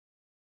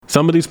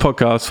Some of these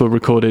podcasts were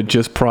recorded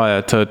just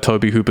prior to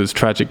Tobe Hooper's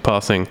tragic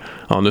passing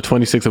on the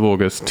 26th of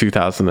August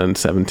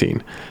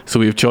 2017, so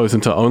we have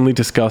chosen to only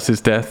discuss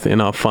his death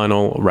in our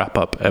final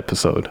wrap-up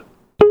episode.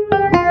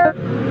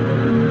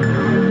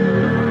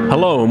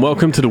 Hello and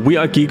welcome to the We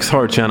Are Geeks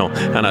Horror Channel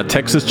and our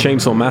Texas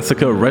Chainsaw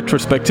Massacre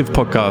retrospective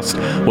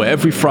podcast, where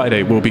every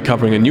Friday we'll be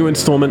covering a new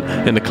installment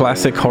in the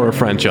classic horror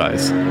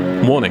franchise.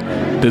 Warning,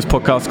 this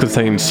podcast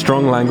contains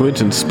strong language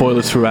and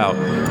spoilers throughout.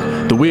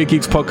 The We Are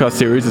Geeks podcast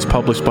series is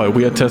published by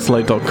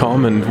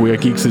WeAreTessellate.com, and We Are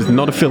Geeks is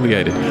not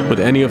affiliated with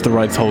any of the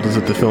rights holders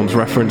of the films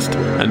referenced,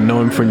 and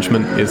no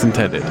infringement is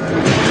intended.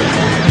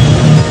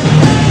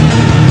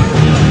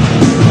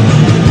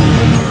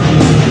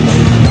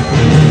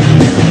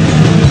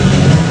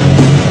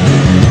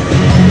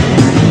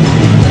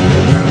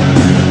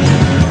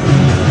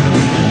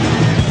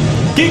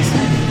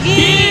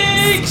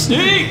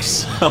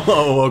 Geeks!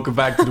 Hello, welcome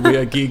back to the We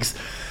Are Geeks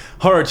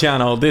Horror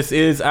Channel. This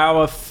is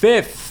our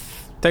 5th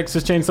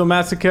Texas Chainsaw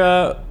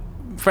Massacre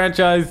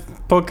franchise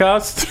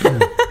podcast.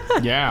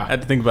 Yeah. I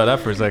had to think about that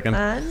for a second.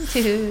 1,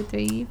 2,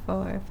 3,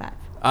 4, 5.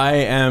 I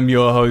am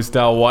your host,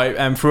 Al White,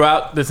 and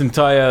throughout this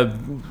entire...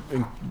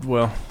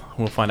 Well,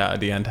 we'll find out at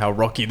the end how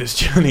rocky this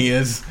journey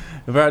is.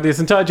 Throughout this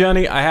entire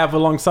journey, I have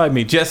alongside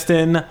me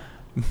Justin...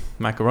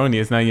 Macaroni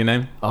is now your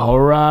name. All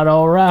right.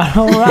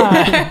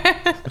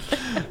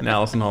 And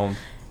Alison Holm.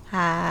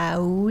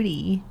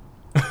 Howdy.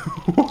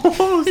 What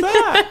was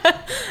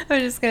that? I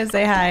was just going to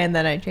say hi, and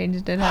then I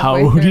changed it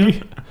halfway Howdy.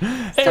 through.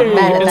 Hey, So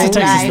mad at it's a that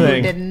Texas guy who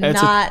thing. did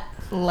It's not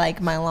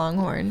like my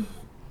longhorn.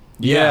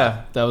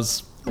 Yeah. That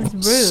was... It's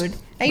rude.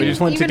 We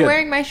just wanted to Even get-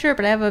 wearing my shirt,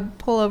 but I have a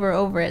pullover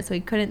over it, so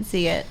he couldn't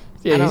see it.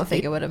 Yeah, I don't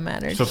think it would have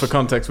mattered. So for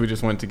context, we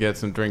just went to get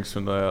some drinks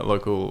from the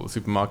local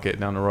supermarket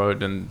down the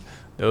road, and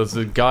there was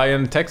a guy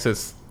in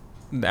Texas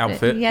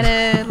outfit. He had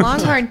a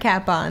longhorn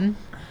cap on.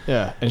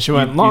 Yeah. And she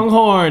went,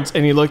 Longhorns.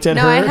 And he looked at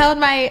No, her.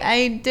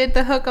 I did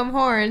the hook 'em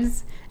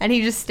horns, and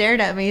he just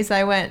stared at me, so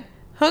I went,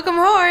 hook 'em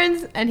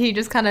horns, and he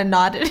just kind of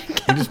nodded. He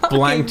just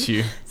blanked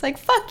you. It's like,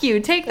 fuck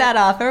you, take that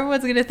off.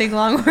 Everyone's going to think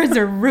longhorns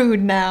are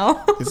rude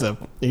now.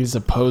 He's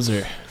a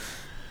poser.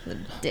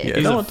 Dick. Yeah,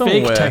 He's don't a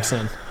fake wear-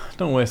 Texan.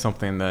 Don't wear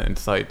something that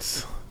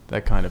incites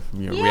that kind of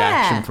Yeah.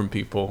 reaction from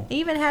people. I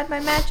even had my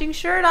matching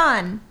shirt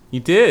on. You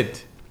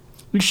did.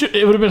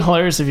 It would have been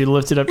hilarious if you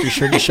lifted up your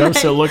shirt to show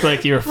so it looked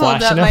like you were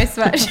Pulled up flashing my him.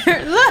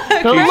 sweatshirt.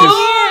 Look, Go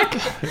right look!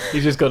 here.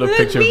 He just got a Look,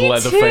 picture of me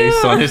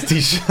Leatherface too. on his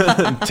t-shirt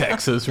and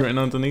Texas written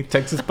underneath.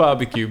 Texas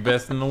barbecue,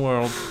 best in the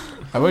world.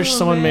 I wish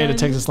someone made a man.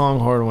 Texas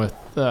Longhorn with,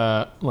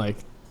 like,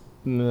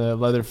 the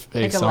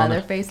Leatherface Like a on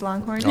Leatherface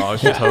longhorn. Oh, I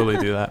should totally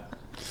do that. it.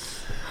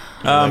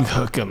 Like,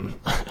 hook 'em.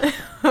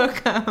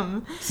 Hook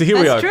 'em. So here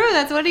we are. That's true.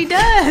 That's what he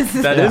does.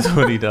 That is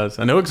what he does.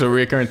 And hooks are a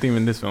recurring theme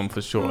in this film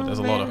for sure. Oh, There's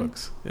a lot of man.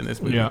 hooks in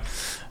this movie. Yeah.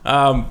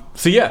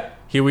 So yeah,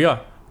 here we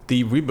are.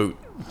 The reboot.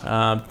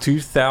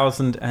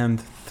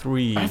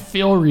 2003. I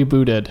feel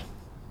rebooted.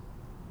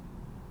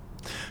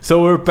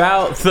 So we're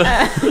about...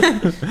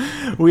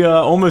 we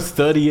are almost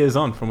 30 years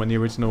on from when the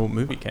original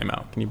movie came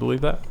out. Can you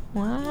believe that?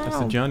 That's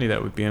the Wow. journey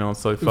that we've been on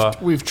so far.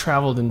 We've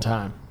traveled in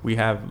time. We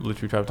have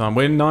literally traveled time.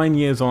 We're 9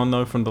 years on,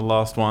 though, from the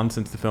last one,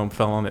 since the film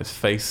fell on its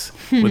face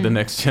with the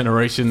next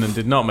generation and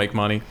did not make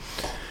money.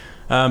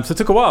 So it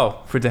took a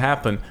while for it to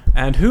happen.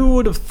 And who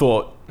would have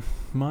thought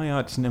my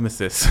arch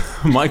nemesis,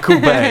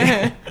 Michael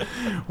Bay...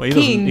 well,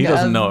 he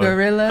doesn't of know.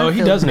 Guerrilla Oh,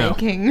 he does know.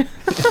 filmmaking.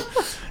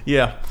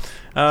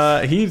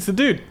 Yeah. He's the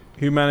dude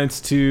who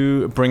managed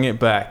to bring it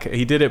back.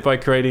 He did it by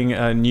creating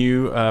a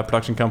new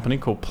production company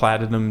called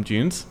Platinum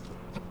Dunes.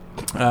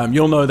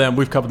 You'll know them.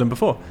 We've covered them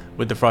before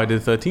with the Friday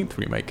the 13th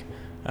remake,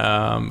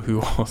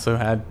 who also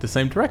had the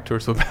same director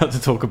as we're about to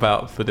talk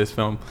about for this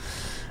film.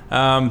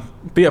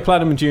 But yeah,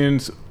 Platinum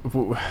Dunes,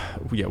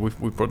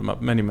 we've brought them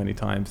up many, many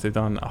times. They've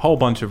done a whole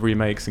bunch of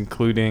remakes,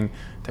 including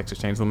Texas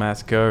Chainsaw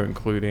Massacre,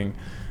 including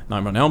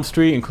Nightmare on Elm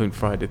Street, including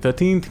Friday the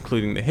 13th,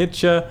 including The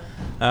Hitcher.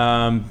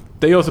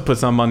 They also put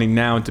some money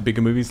now into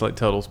bigger movies like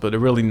Turtles, but they're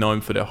really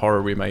known for their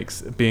horror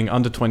remakes being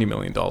under $20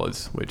 million,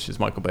 which, as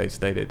Michael Bay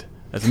stated,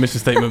 as a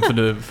mission statement for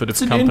the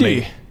It's an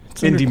company. indie.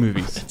 It's Indie under-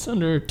 movies. It's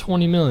under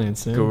 20 million,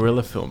 so.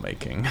 Guerrilla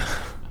filmmaking.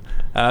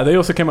 They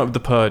also came up with The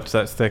Purge.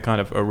 That's their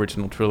kind of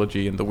original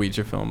trilogy, and the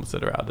Ouija films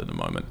that are out at the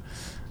moment.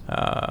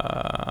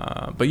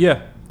 But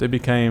yeah,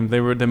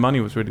 their money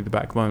was really the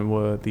backbone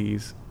were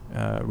these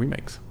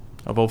remakes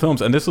of old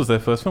films, and this was their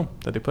first film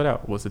that they put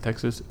out, was the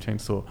Texas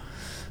Chainsaw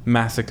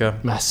Massacre.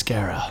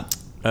 Mascara.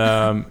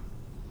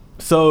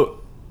 So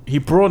he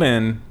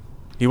wanted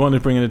to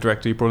bring in a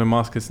director. He brought in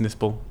Marcus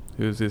Nispel,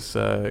 who's this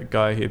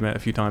guy he had met a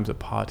few times at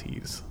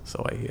parties,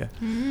 so I hear.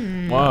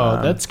 Wow,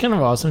 that's kind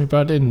of awesome. He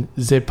brought in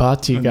the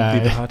party guy.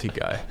 The party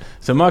guy.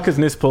 So Marcus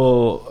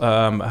Nispel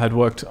had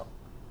worked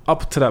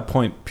up to that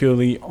point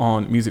purely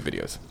on music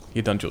videos.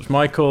 He'd done George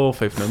Michael,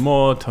 Faith No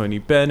More, Tony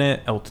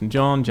Bennett, Elton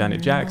John,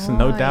 Janet Jackson,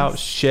 No Nice. Doubt,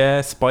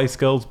 Cher, Spice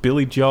Girls,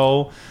 Billy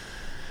Joel,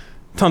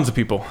 tons of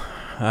people.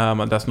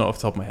 And that's not off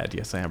the top of my head.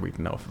 Yes, I am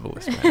reading that off of the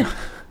list right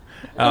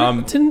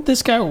now. Didn't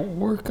this guy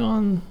work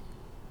on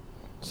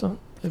something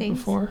Things.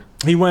 before?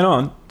 He went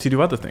on to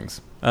do other things.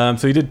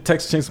 So he did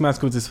Texas Chainsaw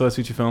Massacre was his first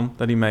feature film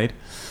that he made.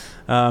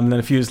 Then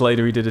a few years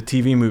later, he did a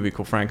TV movie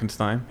called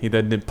Frankenstein. He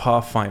then did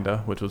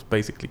Pathfinder, which was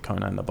basically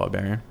Conan the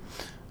Barbarian.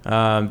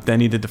 Then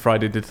he did the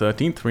Friday the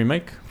 13th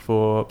remake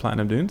for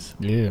Platinum Dunes.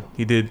 Yeah.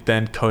 He did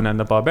then Conan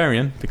the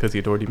Barbarian, because he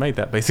had already made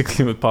that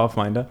basically with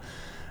Pathfinder.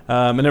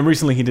 And then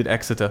recently he did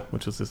Exeter,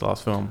 which was his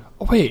last film.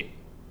 Oh, wait.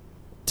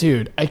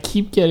 Dude, I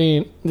keep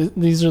getting...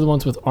 these are the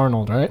ones with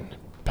Arnold, right?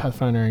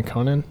 Pathfinder and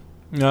Conan?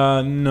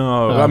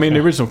 No. Oh, I mean, the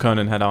okay. original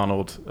Conan had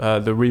Arnold.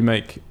 The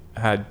remake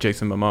had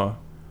Jason Momoa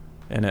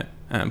in it.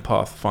 And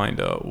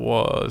Pathfinder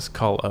was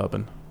Carl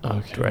Urban.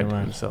 Okay, Dredd never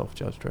mind. himself,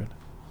 Judge Dredd.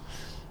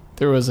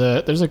 There's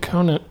a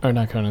Conan... Or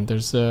not Conan.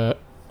 There's a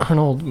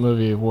Arnold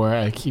movie where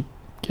I keep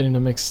getting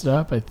them mixed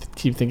up. I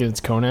keep thinking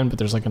it's Conan, but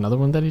there's like another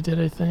one that he did,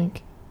 I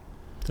think.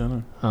 Don't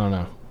know.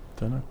 I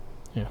don't know.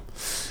 Yeah.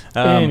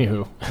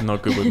 Anywho.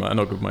 Not good with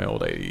my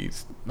old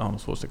 80s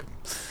Arnold Schwarzenegger.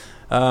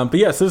 But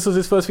yeah, so this was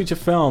his first feature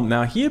film.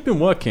 Now, he had been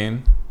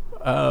working,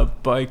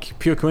 by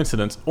pure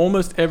coincidence,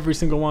 almost every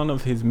single one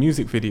of his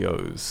music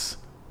videos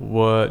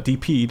were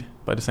DP'd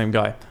by the same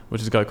guy,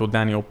 which is a guy called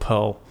Daniel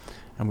Pearl.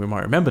 And we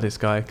might remember this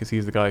guy because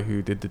he's the guy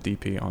who did the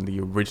DP on the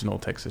original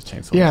Texas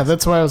Chainsaw. Yeah,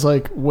 that's why I was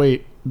like,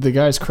 wait, the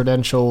guy's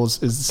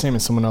credentials is the same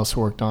as someone else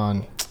who worked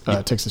on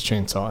Texas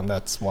Chainsaw, and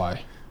that's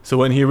why. So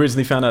when he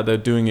originally found out they're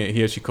doing it,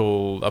 he actually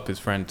called up his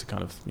friend to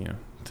kind of,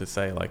 to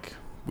say, like,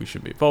 we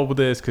should be involved with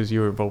this because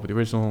you were involved with the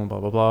original and blah,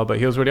 blah, blah. But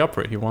he was really up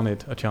for it. He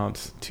wanted a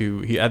chance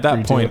to, at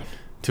that point,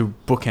 to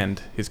bookend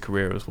his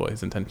career was what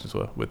his intentions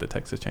were with the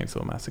Texas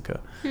Chainsaw Massacre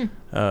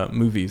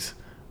movies.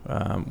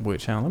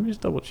 Which, let me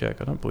just double check.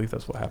 I don't believe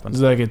that's what happened.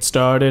 It's like it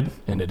started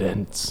and it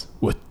ends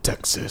with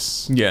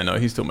Texas. Yeah, no,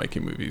 he's still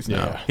making movies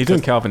now. Yeah. He's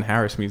doing Calvin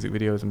Harris music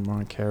videos and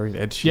Mariah Carey,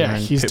 Ed Sheeran, Yeah,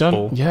 he's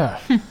Pitbull. done. Yeah,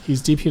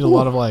 he's DP'd a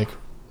lot of like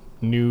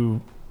new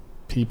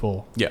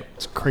people. Yeah,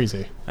 It's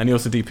crazy. and he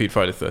also DP'd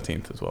Friday the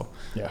 13th as well.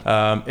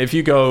 Yeah. If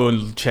you go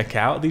and check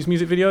out these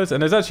music videos,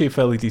 and there's actually a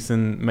fairly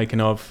decent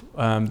making of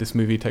this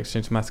movie Texas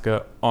Chainsaw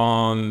Massacre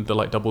on the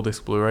like double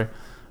disc Blu-ray,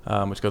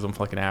 which goes on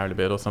for like an hour and a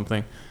bit or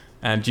something.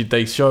 And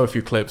they show a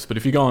few clips, but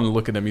if you go and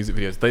look at their music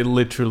videos, they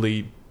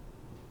literally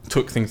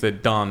took things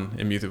they'd done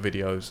in music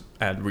videos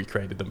and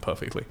recreated them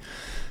perfectly.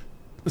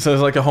 So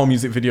there's like a whole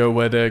music video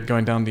where they're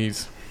going down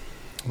these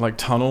like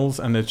tunnels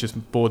and they're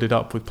just boarded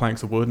up with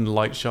planks of wood and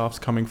light shafts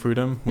coming through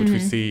them, which we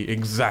see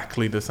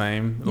exactly the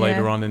same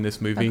later on in this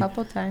movie. A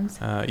couple times.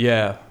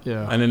 Yeah.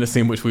 Yeah. And in a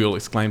scene which we all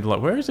exclaimed,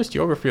 like, where is this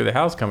geography of the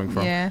house coming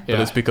from? Yeah. But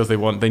it's because they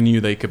knew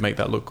they could make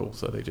that look cool,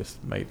 so they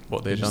just made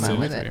what they'd done Just in the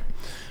went music with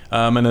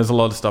video. And there's a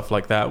lot of stuff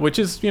like that, which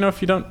is,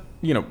 if you don't,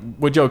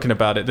 we're joking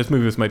about it. This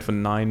movie was made for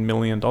 $9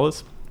 million,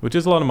 which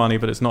is a lot of money,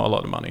 but it's not a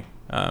lot of money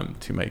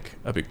to make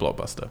a big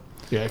blockbuster.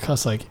 Yeah, it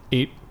costs like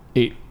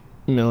 $8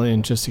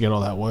 million just to get all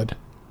that wood.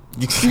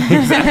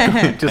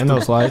 Exactly. Just And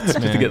those lights,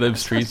 just to get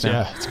those trees down.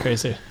 Yeah, it's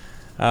crazy.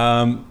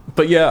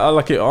 But yeah, I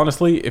like it.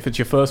 Honestly, if it's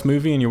your first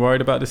movie and you're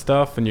worried about this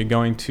stuff and you're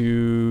going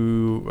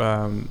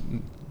to,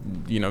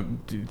 you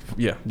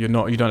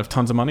don't have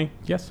tons of money,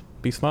 yes,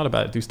 be smart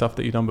about it. Do stuff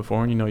that you've done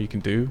before and you can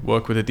do.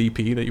 Work with a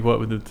DP that you've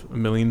worked with a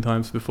million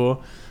times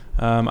before.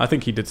 I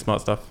think he did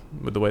smart stuff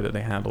with the way that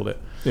they handled it.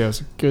 Yeah, it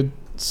was a good,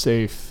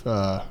 safe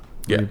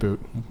reboot.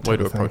 Way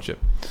to approach it.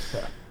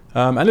 Yeah.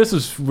 And this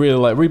was really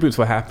like reboots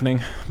were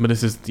happening, but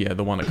this is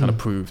the one that kind of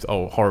proved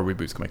horror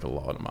reboots can make a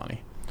lot of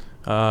money.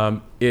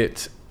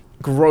 It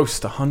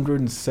grossed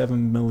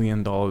 $107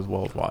 million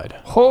worldwide.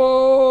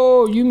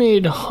 Oh, you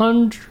made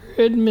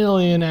 $100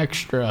 million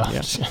extra.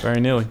 Yeah,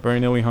 very nearly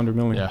 $100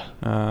 million. Yeah.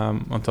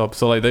 On top.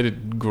 So like they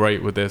did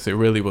great with this. It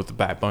really was the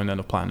backbone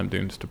of Platinum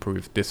Dunes to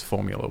prove this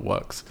formula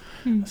works.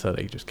 So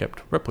they just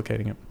kept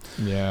replicating it.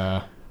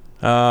 Yeah.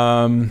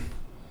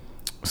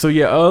 So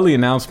yeah, early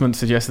announcements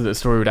suggested that the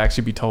story would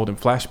actually be told in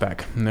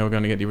flashback, and they were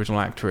going to get the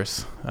original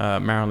actress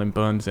Marilyn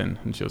Burns in,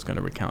 and she was going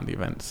to recount the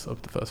events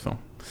of the first film.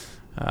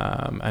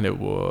 But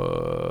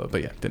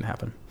yeah, it didn't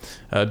happen.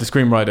 The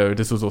screenwriter,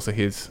 this was also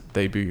his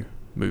debut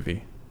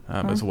movie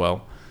as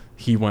well.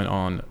 He went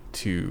on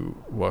to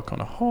work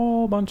on a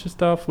whole bunch of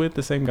stuff with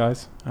the same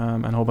guys,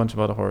 and a whole bunch of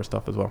other horror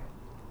stuff as well.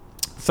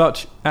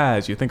 Such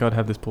as, you'd think I'd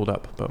have this pulled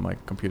up, but my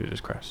computer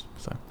just crashed.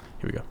 So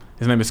here we go.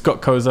 His name is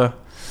Scott Koza.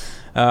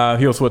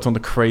 He also worked on The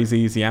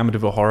Crazies, the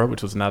Amityville Horror,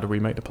 which was another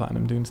remake that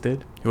Platinum Dunes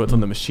did. He worked on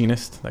The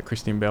Machinist, that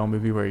Christian Bale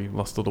movie where he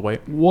lost all the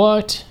weight.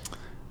 What?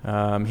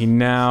 He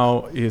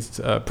now is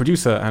a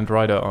producer and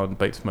writer on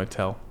Bates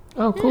Motel.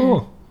 Oh,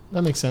 cool.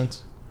 That makes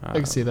sense. I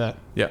can see that.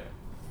 Yeah.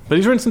 But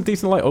he's written some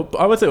decent,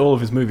 I would say all of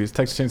his movies.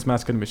 Texas Chainsaw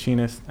Massacre, The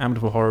Machinist,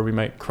 Amityville Horror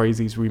remake,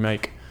 Crazies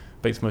remake,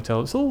 Bates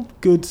Motel. It's all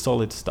good,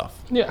 solid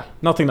stuff. Yeah.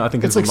 Nothing that I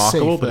think is like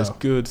remarkable, safe, but it's though.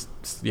 good.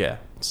 Yeah.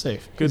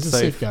 Safe. Good, He's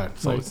safe, a safe guy.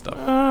 solid stuff.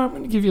 I'm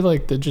going to give you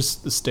like the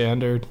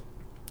standard.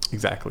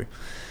 Exactly.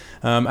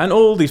 And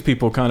all these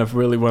people kind of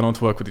really went on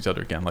to work with each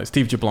other again. Like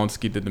Steve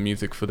Jablonsky did the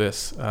music for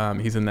this.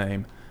 He's a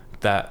name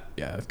that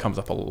comes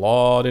up a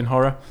lot in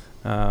horror.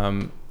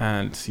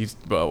 And he's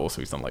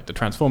done like the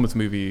Transformers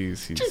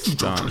movies. He's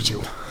done.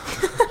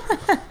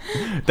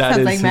 That Sounds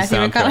is like his Matthew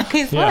soundtrack.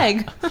 McConaughey's Yeah.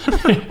 leg.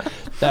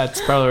 That's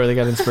probably where they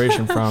got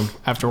inspiration from.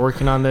 After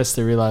working on this,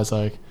 they realized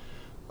like,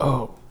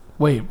 oh,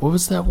 wait, what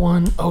was that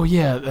one? Oh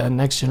yeah,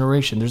 Next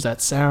Generation. There's that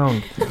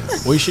sound.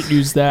 We should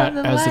use that On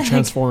the as the leg.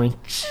 transforming.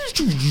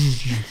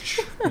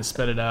 They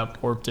sped it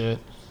up, warped it.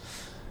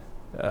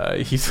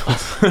 He's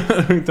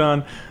also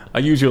done. I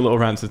use your little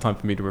rants as time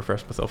for me to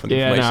refresh myself on the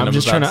Yeah, no, information I'm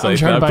just about trying to.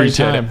 say, I'm but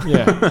trying I to buy you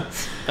appreciate time. it. Yeah,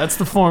 that's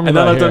the formula. And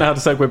then I don't here. know how to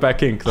segue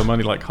back in because I'm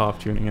only like half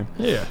tuning in.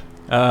 Yeah.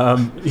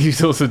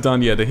 He's also done,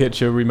 the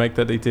Hitcher remake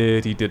that they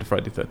did. He did the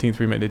Friday the 13th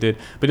remake they did.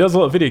 But he does a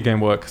lot of video game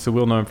work, so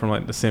we'll know him from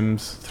like The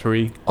Sims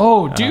 3,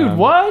 Oh, dude,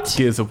 what?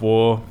 Gears of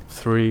War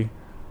 3. He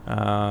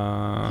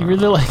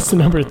really likes the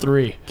number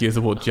 3. Gears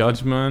of War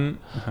Judgment.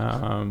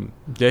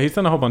 He's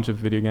done a whole bunch of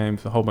video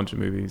games, a whole bunch of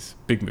movies,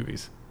 big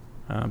movies.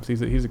 So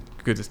he's a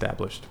good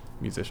established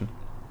musician.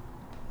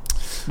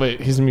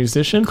 Wait, he's a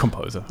musician?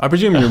 Composer. I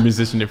presume you're a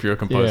musician if you're a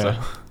composer.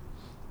 Yeah.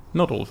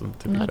 Not all of them,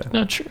 to be fair.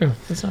 Not true.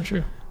 That's not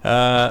true.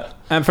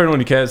 And for anyone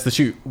who cares, the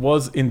shoot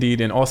was indeed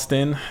in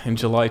Austin in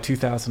July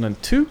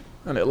 2002,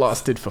 and it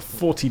lasted for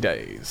 40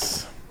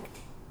 days,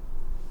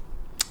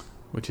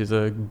 which is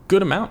a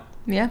good amount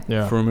Yeah.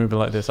 Yeah. for a movie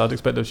like this. I'd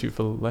expect to shoot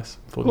for less.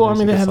 40 Well, I days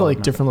mean, is they a had solid like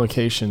amount. different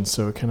locations,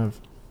 so it kind of.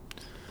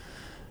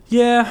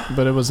 Yeah,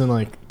 But it wasn't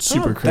like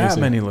super not crazy. that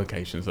many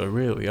locations, though.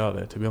 Really, are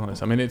there? To be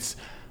honest, I mean, it's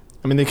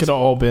They could have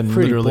all been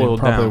pretty literally boiled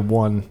probably down.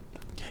 one.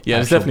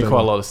 there's Actual definitely quite a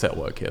build. lot of set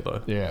work here,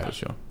 though. Yeah. for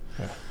sure.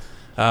 Yeah.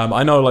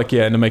 I know,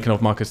 in the making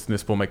of, Marcus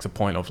Nispel makes a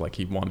point of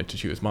he wanted to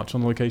shoot as much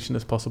on location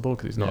as possible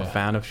because he's not a Yeah.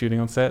 fan of shooting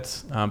on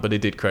sets. But they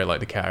did create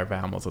the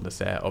caravan was on the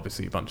set.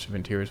 Obviously, a bunch of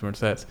interiors were on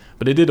sets,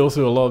 but they did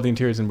also a lot of the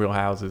interiors in real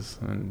houses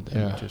and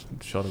Yeah. just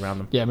shot around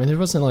them. Yeah, I mean, there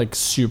wasn't like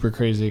super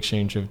crazy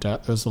exchange of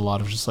data. There was a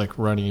lot of just like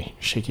runny,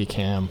 shaky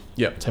cam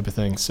Yep, type of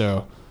thing.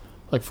 So,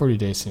 40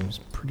 days seems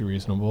pretty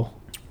reasonable.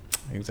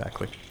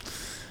 exactly.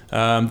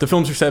 The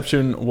film's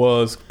reception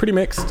was pretty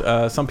mixed.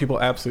 Some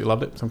people absolutely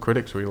loved it. Some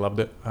critics really loved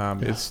it.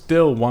 It's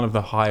still one of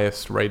the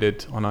highest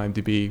rated on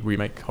IMDb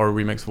horror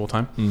remakes of all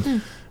time.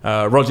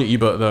 Roger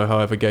Ebert, though,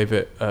 however, gave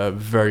it a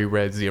very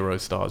red 0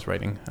 stars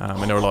rating.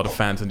 And there were a lot of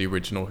fans of the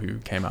original who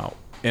came out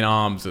in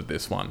arms of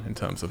this one in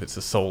terms of it's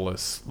a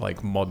soulless,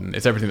 modern.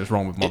 It's everything that's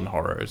wrong with modern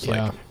horror. It's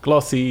Yeah.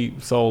 glossy,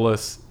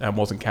 soulless, and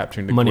wasn't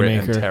capturing the Money grit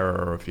and maker.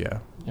 terror of Yeah.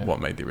 what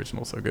made the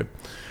original so good.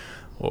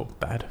 Or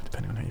bad,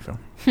 depending on how you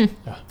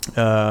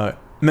feel.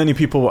 Many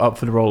people were up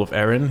for the role of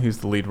Erin, who's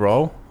the lead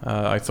role.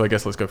 So I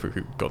guess let's go through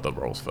who got the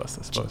roles first,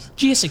 I suppose.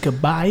 Jessica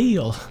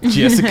Biel.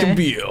 Jessica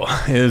Biel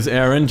is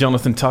Erin.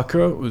 Jonathan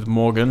Tucker was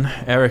Morgan.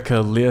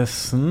 Erica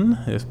Learson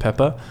is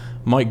Pepper.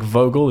 Mike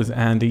Vogel is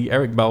Andy.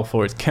 Eric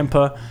Balfour is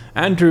Kemper.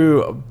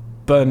 Andrew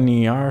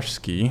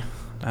Baniarski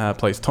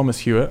plays Thomas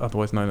Hewitt,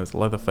 otherwise known as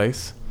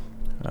Leatherface.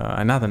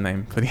 Another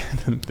name for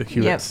the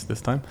Hewitts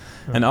this time.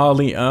 And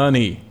Arlie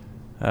Ernie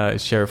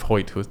is Sheriff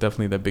Hoyt, who was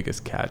definitely their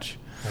biggest catch.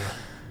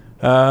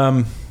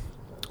 What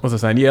was I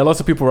saying? Yeah, lots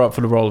of people were up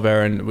for the role of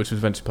Erin, which was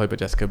eventually played by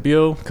Jessica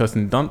Biel.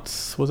 Kirsten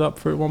Dunst was up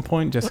for it at one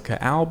point.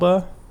 Jessica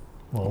Alba.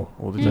 Whoa.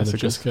 All the Another Jessicas.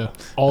 Jessica.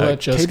 All that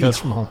Katie Jessica's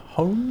from home.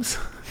 Holmes.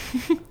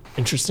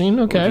 Interesting.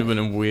 Which would Okay. have been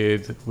a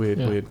weird.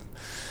 Yeah.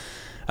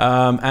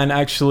 And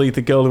actually,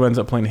 the girl who ends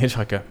up playing the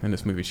hitchhiker in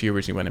this movie, she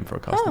originally went in for a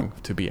casting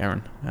to be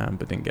Erin,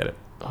 but didn't get it.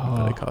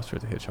 But they cast her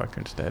as a hitchhiker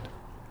instead.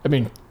 I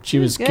mean, she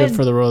was Good. good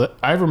for the role. That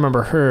I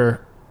remember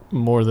her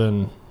more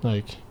than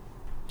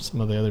some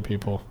of the other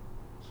people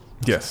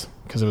Yes.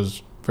 because it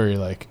was very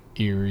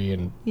eerie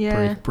and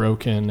Yeah.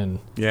 broken and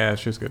Yeah,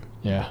 she was good.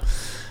 yeah.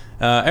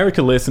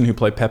 Erica Learson, who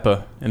played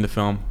Pepper in the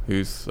film,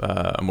 who's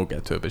and we'll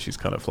get to it, but she's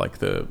kind of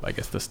the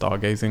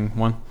stargazing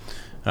one.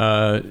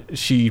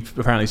 She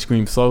apparently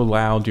screamed so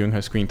loud during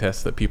her screen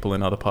test that people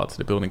in other parts of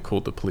the building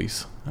called the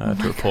police to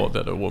report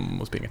that a woman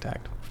was being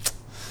attacked.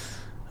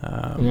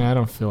 Yeah, I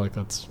don't feel like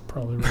that's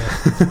probably real.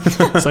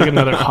 It's like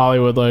another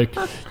Hollywood,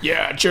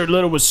 yeah, Jared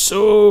Leto was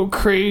so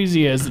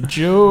crazy as the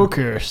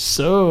Joker,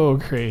 so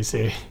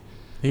crazy.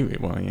 He's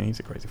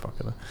a crazy fucker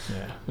though.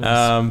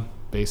 Yeah, it was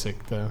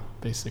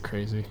basic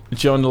crazy.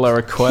 John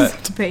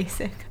Larroquette.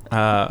 Basic.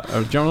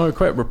 John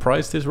Larroquette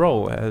reprised his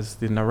role as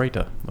the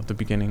narrator at the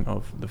beginning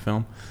of the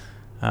film.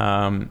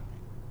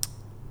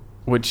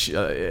 Which,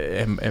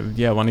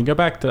 when you go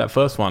back to that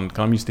first one, 'cause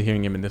I'm used to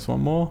hearing him in this one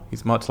more.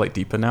 He's much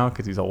deeper now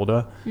because he's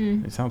older.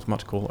 It sounds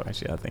much cooler,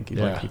 actually. I think he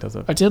does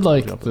a. I did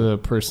like job. the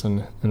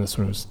person in this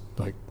one who's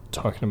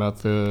talking about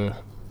the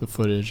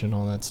footage and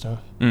all that stuff.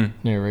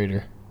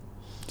 Narrator.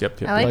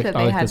 Yep. I like that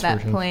they like had this that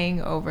version.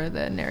 playing over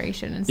the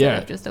narration instead Yeah.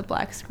 of just a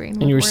black screen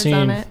with And you were words seeing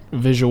on it.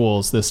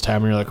 visuals this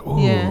time, and you're like,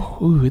 ooh, Yeah.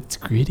 ooh, it's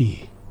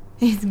gritty.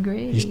 It's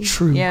great. It's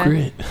true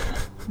grit.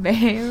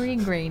 Very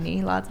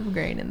grainy. Lots of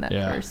grain in that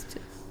Yeah. first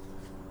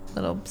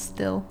little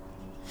still.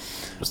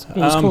 It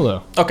was cool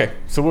though. Okay,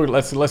 so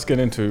let's get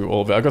into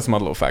all of it. I've got some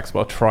other little facts, but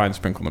I'll try and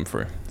sprinkle them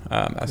through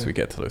as we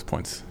get to those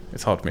points.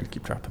 It's hard for me to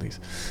keep track of these.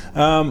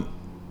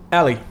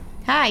 Ali,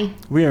 Hi.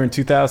 we are in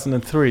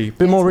 2003. A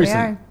bit Yes, more we recent.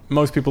 are.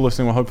 Most people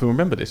listening will hopefully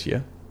remember this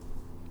year.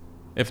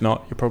 If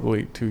not, you're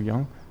probably too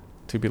young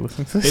to be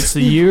listening to this. It's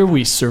the year we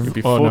You'd survived.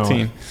 be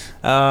 14.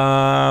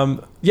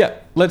 Yeah,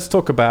 let's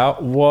talk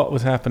about what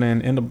was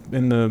happening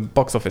in the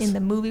box office. In the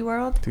movie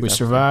world. We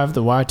survived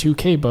the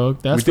Y2K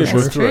bug. That's We for did.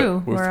 We're sure. through it.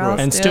 True. We're We're through all it.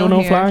 And still still no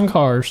here. flying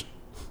cars.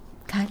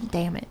 God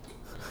damn it.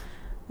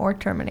 Or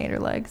Terminator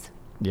legs.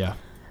 Yeah.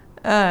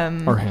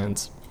 Um, Or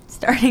hands.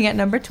 Starting at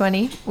number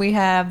 20, we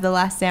have The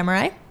Last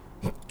Samurai.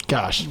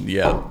 Gosh.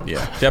 Yeah.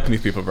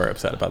 Japanese people are very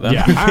upset about that.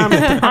 Yeah,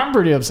 I'm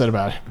pretty upset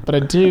about it. But I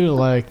do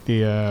like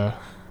the.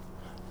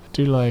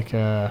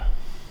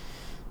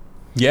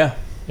 Yeah.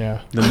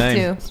 Yeah. The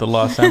name. too. The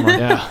Last Samurai.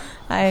 Yeah.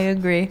 I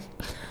agree.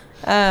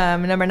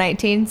 Number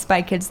 19,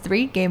 Spy Kids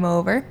 3, Game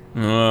Over.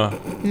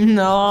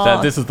 No.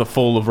 This is the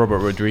fall of Robert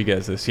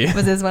Rodriguez this year.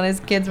 Was this when his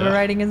kids were Yeah.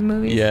 writing his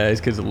movies? Yeah, his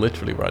kids are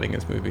literally writing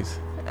his movies.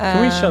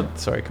 Can we shut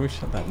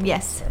that?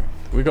 Yes.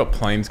 We got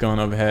planes going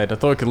overhead. I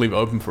thought I could leave it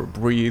open for a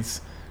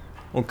breeze.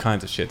 All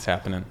kinds of shit's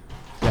happening.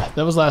 Yeah.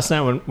 That was last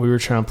night when we were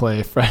trying to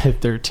play Friday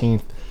the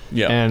 13th.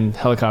 Yeah. And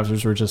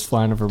helicopters were just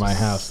flying over my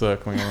house.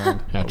 Circling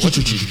around. Yeah. What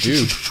did you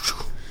do?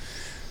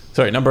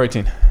 Sorry, number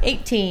 18.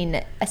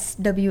 18,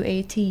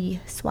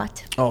 SWAT,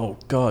 SWAT. Oh,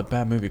 God.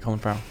 Bad movie, Colin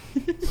Farrell.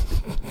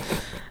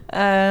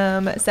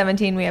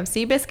 17, we have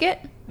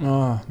Seabiscuit.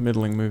 Oh,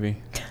 middling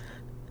movie.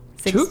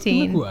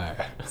 16,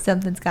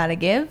 Something's Gotta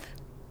Give.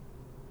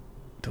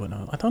 Do I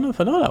know? I don't know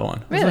if I know that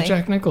one. Really? Really?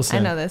 Jack Nicholson. I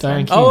know this Diane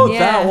one. Keaton. Oh, Yeah.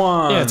 that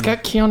one. Yeah, it's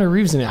got Keanu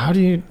Reeves in it. How do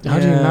you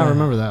not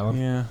remember that one?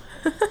 Yeah,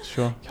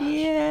 sure.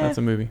 Yeah. That's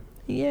a movie.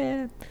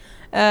 Yeah.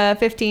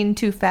 15,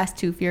 Too Fast,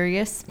 Too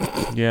Furious.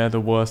 Yeah, the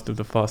worst of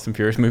the Fast and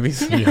Furious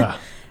movies. Yeah.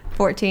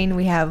 14,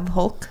 we have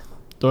Hulk.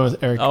 The one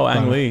with Eric. Oh, Ang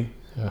Bana. Lee.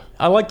 Yeah.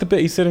 I like the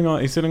bit he's sitting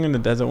in the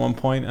desert at one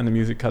point, and the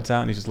music cuts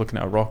out, and he's just looking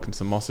at a rock, and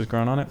some moss is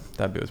growing on it.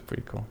 That bit was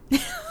pretty cool.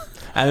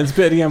 And it's a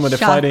bit at the end where they're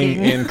fighting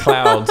Shocking. in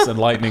clouds, and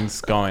lightning's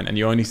going, and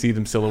you only see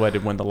them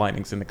silhouetted when the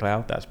lightning's in the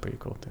cloud. That's pretty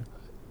cool too.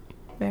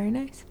 Very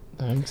nice.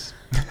 Thanks.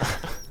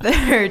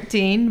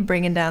 13,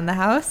 Bringing Down the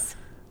House.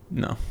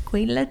 No.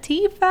 Queen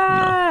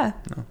Latifah.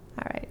 No.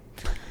 All right.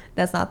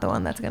 That's not the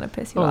one that's going to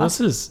piss you Oh, off. this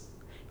is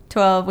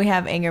 12, we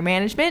have Anger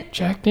Management.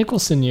 Jack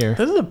Nicholson year.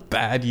 This is a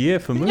bad year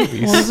for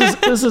movies. Well,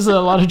 this is a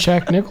lot of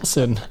Jack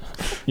Nicholson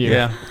year.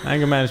 Yeah,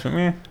 anger management.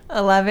 Yeah.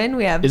 11,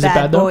 we have Is it Bad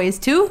bad, though? Boys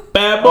 2.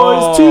 Bad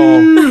Boys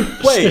 2.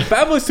 Wait,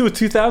 Bad Boys 2 was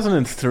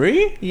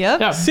 2003? Yep.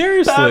 Yeah.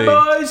 Seriously? Bad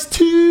Boys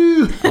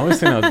 2. I always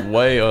think that was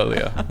way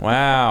earlier.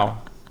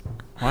 Wow.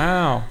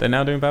 They're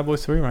now doing Bad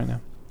Boys 3 right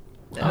now.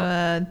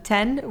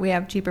 10, we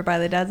have Cheaper by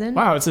the Dozen.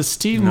 Wow, it's a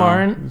Steve No.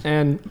 Martin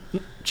and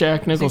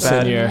Jack Nicholson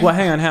Bad. year. Well,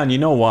 hang on. You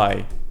know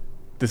why?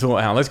 Hang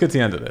on, let's get to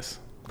the end of this.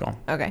 Go on.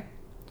 Okay.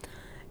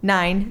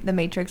 9, The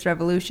Matrix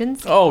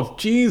Revolutions. Oh,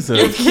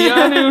 Jesus.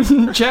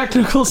 Keanu, Jack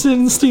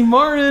Nicholson, Steve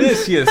Martin.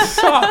 This year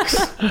sucks.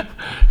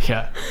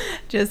 Yeah.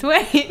 Just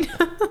wait.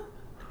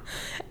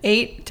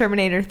 8,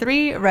 Terminator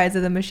 3, Rise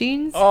of the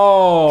Machines.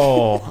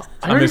 Oh.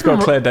 I mean, it's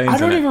got Claire Danes I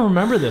don't in even it.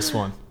 remember this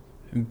one.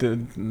 The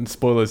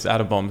spoilers,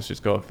 atom bombs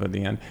just go up at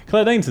the end.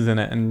 Claire Danes is in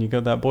it, and you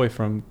got that boy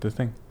from the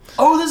thing.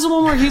 Oh, this is the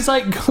one where he's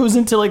like goes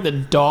into like the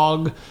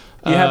dog.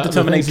 You have to the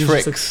terminate things.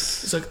 He's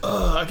tricks. He's like,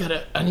 oh,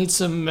 I need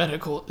some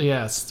medical.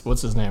 Yes,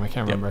 what's his name? I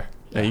can't remember.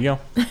 There you go.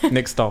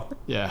 Nick Stahl,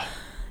 Yeah,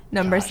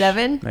 Number Gosh.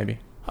 7, maybe.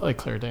 I like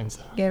Claire Danes.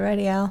 get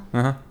ready, Al.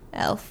 Uh-huh.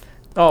 Elf.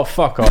 Oh,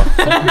 fuck off.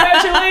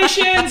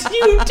 Congratulations,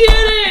 you did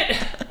it!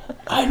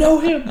 I know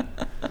him.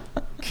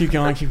 Keep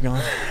going. I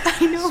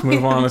know Let's move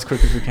him. on as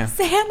quick as we can.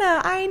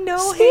 Santa, I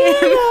know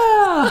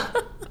him.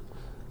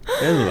 Yeah.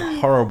 This is a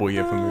horrible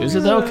year for movies.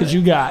 Is it though? Because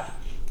you got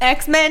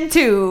X-Men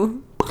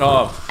 2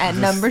 Oh, at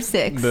number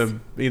 6. the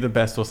either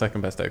best or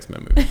second best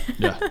X-Men movie.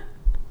 yeah.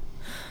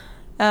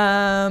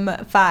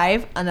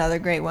 5, another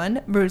great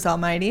one, Bruce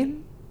Almighty.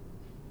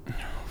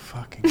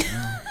 Fucking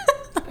hell.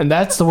 And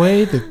that's the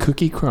way the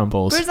cookie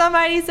crumbles. Bruce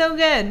Almighty's so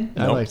good. I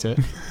Nope. liked it.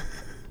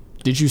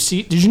 Did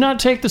you not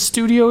take the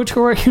studio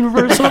tour at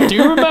Universal? Do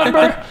you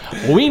remember?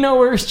 We know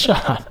where it's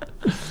shot.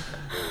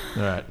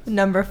 All right.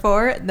 Number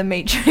 4, The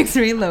Matrix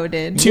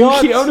Reloaded. 2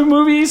 What? Keanu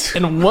movies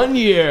in 1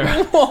 year.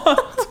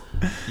 What?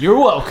 You're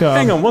welcome.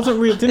 Hang on,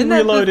 didn't Isn't that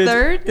the Reloaded?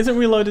 third? Isn't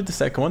Reloaded the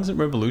second one? Isn't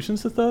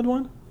Revolutions the third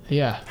one?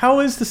 Yeah. How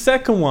is the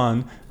second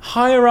one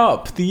higher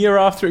up the year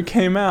after it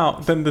came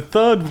out than the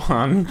third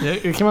one?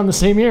 It came out the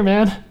same year,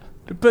 man.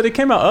 But it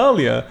came out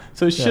earlier,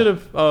 so it Yeah. should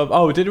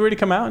have. Did it really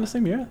come out in the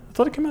same year? I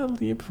thought it came out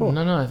the year before.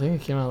 No, I think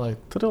it came out like... I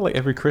thought it was like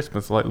every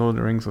Christmas, like Lord of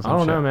the Rings or I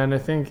something. don't know, man. I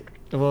think...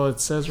 Well, it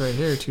says right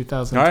here,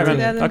 2003. All right,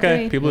 man. 2003.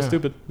 Okay, people are Yeah.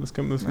 stupid. Let's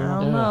go. Let's I move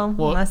on. don't Yeah. know.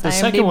 Well, Unless the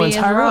second IMDb one's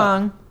is higher up.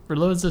 wrong.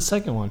 Reload's the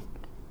second one.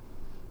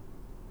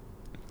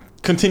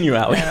 Continue,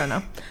 Ali. I don't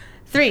know.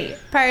 3,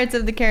 Pirates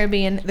of the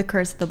Caribbean, The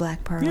Curse of the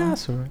Black Pearl. Yeah,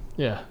 that's all right.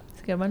 Yeah.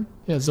 It's a good one.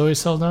 Yeah, Zoe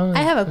Saldana.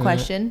 I have a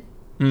question.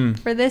 Mm.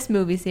 For this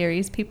movie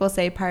series, people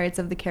say Pirates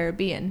of the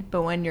Caribbean,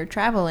 but when you're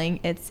traveling,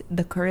 it's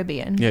the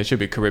Caribbean. Yeah, it should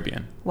be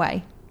Caribbean.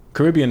 Why?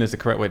 Caribbean is the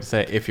correct way to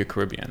say it if you're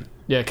Caribbean.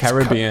 Yeah, 'cause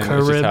Caribbean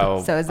is just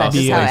how. So is that us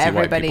just how lazy white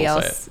everybody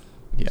people say else it.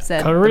 Yeah.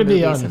 said Caribbean.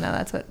 the movie, so now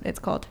that's what it's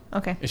called.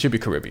 Okay. It should be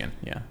Caribbean.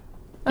 Yeah.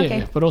 Yeah, Okay.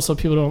 yeah, but also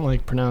people don't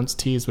like pronounce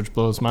T's, which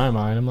blows my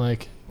mind. I'm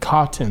like,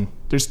 Cotton.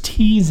 There's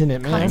T's in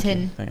it, man.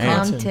 Cotton. Thank you.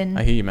 Mountain.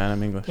 I hear you, man.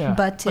 I'm English. Yeah.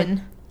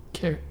 Button.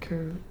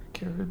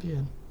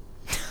 Caribbean.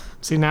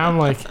 See, now I'm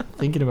like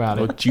thinking about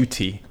Or it.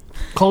 duty.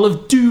 Call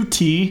of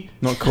Duty.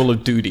 Not Call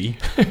of Duty.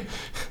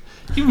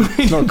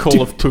 It's not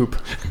Call of Poop.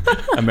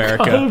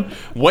 America.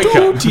 Wake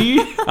up. Duty.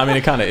 I mean,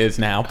 it kind of is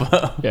now,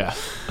 but... Yeah.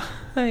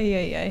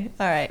 Ay.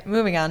 All right,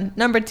 moving on.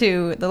 Number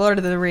 2, The Lord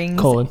of the Rings.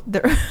 Colon.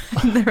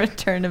 The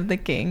Return of the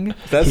King.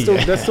 That's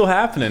still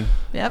happening.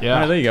 Yep. Yeah. All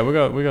right, there you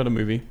go. We got a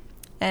movie.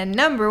 And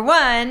number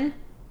 1,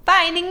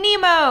 Finding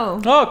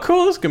Nemo. Oh,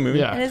 cool. That's a good movie.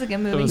 Yeah. It is a good It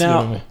movie. was-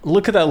 Now, movie.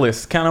 look at that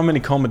list. Count how many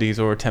comedies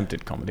or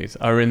attempted comedies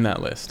are in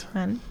that list.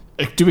 One,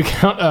 Do we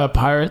count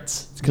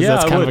Pirates? Because Yeah,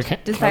 that's I kind would. of a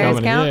Does Pirates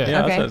comedy. count? Yeah.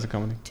 Yeah, Okay. that's a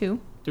comedy. 2,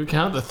 Do we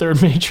count the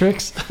third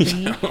Matrix?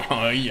 3,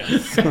 Oh,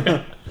 yes.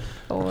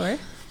 4.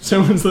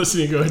 Someone's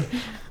listening going,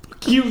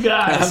 "Fuck you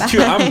guys.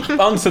 I'm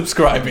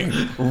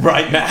unsubscribing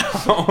right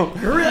now.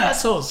 You're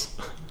assholes."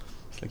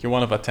 It's like, you're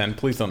one of our 10.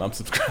 Please don't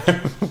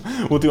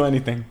unsubscribe. We'll do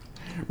anything.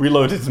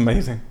 Reload is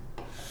amazing.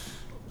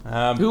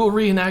 Who will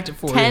reenact it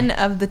for 10 you?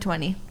 of the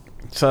 20.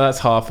 So that's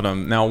half of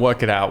them. Now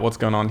work it out. What's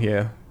going on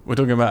here? We're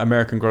talking about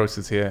American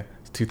grosses here.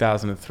 It's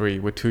 2003.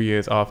 We're 2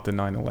 years after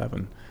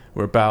 9/11.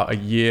 We're about a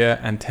year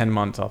and 10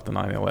 months after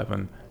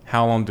 9/11.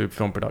 How long do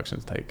film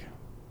productions take?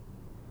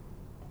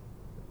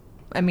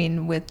 I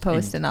mean, with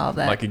post and all of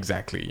that. Like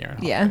exactly a year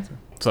and a half. Yeah.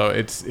 So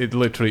it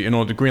literally, in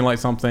order to greenlight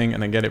something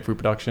and then get it through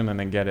production and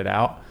then get it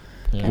out,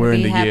 Yeah. we're in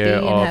Be the happy year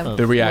and of have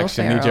the Will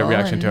reaction, knee-jerk Ferrell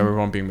reaction to and-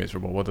 everyone being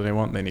miserable. What do they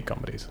want? They need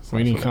comedies. So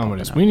We that's need what they're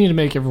comedies. pumping We out. need to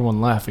make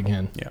everyone laugh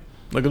again. Yeah.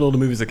 Look at all the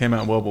movies that came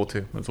out in World War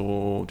II. It's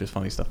all just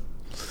funny stuff.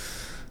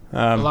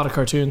 A lot of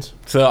cartoons.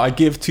 So I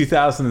give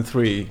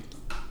 2003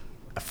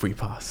 a free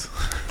pass.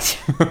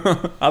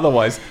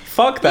 Otherwise,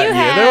 fuck that You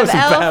year. have There were some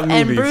Elf bad and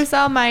movies. Bruce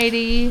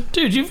Almighty.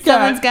 Dude, you've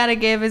Someone's got Gotta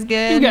Give is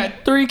good. you got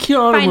 3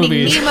 Keanu Finding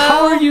movies. Nemo.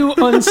 How are you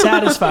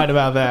unsatisfied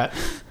about that?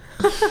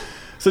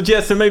 So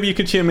Jess, so maybe you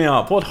could cheer me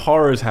up. What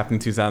horrors happened in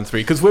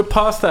 2003? Because we're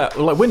past that.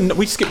 Like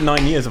we skipped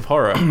 9 years of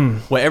horror,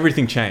 where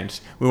everything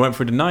changed. We went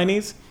through the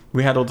 90s.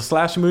 We had all the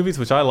slasher movies,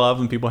 which I love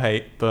and people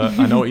hate. But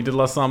I know what you did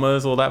last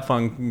summers, all that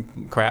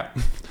fun crap.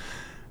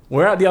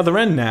 We're at the other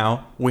end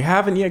now. We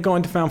haven't yet got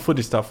into found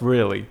footage stuff,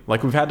 really.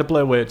 Like we've had the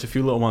Blair Witch, a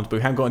few little ones, but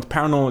we haven't got into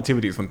paranormal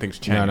activities when things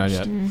changed. No, not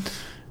yet.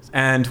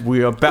 And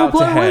we're about to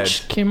Blair head.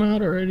 Witch came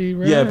out already,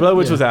 right? Yeah, Blair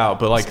Witch was out,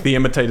 but like The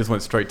Imitators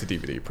went straight to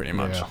DVD pretty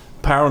much. Yeah.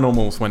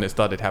 Paranormal's when it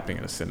started happening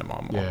in the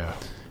cinema more.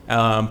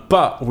 Yeah.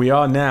 But we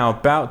are now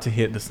about to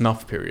hit the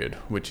snuff period,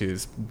 which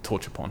is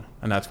torture porn,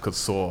 and that's because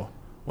Saw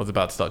was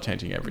about to start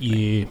changing everything.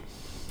 Yeah.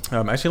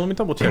 Actually, let me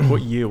double check.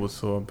 What year was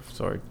Saw?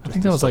 Sorry, I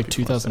think that was like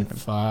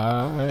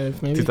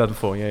 2005, maybe.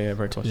 2004. Yeah,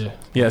 very close. Yeah.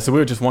 Yeah, so we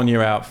were just 1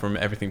 year out from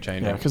everything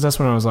changing. Yeah, because that's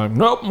when I was like,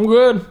 nope, I'm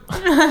good.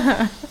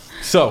 Oh,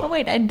 So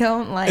wait, I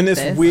don't like in this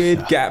this.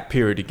 weird gap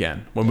period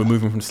again, when we're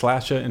moving from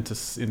slasher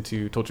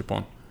into torture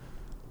porn,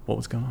 what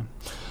was going on?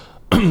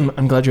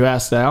 I'm glad you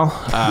asked, Al.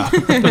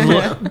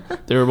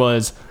 There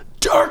was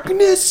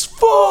Darkness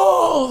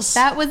Falls.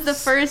 That was the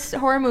first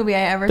horror movie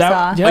I ever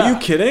That- saw. yeah. Are you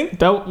kidding?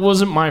 That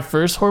wasn't my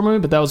first horror movie,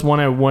 but that was one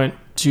I went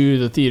to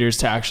the theaters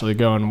to actually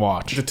go and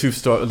watch. The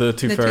Tooth Fairy. The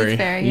Tooth Fairy,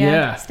 yeah.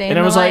 Yeah. Stay And in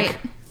it the was light.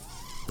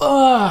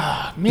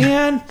 like,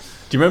 man.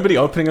 Do you remember the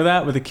opening of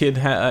that with the kid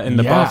in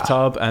the Yeah.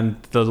 bathtub and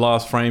the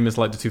last frame is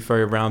like the Tooth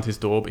Fairy around his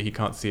door, but he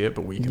can't see it,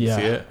 but we can Yeah.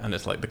 see it, and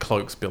it's like the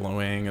cloak's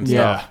billowing and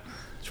Yeah. stuff.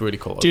 It's really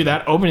cool. Dude,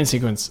 that opening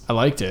sequence, I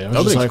liked it. I was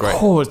Opening's just like, great.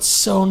 oh, it's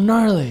so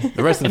gnarly.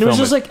 The rest of the And it was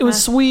film just like, it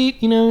was sweet,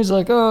 you know, he's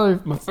like, oh,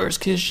 my first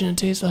kiss shouldn't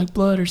taste like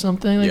blood or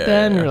something like Yeah,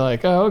 that. And yeah. you're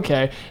like, oh,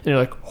 okay. And you're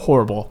like,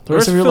 horrible. The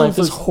rest rest of of your the life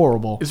film is was-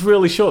 horrible. It's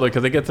really short though,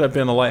 because they get to that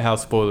bit in the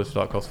lighthouse. Spoilers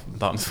for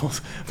Darkness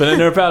Falls. But then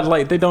they're about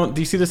like they don't.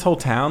 Do you see this whole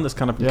town that's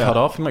kind of Yeah. cut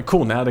off? I'm like,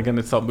 cool. Now they're going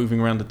to start moving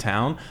around the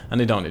town, and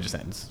they don't. It just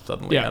ends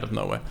suddenly Yeah. out of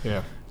nowhere.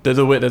 Yeah. There's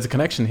a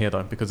connection here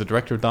though, because the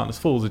director of Darkness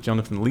Falls is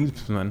Jonathan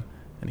Liebesman,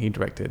 and he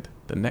directed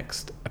the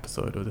next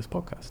episode of this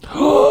podcast.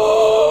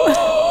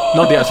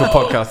 Not the actual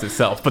podcast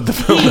itself, but the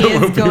film He that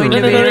is will be going to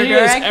released. be He is.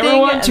 directing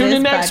Everyone tune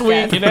in this next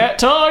podcast. week. And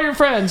tell all your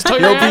friends. Tell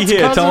your He'll be aunts, here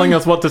cousins. telling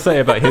us what to say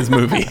about his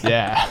movie.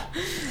 Yeah.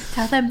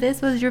 Tell them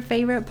this was your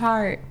favorite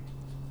part.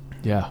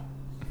 Yeah.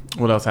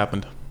 What else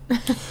happened?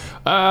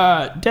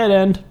 Dead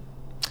End.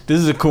 This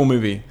is a cool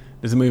movie.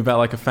 This is a movie about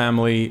like a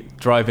family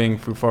driving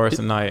through forest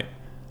at night,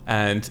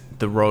 and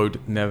the road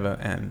never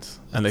ends.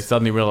 And they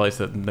suddenly realize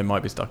that they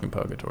might be stuck in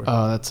purgatory.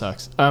 Oh, that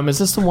sucks. Is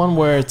this the one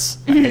where it's...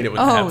 I hate it when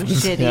that Oh,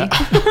 happens. shitty. Yeah.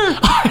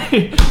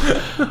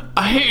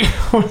 I hate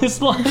when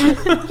it's like...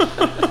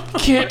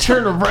 can't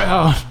turn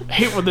around. I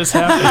hate when this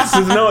happens.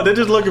 There's no, they're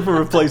just looking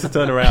for a place to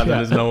turn around, and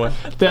there's nowhere.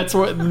 That's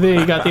where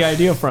they got the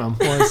idea from.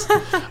 Was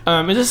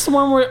is this the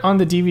one where on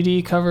the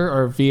DVD cover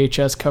or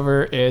VHS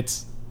cover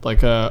it's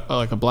like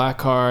a black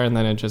car and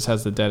then it just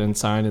has the Dead End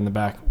sign in the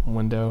back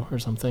window or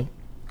something?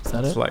 Is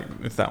that It's it? like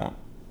it's that one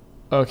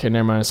Okay,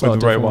 never mind. I saw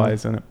with a Ray different one.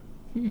 Wise in it.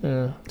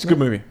 Yeah. It's a good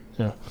movie.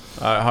 Yeah.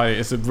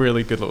 It's a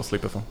really good little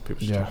sleeper film.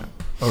 People should check Yeah.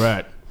 it out. All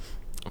right.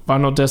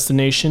 Final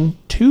Destination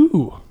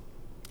 2.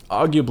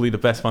 Arguably the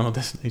best Final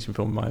Destination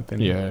film, in my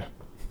opinion. Yeah.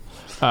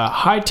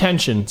 High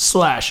Tension /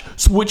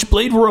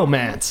 Switchblade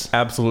Romance.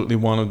 Absolutely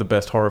one of the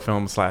best horror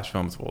films /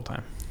 films of all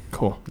time.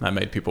 Cool. I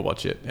made people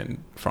watch it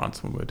in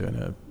France when we were doing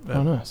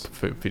a nice.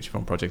 feature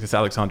film project. It's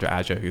Alexandre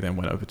Aja who then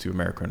went over to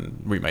America and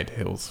remade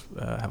Hills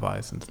Have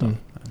Eyes and stuff.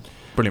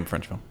 Brilliant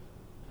French film.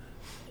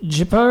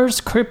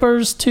 Jeepers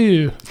Creepers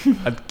 2.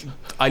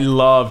 I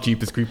love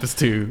Jeepers Creepers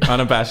 2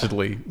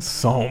 unabashedly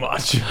so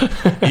much,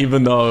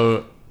 even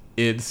though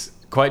it's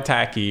quite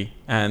tacky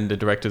and the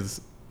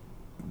director's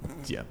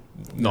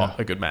not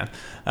a good man.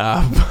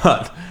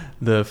 But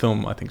the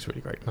film I think is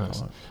really great.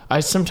 Nice. I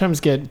sometimes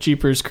get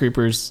Jeepers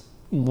Creepers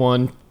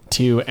 1,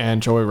 2,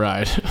 and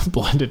Joyride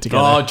blended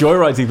together. Oh,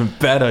 Joyride's even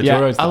better. Yeah,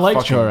 Joyride's I the like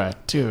fucking Joyride,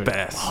 dude.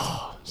 best.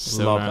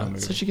 So Love nice. that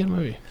movie. Such a good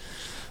movie.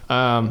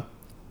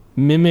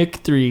 Mimic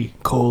 3 :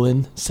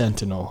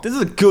 Sentinel. This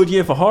is a good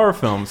year for horror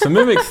films. So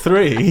Mimic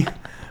 3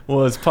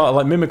 was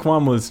Mimic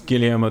 1 was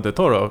Guillermo del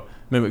Toro.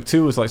 Mimic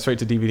 2 was like straight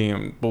to DVD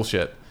and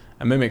bullshit.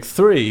 And Mimic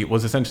 3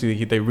 was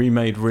essentially they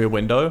remade Rear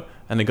Window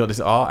and they got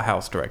this art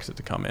house director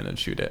to come in and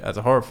shoot it as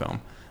a horror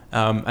film.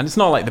 And it's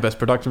not like the best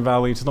production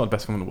value. It's not the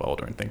best film in the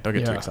world or anything. Don't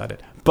get too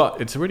excited. But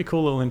it's a really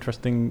cool little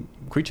interesting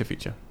creature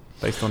feature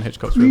based on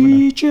Hitchcock's Rear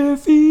Window.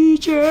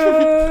 Feature.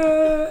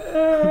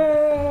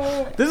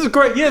 This is a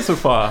great year so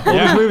far. All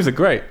these movies are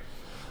great.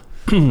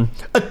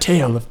 A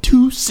Tale of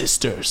Two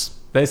Sisters.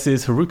 This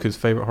is Haruka's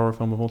favorite horror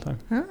film of all time.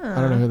 I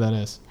don't know who that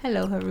is.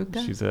 Hello,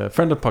 Haruka. She's a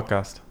friend of the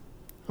podcast.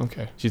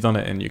 Okay. She's on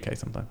it in UK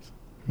sometimes.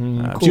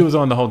 Cool. She was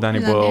on the whole Danny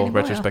She's on Boyle Danny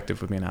Boyle. retrospective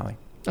with me and Ali.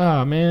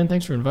 Oh, man.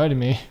 Thanks for inviting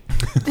me.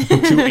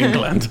 To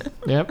England.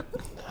 Yep.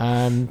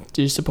 I'm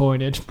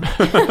disappointed.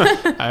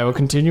 I will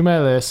continue my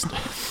list.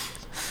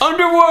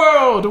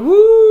 Underworld!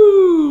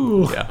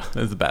 Woo! Yeah,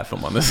 there's a bad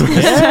film on this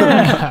list.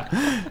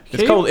 Yeah.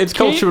 It's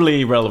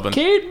culturally relevant.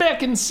 Kate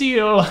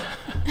Beckinsale.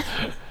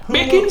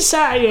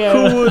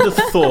 Beckinsale. Who would have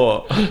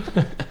thought?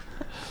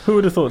 Who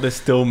would have thought they're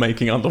still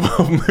making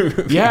Underworld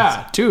movies?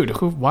 Yeah, dude.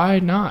 Why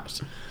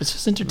not? It's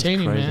just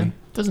entertaining, crazy. man.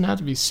 It doesn't have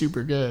to be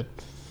super good.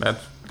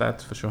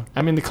 That's for sure.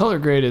 I mean, the color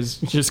grade is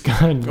just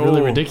gotten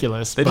really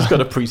ridiculous. They just got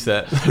a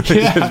preset.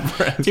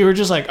 Yeah. You were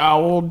just like,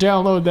 oh, we'll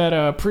download that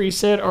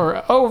preset,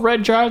 or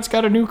Red Giant's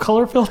got a new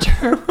color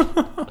filter.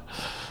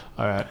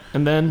 All right,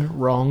 and then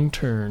Wrong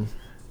Turn.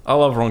 I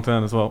love Wrong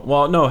Turn as well.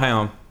 Well, no, hang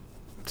on.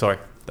 Sorry,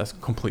 that's a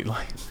complete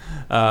lie.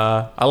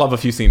 I love a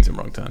few scenes in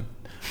Wrong Turn,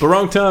 but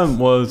Wrong Turn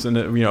was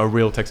a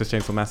real Texas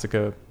Chainsaw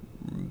Massacre,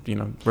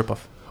 ripoff.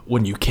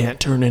 When you can't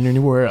turn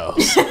anywhere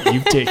else,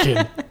 you've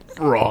taken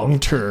wrong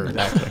turn.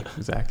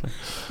 Exactly.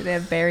 Do they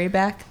have Barry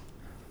back?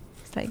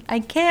 It's like, I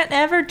can't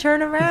ever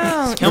turn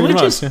around. Can we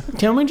Pretty much,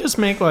 can we just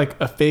make like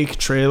a fake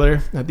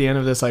trailer at the end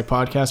of this like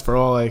podcast for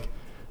all like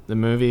the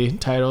movie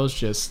titles,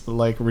 just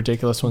like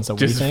ridiculous ones that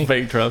Just we think?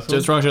 fake trust.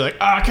 Just wrong. You're like,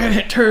 I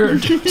can't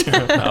turn.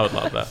 I would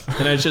love that.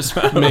 And I just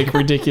make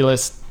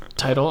ridiculous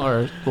title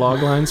or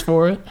log lines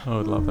for it. I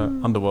would love that.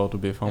 Underworld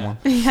would be a fun one.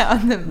 Yeah,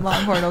 the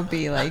Longhorn will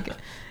be like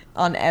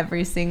on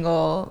every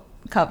single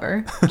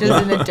cover,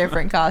 just in a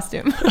different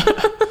costume.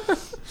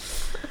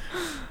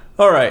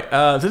 All right,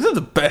 this is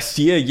the best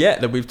year yet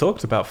that we've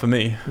talked about for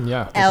me.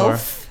 Yeah.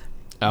 Elf.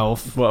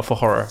 Elf. Well, for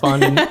horror.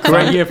 Fun.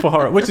 Great year for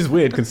horror, which is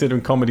weird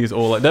considering comedy is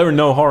all like there are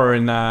no horror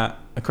in that.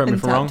 Correct me In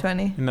if I'm top wrong.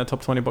 20. In that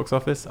top 20 box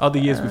office. Other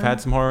years we've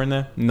had some horror in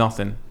there.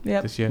 Nothing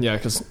Yep. this year. Yeah,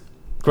 because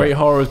Great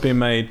horror is being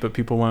made, but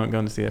people weren't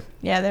going to see it.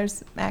 Yeah,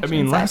 there's action. I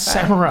mean, Last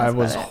sci-fi. Samurai That's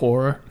was about it.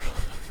 horror.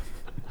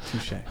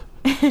 Touche.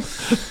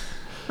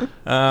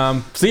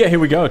 So yeah, here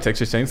we go.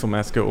 Texas Chainsaw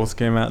Massacre also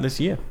came out this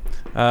year.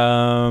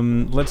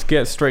 Let's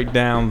get straight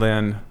down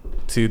then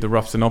to the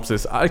rough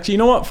synopsis. Actually, you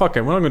know what? Fuck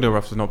it. We're not going to do a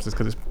rough synopsis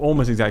because it's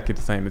almost exactly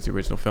the same as the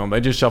original film. They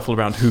just shuffle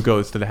around who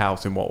goes to the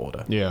house in what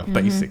order. Yeah.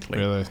 Basically.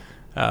 Really.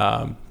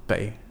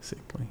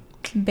 Basically.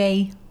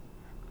 Bay.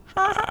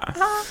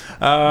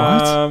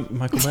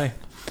 Michael Bay.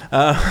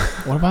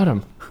 What about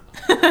him?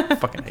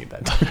 Fucking hate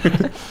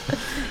that.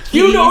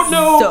 You don't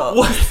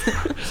know.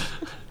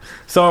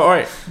 So, all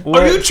right.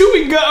 Are you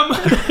chewing gum?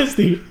 That's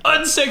the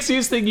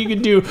unsexiest thing you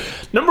can do.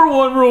 Number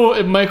one rule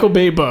in Michael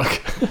Bay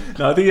book.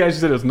 No, I think he actually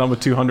said it was number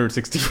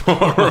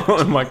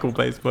 264 in Michael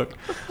Bay's book.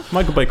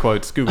 Michael Bay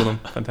quotes. Google them.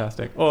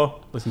 Fantastic. Or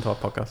listen to our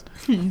podcast.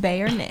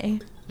 Bay or nay?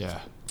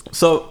 Yeah.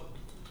 So,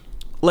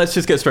 let's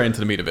just get straight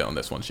into the meat of it on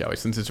this one, shall we?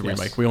 Since it's a Yes.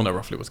 remake, we all know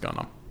roughly what's going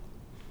on.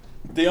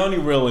 The only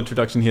real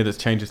introduction here that's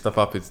changing stuff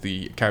up is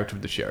the character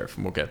of the sheriff,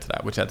 and we'll get to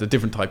that, which adds a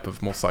different type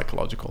of more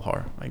psychological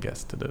horror, I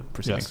guess, to the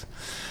proceedings.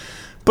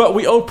 But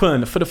we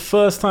open, for the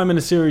first time in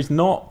the series,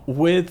 not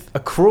with a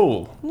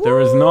crawl.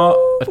 There is not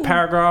a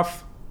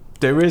paragraph.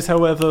 There is,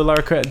 however,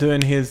 Lara Croft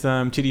doing his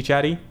chitty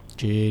chatty,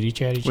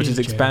 which is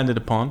expanded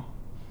upon,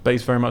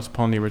 based very much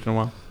upon the original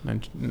one,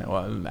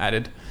 and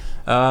added.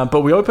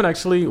 But we open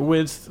actually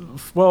with,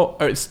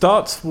 it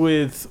starts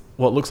with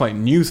what looks like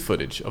news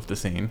footage of the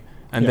scene,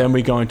 and then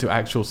we go into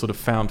actual sort of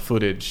found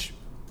footage,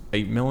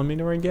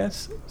 8mm, I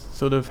guess,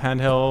 sort of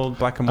handheld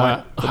black and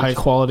white, high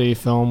quality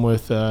film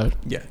with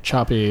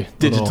choppy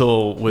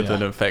digital with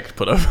an effect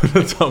put over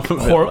the top of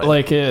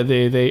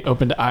it. They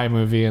opened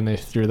iMovie and they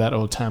threw that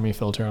old timey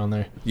filter on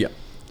there. Yeah.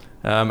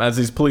 As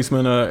these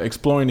policemen are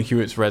exploring the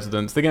Hewitt's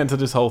residence, they get into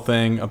this whole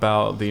thing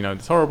about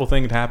this horrible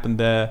thing that happened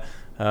there,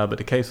 but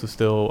the case was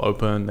still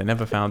open. They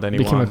never found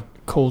anyone. Became a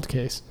cold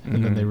case,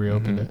 and then they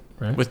reopened it,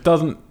 right? Which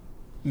doesn't...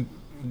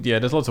 Yeah,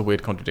 there's lots of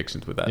weird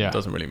contradictions with that. Yeah. It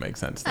doesn't really make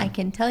sense. I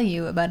can tell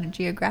you about a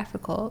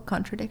geographical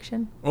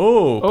contradiction.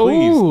 Oh,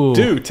 please Oh.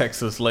 do,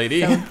 Texas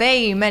lady. So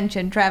they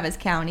mentioned Travis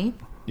County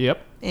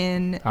Yep.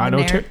 in I the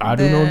know I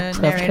do know the Travis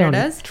narrator County.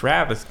 does.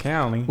 Travis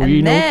County. Well, you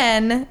And know-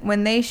 then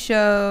when they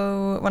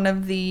show one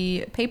of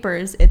the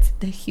papers, it's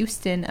the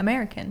Houston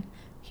American.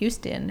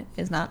 Houston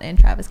is not in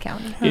Travis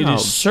County. It How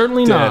is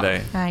certainly dare not.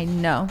 they? I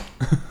know.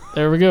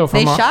 There we go.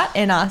 They From shot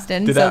in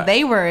Austin, Did so that-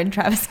 they were in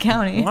Travis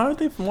County. Why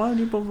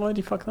would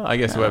you fuck that? I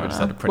guess whoever just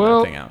had to print well,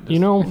 that thing out. you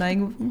know, Like,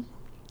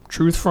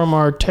 truth from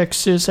our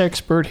Texas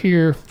expert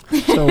here.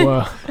 So,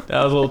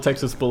 That was a little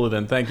Texas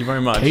bulletin. Thank you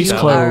very much. Case you Sal.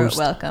 closed.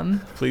 are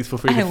welcome. Please feel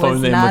free I to phone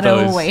was in not with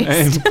a those.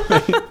 waste.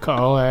 And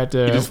call at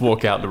you just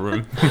walk out the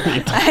room.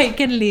 I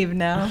can leave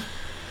now.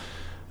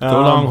 Go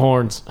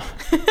Longhorns.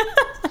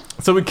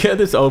 So we get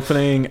this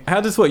opening.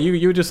 How does what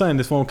you were just saying?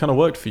 This one kind of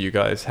worked for you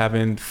guys,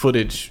 having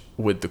footage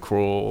with the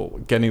crawl,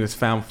 getting this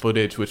found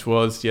footage, which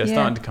was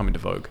starting to come into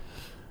vogue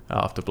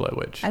after Blair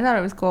Witch. I thought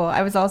it was cool.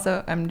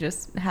 I'm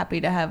just happy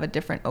to have a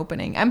different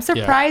opening. I'm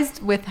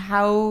surprised with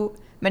how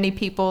many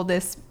people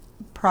this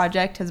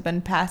project has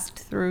been passed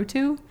through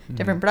to.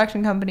 Different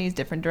production companies,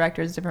 different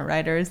directors, different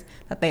writers,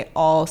 that they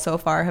all so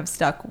far have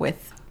stuck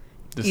with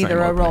The same either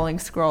a opening. rolling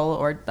scroll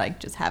or like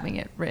just having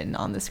it written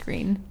on the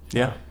screen.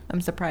 Yeah. I'm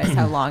surprised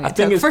how long I it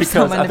think took it's for because-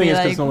 someone I to think be it's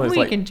 'cause like, someone is we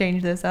like- can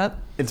change this up.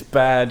 It's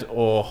bad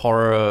or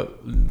horror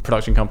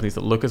production companies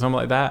that look at something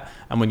like that,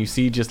 and when you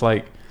see just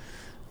like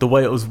the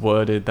way it was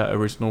worded, that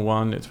original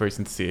one, it's very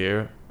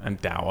sincere and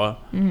dour,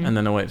 and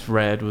then the way it's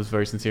read was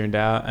very sincere and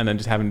dour, and then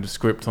just having the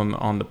script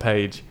on the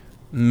page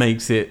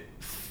makes it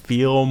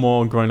feel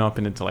more grown up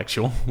and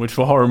intellectual. Which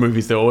for horror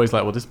movies, they're always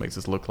like, well, this makes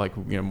us look like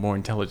more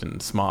intelligent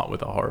and smart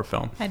with a horror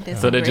film. I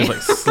disagree. So they just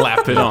like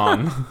slap it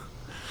on.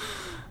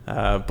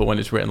 But when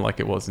it's written like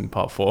it was in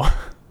part 4,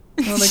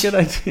 not a good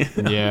idea.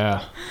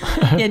 Yeah.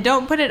 Yeah,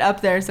 don't put it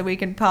up there so we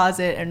can pause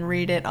it and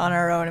read it on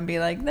our own and be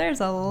like, there's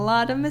a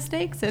lot of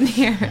mistakes in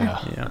here.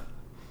 Yeah.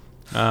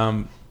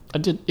 Yeah. I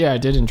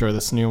did enjoy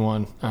this new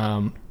one.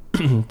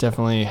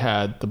 Definitely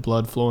had the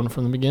blood flowing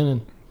from the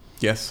beginning.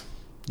 Yes.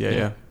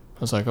 Yeah.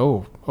 I was like,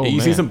 oh, You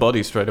man. see some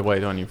bodies straight away,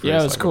 don't you? For Yeah,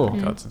 his, it was like, cool.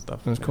 open cuts and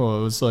stuff. It was cool.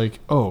 It was like,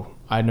 oh,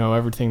 I know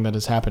everything that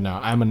has happened now.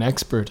 I'm an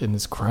expert in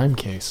this crime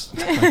case.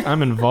 Like,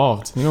 I'm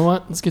involved. You know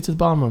what? Let's get to the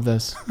bottom of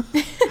this.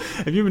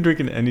 Have you been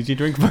drinking an energy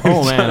drink? by Oh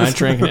any man, I chance?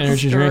 drank an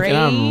energy drink and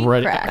I'm Straight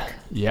ready. crack.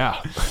 Yeah,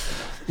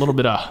 a little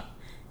bit of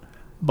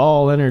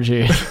ball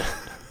energy.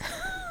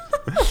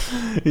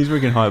 He's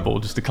drinking highball,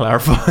 just to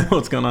clarify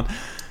what's going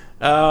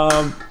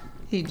on.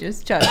 He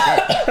just chugged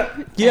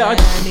it. Yeah,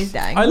 and he's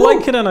dying. I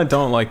like it and I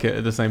don't like it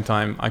at the same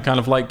time. I kind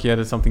of like,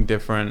 there's something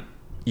different.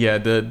 Yeah,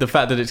 the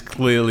fact that it's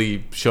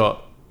clearly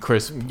shot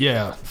crisp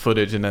Yeah,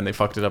 footage and then they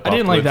fucked it up I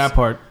didn't like that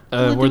afterwards.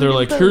 part where they're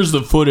like, "Here's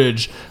the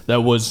footage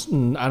that was."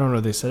 I don't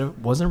know. They said it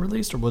wasn't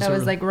released or was that it?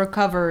 was like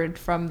recovered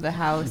from the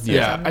house. or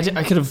yeah, something.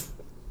 I could have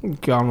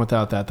gone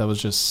without that. That was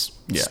just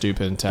Yeah.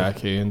 stupid and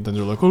tacky. And then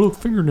they're like, "Oh look,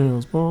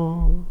 fingernails."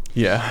 Oh.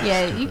 Yeah.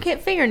 Yeah, you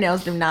can't.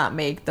 Fingernails do not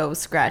make those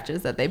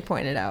scratches that they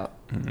pointed out.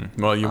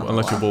 Well, Oh,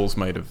 unless your wow. ball's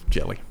made of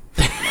jelly.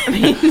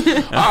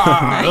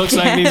 It looks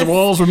like these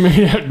walls were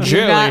made out of You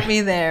got jelly.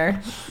 me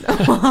there.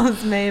 The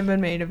walls may have been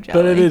made of jelly.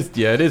 But it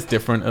is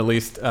different. At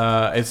least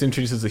it's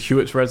introduced as the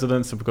Hewitt's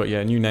residence. So we've got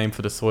a new name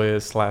for the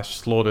Sawyers /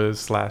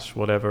 Slaughters /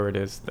 whatever it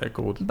is they're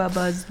called.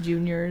 Bubba's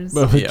Juniors,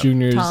 Bubba Yeah.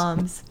 Juniors.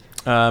 Tom's.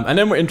 And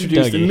then we're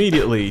introduced Dougie.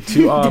 immediately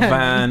to our Dougie.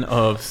 van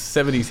of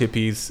 70s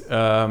hippies.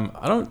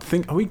 I don't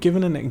think, are we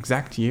given an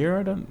exact year?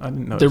 I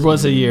didn't know. There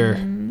was a year.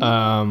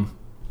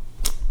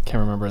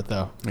 Can't remember it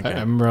though. Okay. I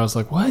remember I was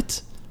like,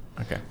 "What?"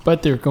 Okay.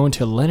 But they're going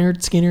to a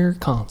Leonard Skinner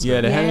concert.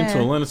 Yeah, they're heading Yeah.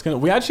 to a Leonard Skinner.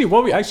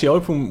 What we actually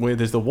open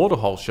with is the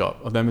waterhole shot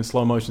of them in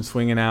slow motion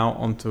swinging out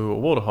onto a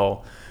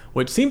waterhole,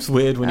 which seems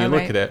weird when you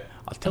look right. at it.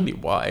 I'll tell you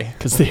why.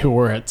 Because they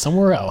were at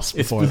somewhere else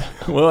It's before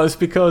that. well, it's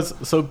because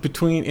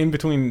in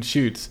between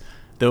shoots,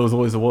 there was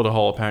always a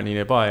waterhole apparently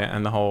nearby,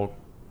 and the whole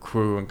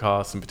crew and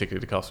cast, and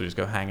particularly the cast, would just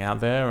go hang out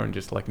there and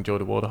just like enjoy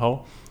the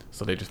waterhole.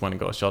 So they just went and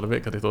got a shot of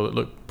it because they thought it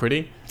looked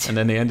pretty, and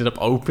then they ended up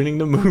opening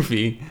the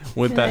movie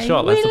with that Like,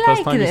 shot. That's "We the first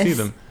like time you see this."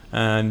 them.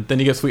 And then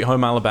you get Sweet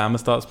Home Alabama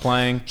starts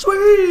playing.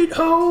 Sweet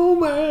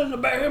Home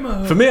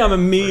Alabama. For me, I'm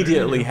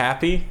immediately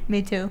happy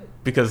Me too.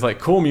 because like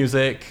cool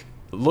music,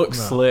 looks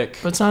No. slick.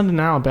 But it's not in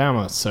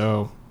Alabama,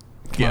 so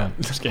come Yeah. on.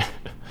 Just kidding.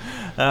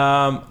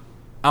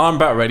 I'm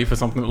about ready for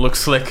something that looks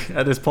slick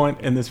at this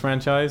point in this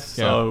franchise.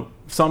 So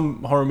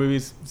some horror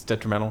movies, it's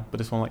detrimental, but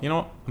this one, like, you know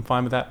what? I'm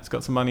fine with that. It's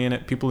got some money in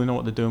it. People who know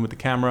what they're doing with the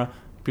camera.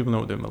 People know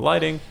what they're doing with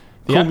lighting.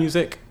 Cool Yeah.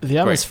 music. The Great.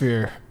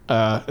 atmosphere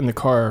in the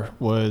car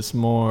was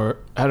more,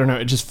 I don't know,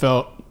 it just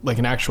felt like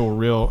an actual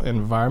real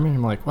environment.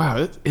 I'm like, wow,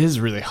 it is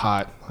really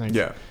hot. Like,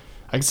 Yeah.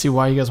 I can see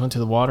why you guys went to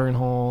the watering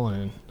hole.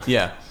 And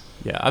Yeah.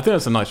 Yeah, I think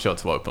that's a nice shot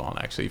to open on,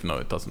 actually, even though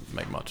it doesn't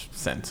make much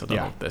sense. I don't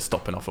know if they're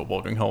stopping off at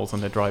watering holes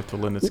on their drive to a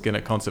Lynyrd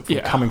Skynyrd concert from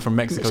coming from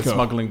Mexico,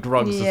 smuggling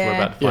drugs, as we're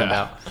about to find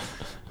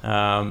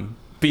out.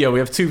 But yeah, we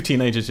have two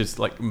teenagers, just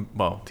like,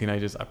 well,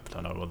 teenagers, I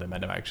don't know what they're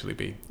meant to actually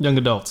be. Young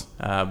adults.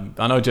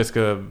 I know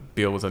Jessica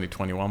Biel was only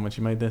 21 when she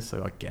made this,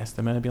 so I guess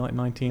they're meant to be like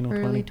 19 or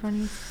early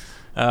 20.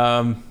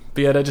 20s.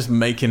 But yeah, they're just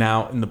making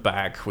out in the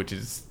back, which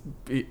is...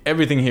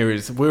 Everything here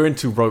is... We're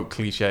into rote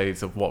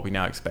cliches of what we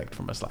now expect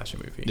from a slasher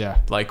movie. Yeah.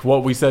 Like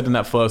what we said in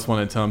that first one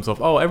in terms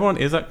of, oh, everyone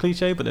is that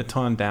cliche, but they're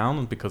turned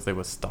down because they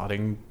were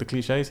starting the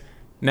cliches.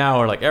 Now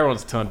we're like,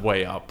 everyone's turned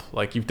way up.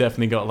 Like, you've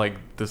definitely got like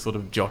the sort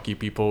of jockey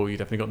people. You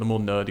definitely got the more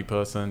nerdy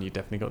person. You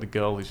definitely got the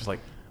girl who's just like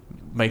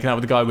making out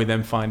with the guy we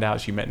then find out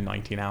she met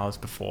 19 hours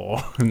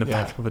before in the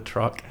back of a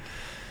truck.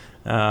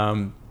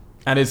 And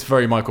it's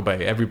very Michael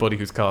Bay. Everybody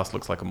who's cast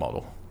looks like a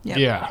model. Yep.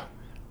 Yeah.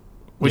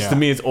 Which to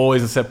me is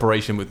always a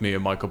separation with me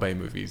in Michael Bay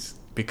movies.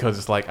 Because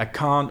it's like, I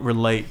can't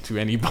relate to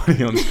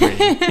anybody on screen.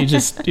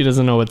 he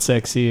doesn't know what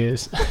sexy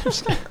is.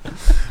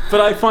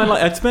 But I find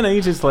like, I'd spent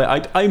ages,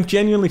 like, I'm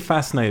genuinely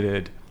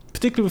fascinated,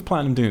 particularly with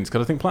Platinum Dunes,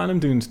 because I think Platinum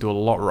Dunes do a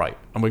lot right.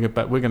 And we're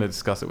going to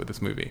discuss it with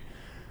this movie.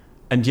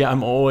 And yet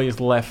I'm always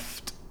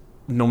left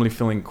normally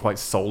feeling quite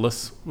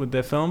soulless with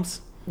their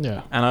films.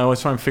 Yeah. And I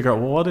always try and figure out,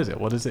 well, what is it?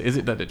 What is it? Is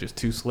it that they're just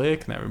too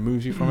slick and that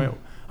removes you from it?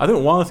 I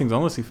think one of the things,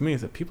 honestly, for me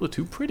is that people are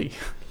too pretty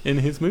in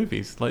his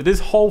movies. Like, this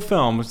whole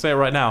film, I'll say it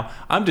right now,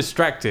 I'm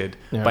distracted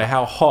by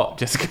how hot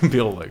Jessica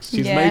Biel looks.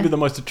 She's maybe the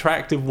most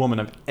attractive woman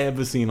I've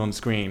ever seen on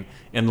screen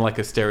in, like,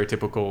 a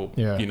stereotypical,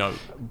 you know,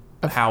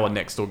 how a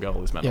next-door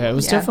girl is meant to look. Yeah, it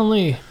was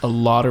definitely a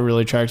lot of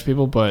really attractive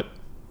people, but...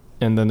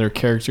 And then their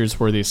characters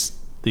were these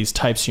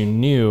types you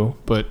knew,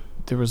 but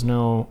there was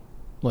no,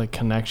 like,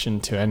 connection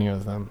to any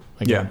of them.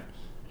 Again.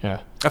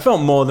 Yeah. I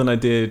felt more than I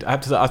did. I have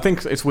to say, I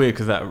think it's weird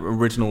because that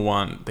original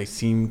one, they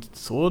seemed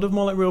sort of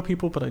more like real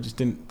people, but I just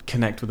didn't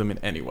connect with them in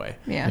any way.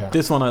 Yeah.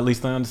 This one, at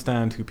least I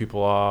understand who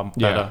people are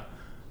better.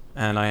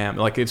 And I am.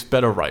 Like, it's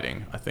better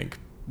writing, I think,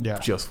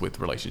 just with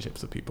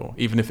relationships of people.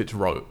 Even if it's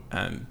rote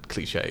and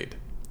cliched.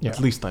 At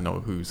least I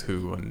know who's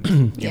who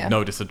and you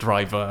notice a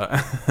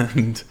driver.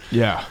 And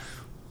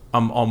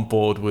I'm on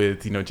board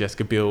with, you know,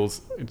 Jessica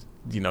Biel's...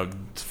 you know,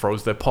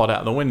 throws their pot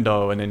out the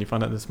window, and then you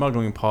find out the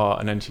smuggling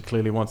part, and then she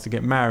clearly wants to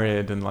get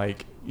married, and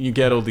like you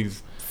get all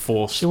these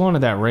forced. She wanted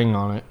that ring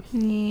on it.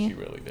 Yeah. She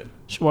really did.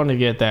 She wanted to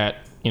get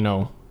that, you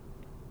know,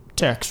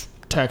 tax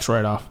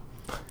write-off.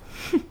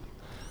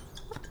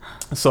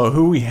 So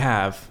who we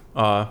have?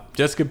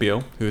 Jessica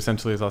Biel, who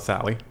essentially is our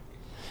Sally.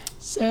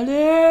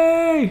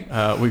 Sally.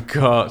 We've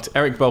got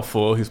Eric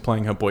Balfour, who's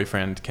playing her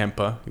boyfriend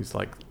Kemper, who's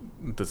like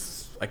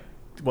this like.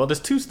 Well,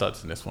 there's two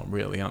studs in this one,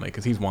 really, aren't they?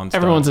 Because he's one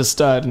stud. Everyone's a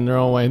stud in their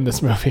own way in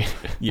this movie.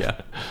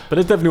 Yeah. But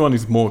there's definitely one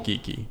who's more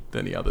geeky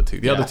than the other two.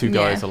 The other two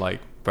guys are,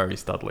 like, very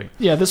studly.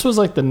 Yeah, this was,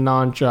 like, the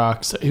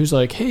non-jocks. Who's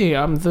like, hey,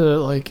 I'm the,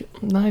 like,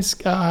 nice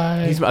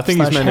guy. I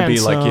think he's meant to be,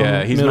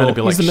 like, he's meant to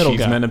be, like, she's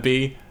guy. meant to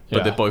be,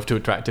 but they're both too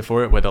attractive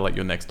for it, where they're, like,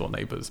 your next-door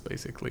neighbors,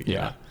 basically.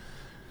 Yeah.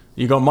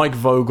 You got Mike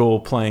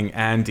Vogel playing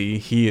Andy.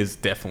 He is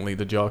definitely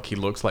the jock. He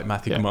looks like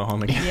Matthew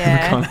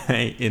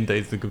McConaughey in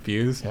Dazed and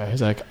Confused. Yeah,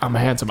 he's like, I'm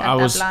handsome. I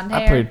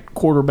played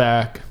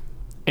quarterback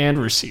and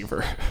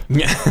receiver.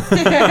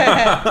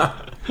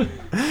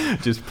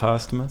 Just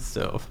past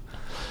myself.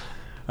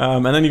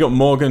 And then you got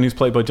Morgan, who's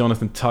played by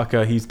Jonathan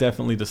Tucker. He's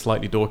definitely the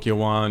slightly dorkier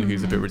one,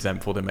 who's a bit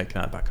resentful. They're making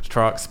out back of the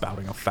truck,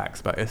 spouting off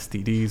facts about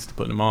STDs to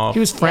put them off. He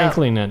was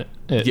Franklin in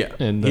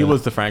it. He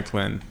was the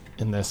Franklin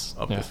in this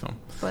this film.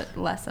 But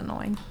less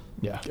annoying.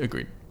 Yeah.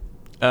 Agreed.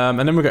 And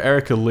then we've got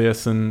Erica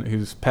Learson,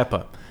 who's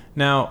Pepper.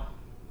 Now,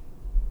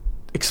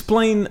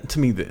 explain to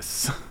me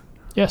this.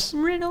 Yes.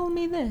 Riddle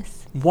me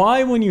this.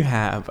 Why, when you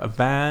have a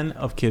van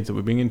of kids that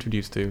we're being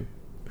introduced to,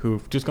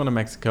 who've just gone to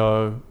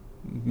Mexico,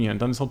 you know,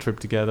 done this whole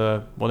trip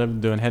together, whatever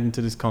they're doing, heading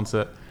to this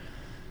concert,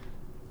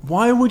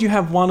 why would you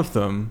have one of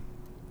them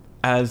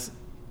as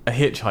a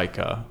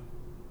hitchhiker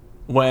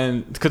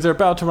because they're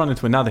about to run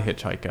into another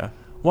hitchhiker?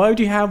 Why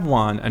would you have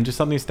one and just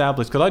suddenly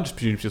establish? Because I just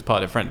presume she's part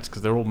of their friends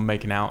because they're all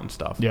making out and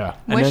stuff. Yeah.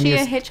 And was she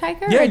a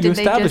hitchhiker? Yeah, or you did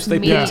established they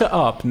meet? picked her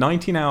up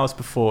 19 hours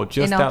before,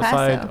 just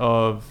outside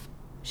of.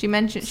 She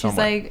mentioned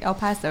somewhere. She's like El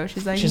Paso.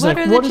 She's like, She's what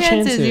like, are what the are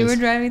chances you chances? were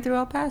driving through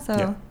El Paso?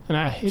 Yeah.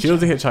 And she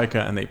was a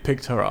hitchhiker, and they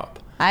picked her up.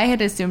 I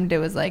had assumed it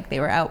was like they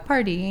were out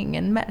partying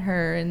and met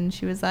her, and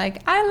she was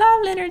like, I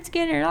love Lynyrd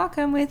Skynyrd, I'll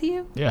come with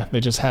you. Yeah,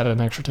 they just had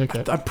an extra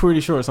ticket. I'm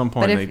pretty sure at some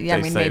point they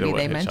say maybe the word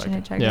they mentioned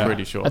hitchhiker. I'm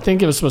pretty sure. I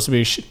think it was supposed to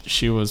be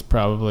she was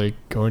probably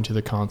going to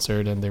the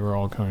concert and they were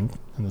all going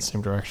in the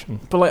same direction.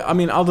 But like,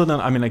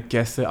 I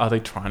guess are they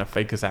trying to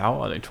fake us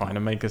out? Are they trying to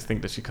make us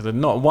think that because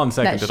not 1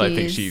 second did I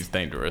think she's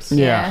dangerous.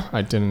 Yeah,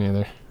 I didn't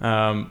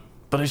either.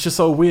 But it's just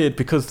so weird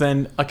because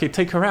then, okay,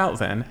 take her out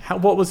then.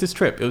 What was this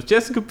trip? It was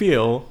Jessica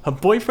Biel, her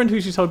boyfriend who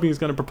she's hoping is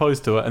going to propose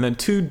to her, and then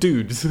 2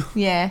 dudes.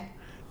 Yeah.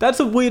 That's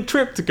a weird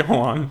trip to go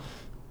on.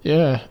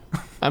 Yeah.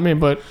 I mean,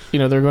 but, you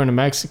know, they're going to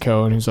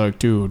Mexico, and he's like,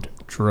 dude,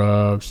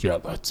 drugs. Yeah,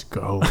 let's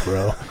go,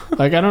 bro.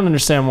 Like, I don't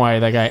understand why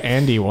that guy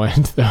Andy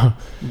went, though.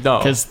 No.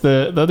 Because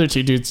the other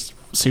 2 dudes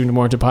seemed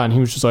more into pot, and he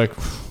was just like,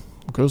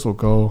 guess we'll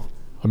go.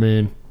 I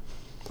mean,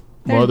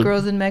 There's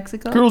girls in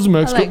Mexico. Girls in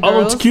Mexico. I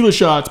love tequila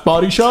shots,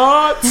 body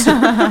shots.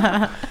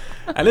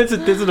 And this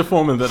is the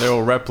formula that they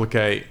all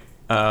replicate.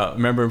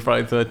 Remember in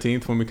Friday the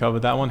 13th when we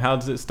covered that one? How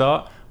does it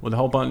start? With a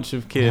whole bunch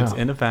of kids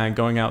in a van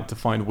going out to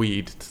find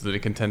weed so that they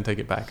can then take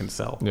it back and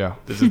sell. Yeah.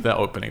 This is their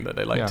opening that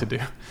they like to do.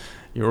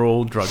 You're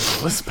all drug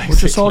dealers, basically. We're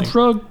just all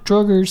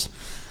druggers.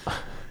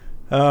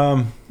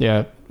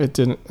 Yeah, it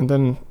didn't. And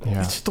then,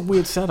 It's just a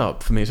weird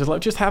setup for me. It's just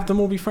like, just have them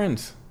all be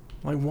friends.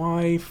 Like,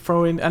 why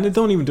throw in... And they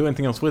don't even do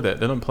anything else with it.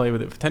 They don't play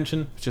with it for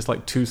tension. It's just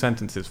like 2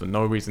 sentences for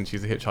no reason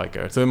she's a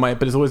hitchhiker. So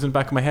but it's always in the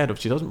back of my head of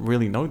she doesn't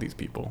really know these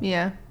people.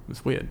 Yeah.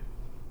 It's weird.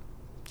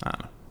 I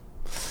don't know.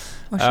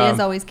 Well, she is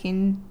always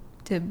keen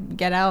to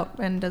get out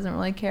and doesn't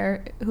really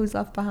care who's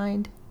left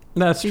behind.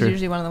 That's She's true.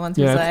 usually one of the ones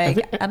who's I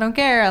don't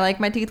care. I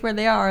like my teeth where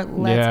they are.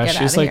 Let's get out of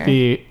here. she's like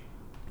the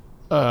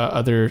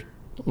other...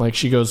 Like,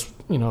 she goes,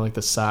 like,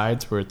 the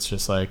sides where it's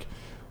just like,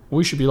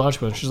 we should be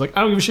logical. And she's like,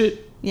 I don't give a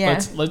shit. Yeah.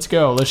 Let's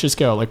go. Let's just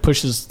go. Like,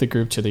 pushes the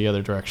group to the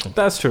other direction.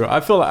 That's true. I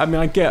feel like,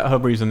 I get her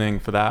reasoning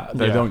for that.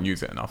 They don't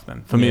use it enough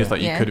then. For me, it's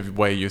like you could have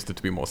way used it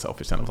to be more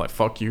selfish. And I was like,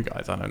 fuck you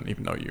guys. I don't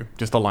even know you.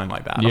 Just a line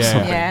like that or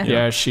something.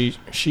 Yeah. She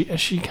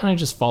kind of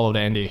just followed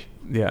Andy.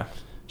 Yeah.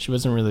 She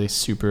wasn't really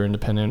super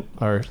independent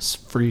or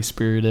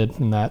free-spirited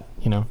in that,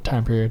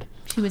 time period.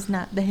 She was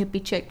not the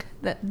hippie chick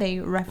that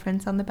they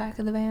reference on the back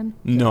of the van.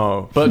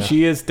 No, but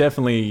she is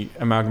definitely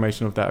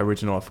amalgamation of that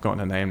original. I've forgotten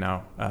her name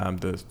now.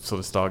 The sort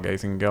of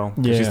stargazing girl.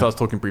 Yeah. She starts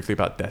talking briefly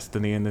about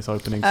destiny in this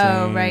opening scene.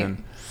 Oh, right.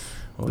 And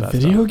all the that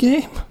video stuff.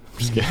 Game? I'm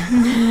just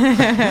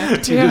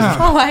kidding.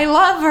 Oh, I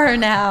love her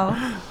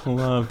now.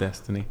 Love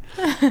Destiny.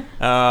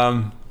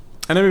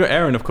 And then we've got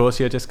Erin, of course,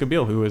 Jessica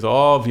Biel, who is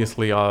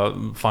obviously our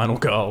final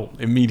girl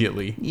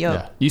immediately. Yep.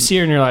 Yeah. You see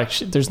her and you're like,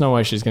 there's no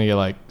way she's going to get,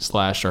 like,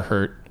 slashed or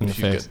hurt in the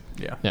face.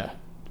 Good. Yeah.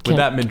 With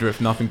that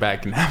midriff, nothing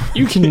bad can happen.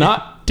 You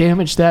cannot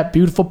damage that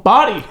beautiful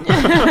body.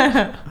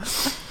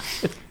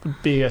 It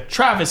would be a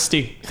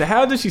travesty. So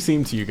how does she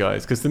seem to you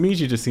guys? Because to me,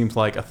 she just seems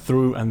like a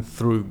through and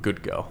through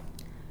good girl.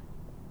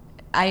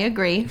 I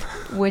agree,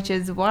 which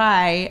is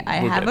why I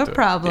have a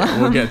problem.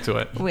 Yeah, we'll get to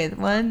it. With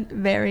one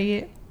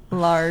very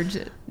large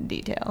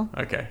detail.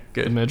 Okay,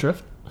 The good.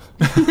 midriff?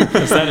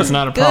 Because that is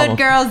not a problem. Good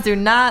girls do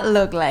not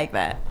look like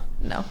that.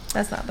 No,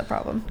 that's not the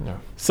problem. No.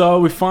 So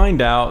we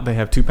find out they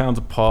have 2 pounds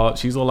of pot.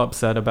 She's all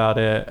upset about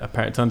it.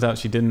 Apparently, it turns out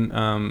she didn't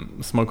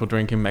smoke or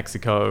drink in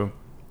Mexico.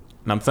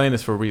 And I'm saying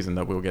this for a reason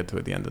that we'll get to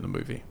at the end of the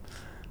movie.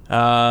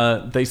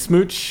 They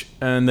smooch,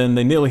 and then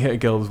they nearly hit a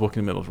girl who's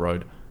walking in the middle of the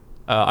road.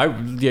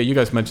 You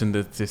guys mentioned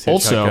that this hitchhiker.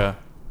 Also,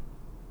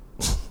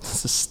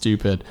 this is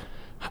stupid.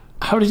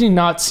 How did he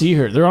not see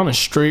her? They're on a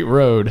straight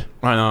road.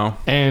 I know.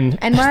 And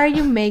why are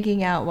you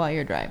making out while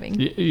you're driving?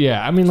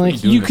 Yeah, I mean,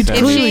 like, you you could doing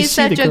If clearly she's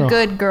see the such a girl.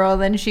 good girl,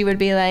 then she would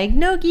be like,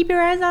 no, keep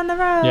your eyes on the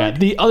road. Yeah,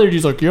 the other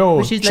dude's like, yo,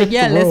 But she's check like,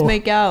 yeah, the let's road.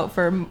 make out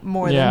for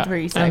more than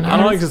 3 seconds.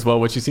 I like this as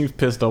well, where she seems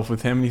pissed off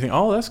with him, and you think,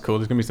 oh, that's cool.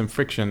 There's gonna be some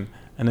friction,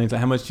 and then he's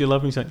like, how much do you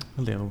love me? He's like,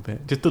 a little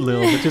bit, just a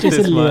little bit, just Just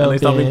this a much. And they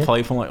start being bit.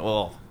 playful, I'm like,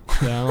 oh,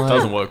 Yeah, I'm like,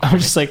 doesn't work. I'm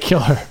just like, kill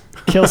her.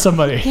 Kill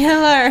somebody.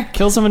 Kill her.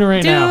 Kill somebody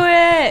right Do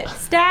now. it.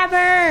 Stab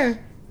her.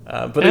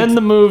 But End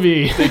the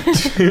movie. they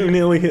do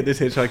nearly hit this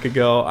hitchhiker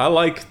girl. I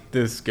like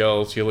this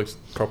girl. She looks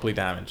properly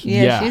damaged.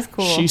 Yeah, she's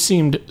cool. She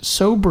seemed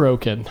so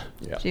broken.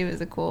 Yeah. She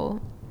was a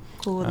cool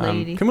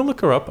lady. Can we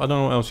look her up? I don't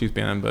know what else she's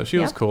been in, but she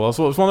was cool.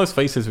 Also, it's one of those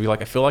faces where you're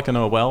like, I feel like I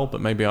know her well,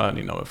 but maybe I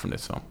only know her from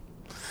this film.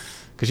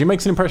 Because she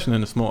makes an impression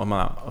in a small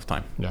amount of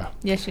time. Yeah.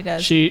 Yes, she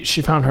does. She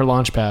found her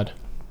launch pad.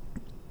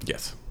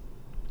 Yes.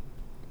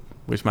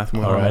 Which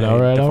Matthew All right.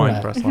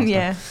 defined for us last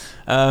yeah.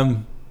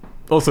 time.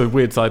 Also,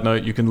 weird side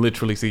note, you can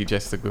literally see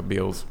Jessica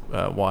Biel's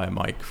wire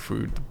mic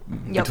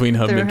between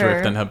her through midriff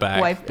her and her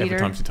back wife every beater.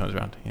 time she turns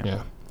around.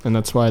 Yeah. And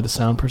that's why the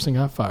sound person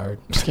got fired.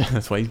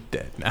 That's why he's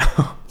dead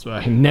now. That's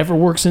why he never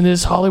works in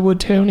this Hollywood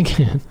town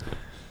again.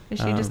 Is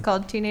she just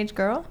called Teenage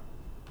Girl?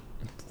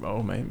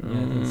 Oh, maybe. Yeah,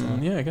 I think so.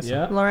 Yeah, I guess so.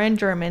 Yeah. Lauren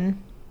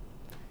German.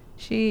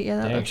 That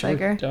Dang, looks she like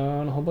her.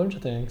 done a whole bunch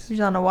of things. She's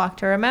on A Walk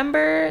to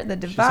Remember, The on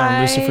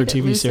Divide, Lucifer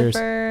TV series.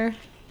 Lucifer.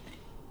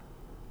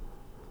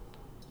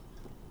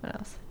 What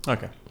else?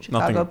 Okay.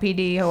 Chicago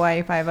PD,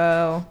 Hawaii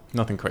 5-0.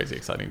 Nothing crazy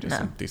exciting, just No.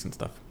 some decent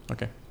stuff.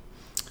 Okay.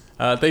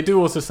 They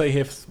do also say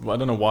here, I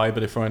don't know why,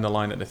 but they throw in the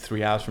line that they're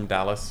 3 hours from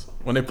Dallas.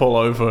 When they pull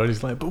over,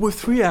 he's like, but we're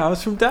 3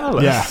 hours from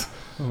Dallas. Yeah.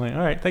 I'm like, all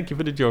right, thank you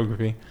for the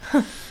geography.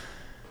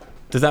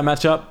 Does that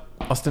match up?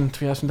 Austin,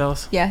 3 hours from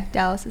Dallas? Yeah,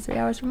 Dallas is 3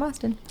 hours from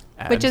Austin.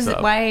 Which is Adds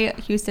up. why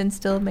Houston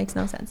still makes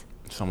no sense.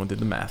 Someone did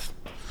the math.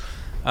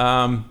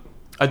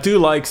 I do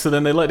like, so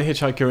then they let the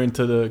hitchhiker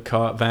into the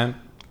car van,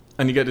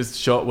 and you get this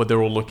shot where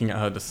they're all looking at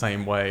her the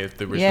same way as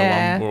the original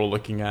Yeah. one. We're all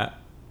looking at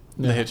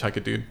the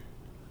hitchhiker dude.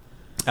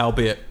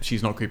 Albeit,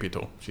 she's not creepy at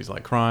all. She's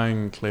like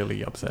crying,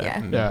 clearly upset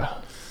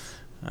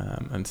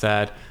and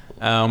sad.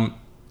 And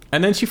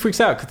then she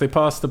freaks out because they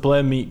pass the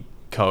Blair Meat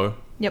Co.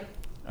 Yep.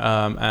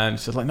 And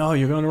she's like, no,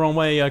 you're going the wrong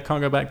way. I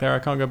can't go back there. I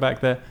can't go back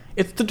there.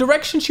 It's the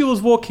direction she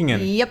was walking in.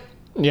 Yep.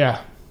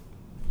 Yeah.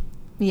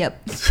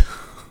 Yep.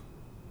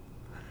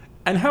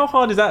 And how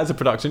hard is that as a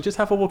production? Just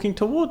have her walking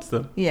towards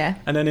them. Yeah.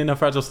 And then in a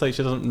fragile state,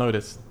 she doesn't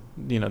notice,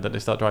 that they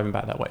start driving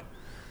back that way.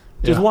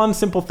 Just Yeah. one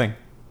simple thing.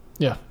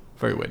 Yeah.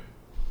 Very weird.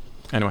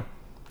 Anyway.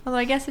 Although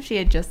I guess if she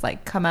had just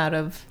like come out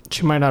of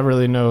She might not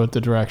really know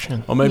the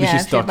direction. Or maybe Yeah,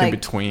 she's if she stuck had, in like-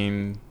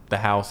 between the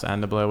house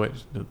and the Blair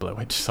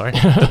Witch, sorry.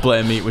 The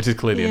Blair Meat, which is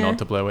clearly a Yeah. nod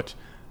to Blair Witch.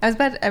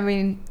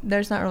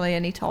 there's not really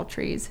any tall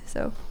trees,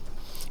 so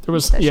There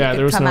was that she yeah, could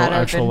there was come no out of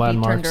actual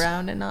and be turned landmarks.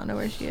 around and not know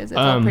where she is. It's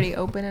all Um, pretty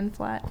open and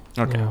flat.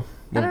 Okay. Yeah.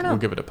 don't know. We'll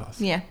give it a pass.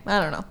 Yeah, I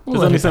don't know. We'll There's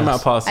let only it some amount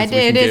of pass. passes I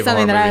we did. can It is give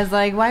something horror that I movies. was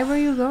like, why were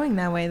you going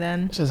that way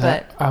then? It's just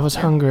But I was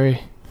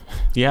hungry.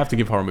 You have to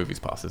give horror movies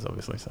passes,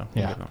 obviously. So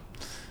we'll Yeah. give them.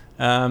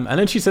 And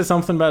then she says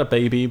something about a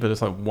baby, but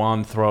it's like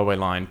one throwaway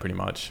line, pretty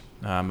much,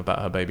 about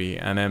her baby,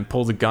 and then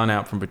pulls a gun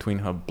out from between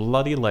her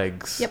bloody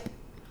legs. Yep.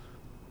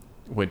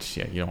 Which,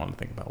 yeah, you don't want to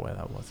think about where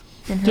that was.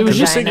 in her It was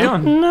just vagina.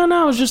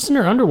 no, it was just in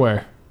her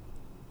underwear.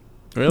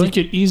 Really? You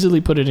could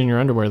easily put it in your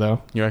underwear,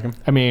 though. You reckon?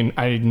 I mean,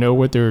 I know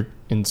what they're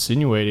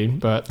insinuating,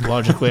 but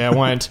logically, I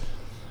went.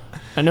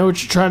 I know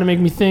what you're trying to make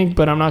me think,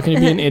 but I'm not going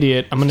to be an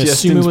idiot. I'm going to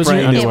assume it Justin's was in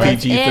your brain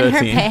is It underwear. was in her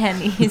PG-13.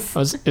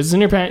 panties. It's in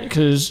your pants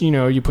because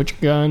you put your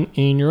gun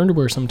in your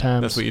underwear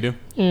sometimes. That's what you do?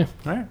 Yeah.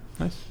 All right,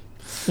 nice.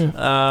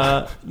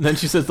 Yeah. Then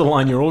she says the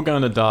line, "You're all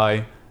going to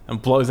die," and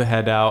blows her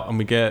head out, and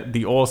we get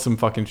the awesome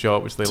fucking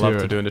shot, which they love to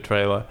Dude. do in the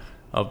trailer,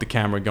 of the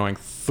camera going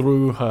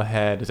through her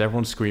head as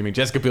everyone's screaming.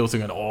 Jessica Biel's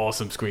doing an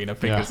awesome screen. Her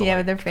fingers are, Yeah,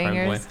 like, with her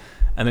trembling. fingers.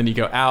 And then you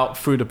go out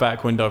through the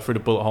back window, through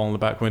the bullet hole in the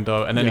back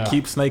window, and then Yeah. it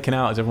keeps snaking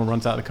out as everyone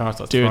runs out of the car and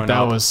starts Dude, throwing that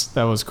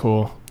up. was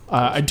cool.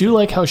 I do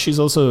like how she's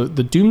also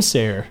the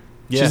doomsayer.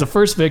 Yeah. She's the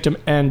first victim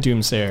and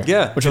doomsayer.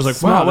 Yeah, which I was like, it's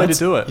a smart wow, way to that's-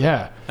 do it.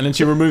 Yeah, And then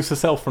she removes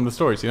herself from the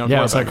story, so you don't have to yeah.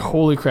 worry It's like, about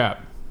holy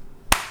crap.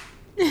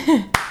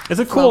 it. It's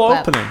a cool Well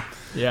clapped. opening.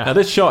 Yeah, Now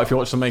this shot, if you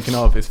watch the making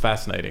of, is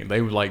fascinating. They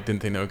didn't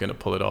think they were going to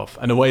pull it off,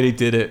 and the way they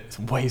did it, it's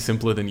way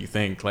simpler than you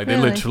think. Like they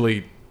Really?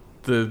 literally,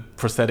 the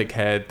prosthetic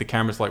head, the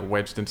camera's like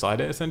wedged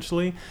inside it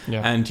essentially,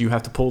 yeah. and you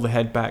have to pull the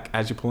head back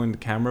as you're pulling the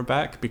camera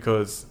back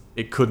because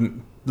it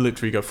couldn't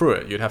literally go through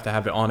it. You'd have to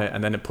have it on it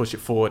and then push it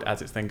forward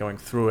as it's then going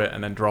through it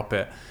and then drop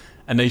it.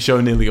 And they show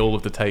nearly all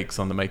of the takes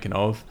on the making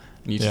of,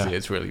 and you just Yeah. see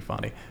it's really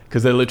funny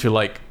because they're literally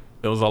like,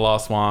 it was the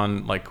last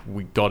one, like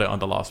we got it on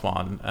the last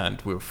one and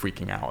we were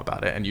freaking out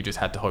about it, and you just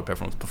had to hope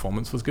everyone's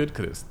performance was good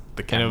because it's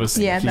the and camera. it was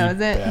Yeah, the that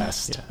was it.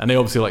 best. Yeah. And they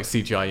obviously like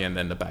CGI in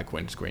then the back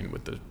windscreen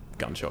with the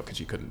gunshot because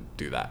you couldn't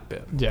do that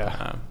bit.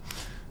 Yeah.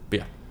 But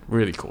yeah,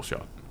 really cool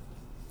shot.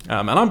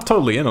 And I'm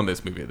totally in on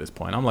this movie at this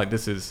point. I'm like,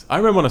 I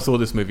remember when I saw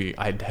this movie,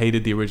 I had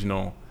hated the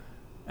original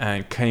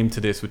and came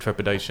to this with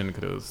trepidation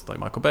because it was like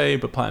Michael Bay,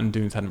 but Platinum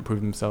Dunes hadn't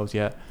proven themselves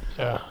yet.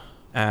 Yeah.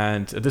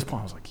 And at this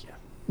point, I was like, yeah.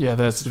 Yeah,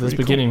 this really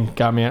beginning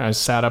got me. I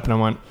sat up and I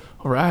went,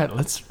 "All right,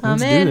 let's I'm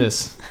do in."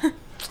 this.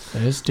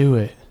 Let's do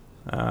it."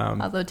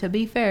 Although to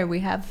be fair, we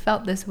have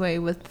felt this way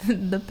with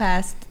the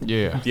past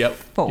Yeah. Yep.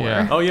 4.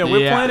 Yeah. Oh yeah,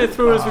 we're Yeah. playing it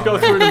through as we go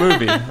through the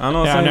movie. I'm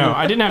not Yeah, I saying know.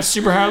 I didn't have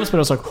super high hopes, but I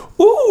was like,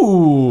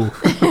 "Ooh,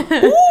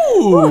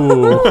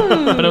 ooh."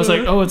 But I was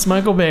like, "Oh, it's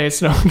Michael Bay.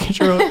 So don't get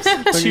your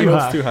hopes too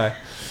high." too high.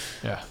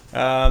 Yeah.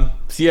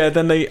 So yeah,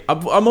 then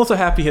I'm also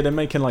happy here. They're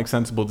making like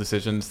sensible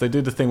decisions. They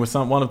do the thing with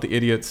one of the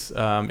idiots.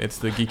 It's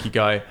the geeky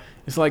guy.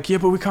 It's like, yeah,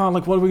 but we can't.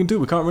 Like, what are we gonna do?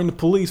 We can't ring the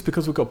police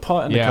because we've got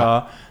pot in the Yeah.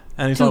 car.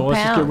 And he's 2 like, well, let's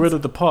just get pounds. rid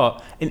of the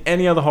pot. In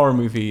any other horror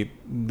movie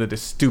that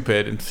is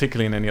stupid, and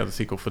particularly in any other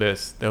sequel for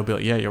this, they'll be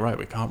like, yeah, you're right.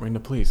 We can't ring the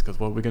police because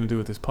what are we gonna do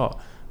with this pot?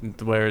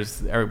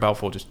 Whereas Eric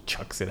Balfour just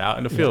chucks it out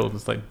in the field.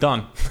 It's like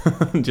done.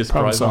 Just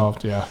Problem drives on.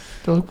 solved. Yeah.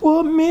 They're like,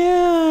 "What,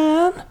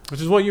 man?"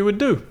 Which is what you would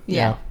do.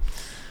 Yeah.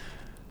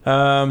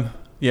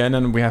 Yeah, and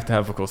then we have to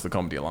have, of course, the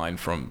comedy line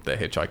from the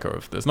hitchhiker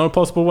of "There's no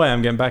possible way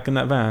I'm getting back in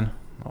that van."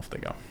 Off they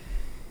go.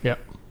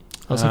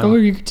 I was like, "Oh,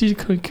 you could do a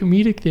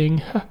comedic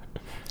thing."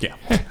 Yeah.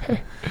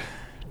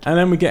 And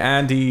then we get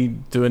Andy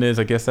doing his,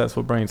 I guess that's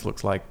what Brains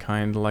looks like,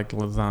 kind of like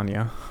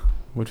lasagna,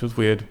 which was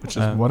weird. Which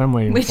is what I'm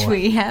waiting Which for.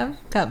 we have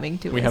coming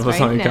to We us have right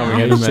something now. coming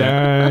in.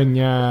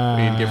 Lasagna.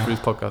 we need to get through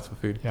this podcast for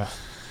food. Yeah.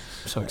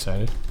 I'm so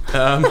excited.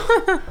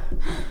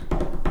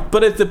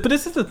 But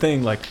this is the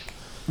thing, like,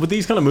 with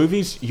these kind of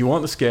movies, you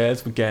want the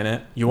scares, we're getting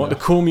it. You want the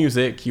cool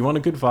music, you want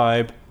a good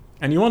vibe,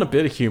 and you want a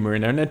bit of humor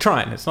in there, and they're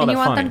trying. It's not And that you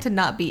want funny. them to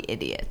not be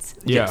idiots.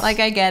 Yeah. Like,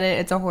 I get it.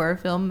 It's a horror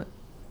film.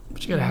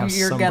 But you gotta have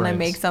You're some going to brains.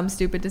 make some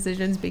stupid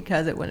decisions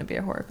because it wouldn't be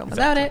a horror film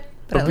without it.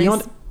 But, But at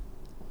beyond least...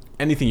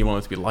 anything, you want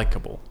it to be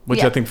likable, which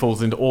Yeah. I think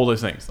falls into all those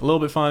things. A little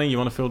bit funny, you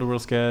want to feel the real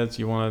scares,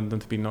 you want them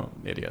to be not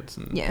idiots.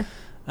 And, Yeah.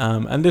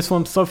 and this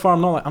one, so far,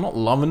 I'm not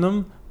loving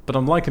them, but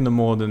I'm liking them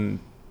more than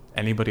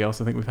anybody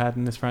else I think we've had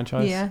in this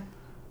franchise. Yeah.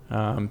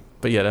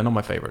 But yeah, they're not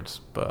my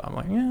favorites. But I'm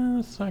like,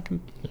 yeah, so I can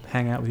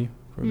hang out with you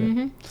for a bit.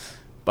 Mm-hmm.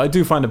 But I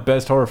do find the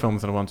best horror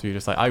films are the ones where you're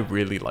just like, I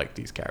really like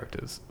these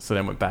characters. So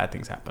then when bad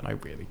things happen, I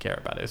really care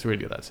about it. It's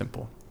really that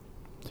simple.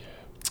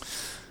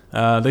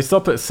 They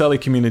stop at Sully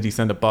Community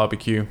Center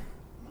Barbecue.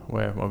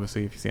 where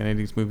obviously if you see any of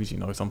these movies, you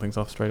know something's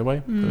off straight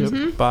away. Mhm.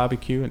 There's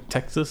barbecue in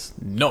Texas.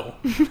 No.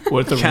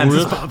 With the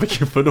Kansas real,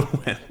 barbecue for the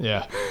win.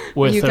 yeah.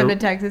 When you With come to a,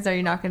 Texas, are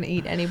you not going to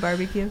eat any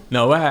barbecue?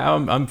 No, I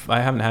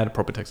haven't had a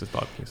proper Texas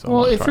barbecue. So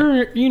well, I'm if not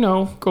trying.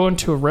 you're, going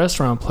to a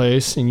restaurant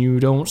place and you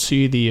don't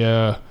see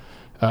the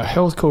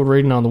health code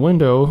rating on the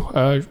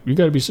window, you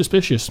got to be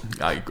suspicious.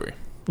 I agree.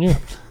 Yeah.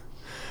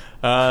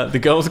 The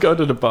girls go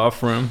to the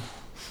bathroom,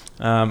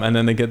 and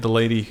then they get the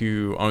lady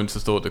who owns the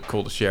store to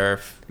call the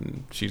sheriff.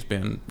 And she's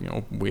been,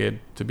 weird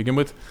to begin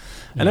with.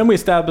 And then we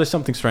establish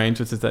something strange,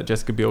 which is that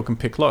Jessica Biel can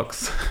pick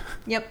locks.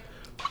 Yep.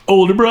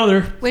 Older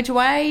brother.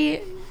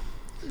 Why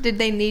did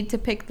they need to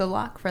pick the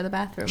lock for the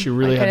bathroom? She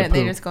really Why had to couldn't they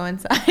poop. just go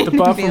inside? The and be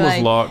bathroom was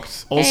like,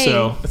 locked. Also, hey,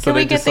 so can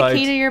we they get the decide-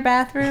 key to your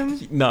bathroom?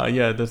 No,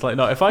 yeah, there's like,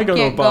 no, if I go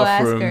to a Can't go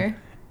ask bathroom her.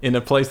 in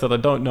a place that I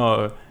don't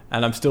know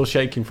and I'm still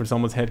shaking from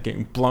someone's head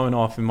getting blown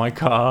off in my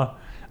car,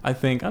 I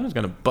think I'm just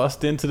going to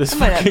bust into this I'm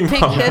gonna fucking pick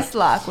bar. this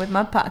lock with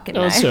my pocket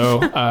knife.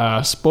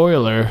 Also,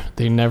 spoiler,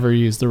 they never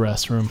use the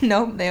restroom.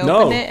 Nope, they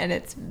No. open it and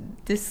it's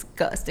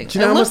disgusting. Do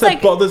you know it how much looks that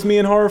like bothers me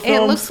in horror films?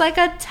 it looks like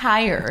a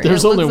tire.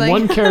 There's It only looks like-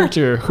 one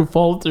character who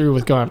followed through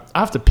with going, I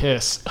have to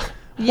piss.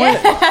 Yeah.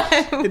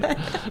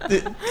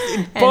 it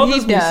And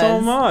bothers he me so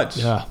does. much.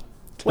 Yeah.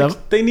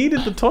 Like, they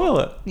needed the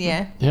toilet.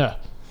 Yeah. Yeah.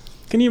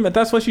 Can you?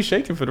 That's why she's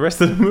shaking for the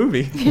rest of the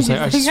movie. He's like,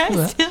 I He's like,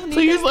 swear, I still need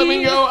please to let me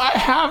pee." go. I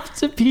have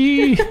to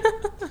pee.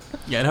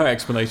 Yeah, and her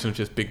explanation of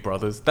just Big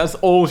Brothers. That's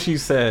all she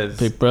says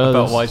Big brothers.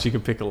 about why she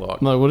could pick a lock.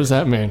 I'm like, what does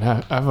that mean? I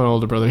have an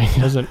older brother. He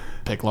doesn't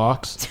pick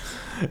locks.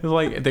 It's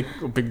like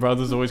Big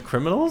Brothers always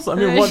criminals. I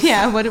mean, what's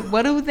Yeah,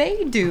 what do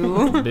they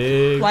do?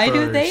 Big Why do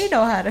brothers. they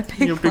know how to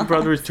pick your Big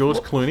Brother locks? is George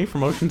Clooney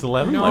from Ocean's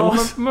 11? No, Like,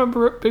 what's- my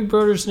big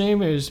brother's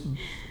name is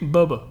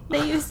Bubba.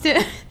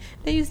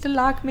 They used to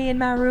lock me in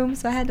my room,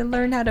 so I had to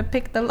learn how to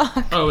pick the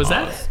lock. Oh, is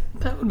that?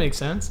 That would make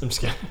sense. I'm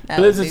just kidding. That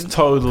But this would is be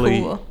totally.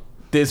 cool.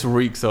 This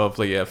reeks of,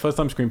 like, first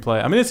time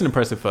screenplay. I mean, it's an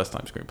impressive first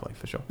time screenplay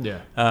for sure.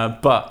 Yeah.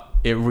 But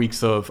it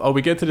reeks of,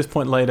 we get to this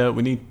point later.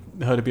 We need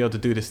her to be able to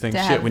do this thing. To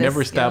Shit, have we this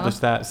never skill. established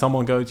that.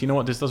 Someone goes, you know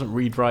what, this doesn't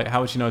read right. How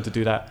would she know how to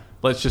do that?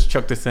 Let's just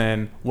chuck this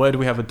in. Where do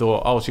we have a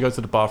door? Oh, she goes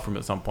to the bathroom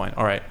at some point.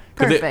 All right.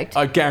 'Cause Perfect.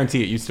 I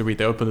guarantee it used to read.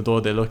 They open the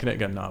door, they look at it,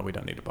 go, no, we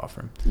don't need a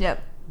bathroom.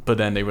 Yep. But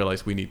then they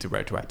realize we need to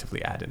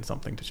retroactively add in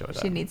something to show that.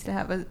 She needs to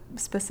have a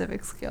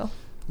specific skill.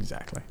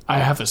 Exactly. I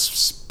have a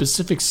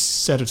specific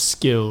set of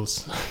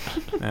skills,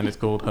 And it's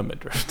called her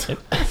midriff.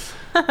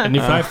 and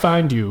if I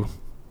find you,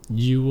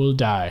 you will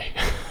die.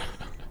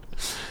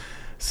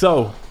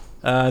 So,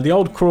 the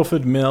old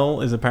Crawford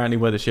Mill is apparently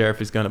where the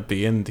sheriff is going to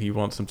be, and he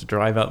wants them to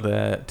drive out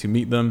there to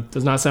meet them.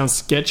 Does not sound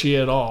sketchy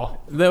at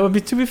all. That would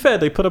be, to be fair,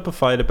 they put up a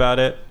fight about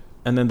it,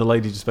 and then the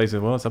lady just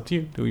basically, well, it's up to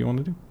you. Do what you want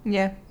to do.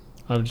 Yeah.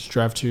 I would just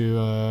drive to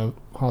a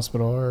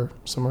hospital or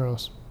somewhere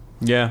else.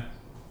 Yeah,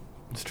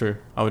 it's true.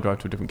 I would drive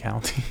to a different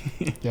county.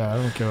 Yeah, I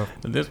don't care.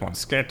 This one's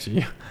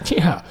sketchy.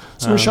 Yeah,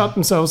 someone shot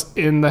themselves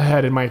in the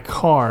head in my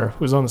car,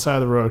 who was on the side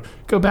of the road.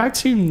 Go back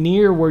to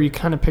near where you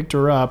kind of picked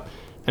her up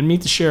and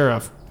meet the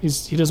sheriff.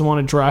 He doesn't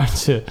want to drive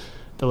to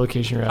the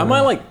location you're at. I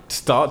might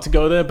start to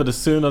go there, but as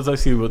soon as I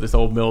see what this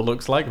old mill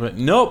looks like, but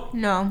nope,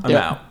 No. I'm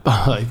out.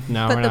 like,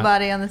 no, Put we're the not.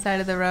 body on the side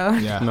of the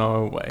road. Yeah.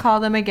 No way. Call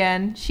them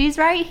again. She's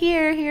right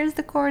here. Here's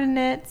the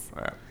coordinates.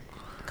 Alright.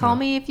 Call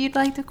me if you'd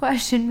like to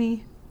question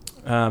me.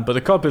 But the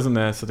cop isn't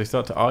there, so they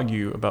start to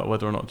argue about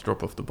whether or not to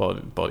drop off the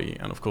body.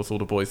 And of course, all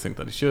the boys think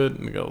that he should,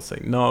 and the girls say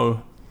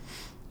no.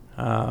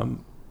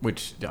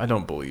 Which I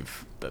don't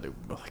believe that it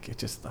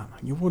just,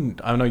 you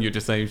wouldn't. I know you're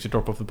just saying you should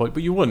drop off the body,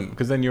 but you wouldn't,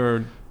 because then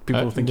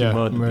people think you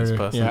murdered this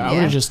person. Yeah, I would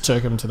Yeah. have just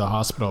took him to the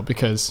hospital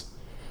because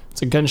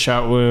it's a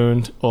gunshot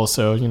wound.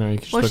 Also, you could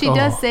just Well, look, she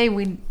does say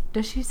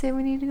does she say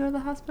we need to go to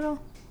the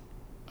hospital?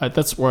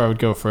 That's where I would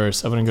go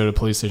first. I wouldn't go to the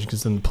police station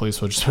because then the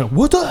police would just be like,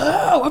 what the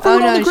hell? I Oh,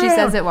 found it on no, the she ground."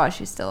 says it while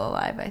she's still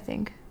alive, I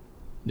think.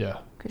 Yeah,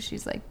 Because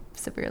she's,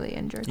 severely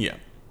injured. Yeah.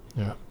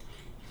 yeah.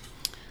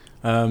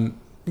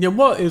 Yeah,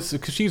 what is,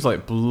 because she's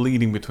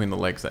bleeding between the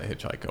legs, that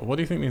hitchhiker. What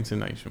do you think the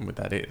intonation with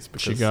that is?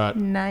 Because She got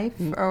Knife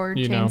or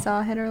You know.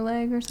 chainsaw hit her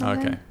leg or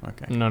something?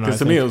 Okay. No, Because I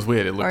to me think- it was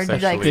weird. It Or looked did,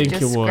 sexually. I think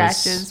just it was,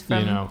 scratches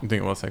from... You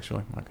think it was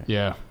sexually? Okay.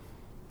 yeah.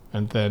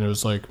 And then it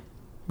was like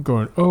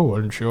going, oh,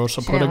 and she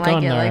also She put a didn't gun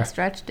like it there. like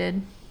Stretch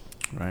did.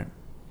 Right.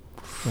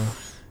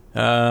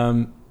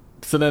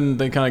 So then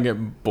they kind of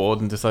get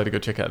bored and decide to go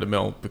check out the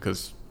mill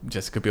because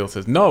Jessica Biel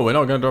says, no, we're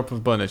not going to drop off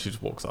the body, and she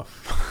just walks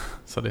off.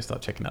 So they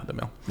start checking out the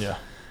mill. Yeah.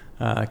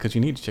 Because you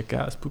need to check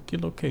out a spooky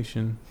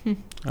location.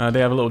 They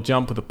have a little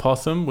jump with a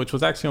possum, which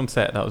was actually on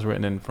set. That was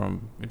written in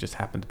from, it just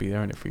happened to be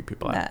there and it freaked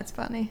people out. That's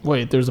funny.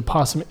 Wait, there's a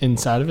possum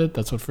inside of it?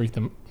 That's what freaked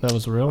them. That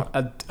was real?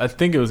 I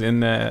think it was in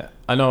there.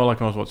 I know, when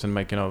I was watching the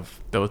making of,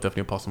 there was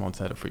definitely a possum on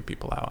set to freak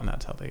people out, and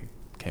that's how they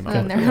came up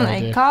And with they're good like,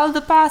 idea. call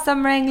the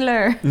possum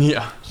wrangler. it.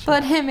 Yeah.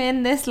 Put him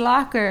in this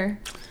locker.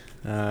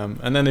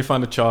 And then they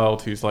find a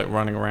child who's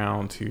running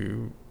around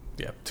who,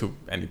 to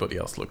anybody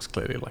else looks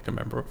clearly like a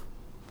member of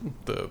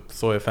the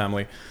Sawyer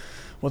family.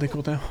 What are they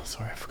called now?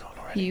 Sorry, I've forgotten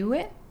already.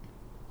 Hewitt?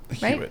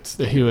 right? Hewitts.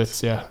 The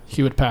Hewitts, yeah.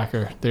 Hewitt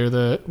Packard. They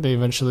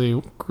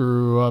eventually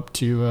grew up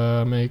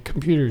to make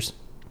computers.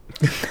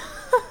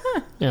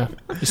 Yeah.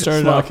 They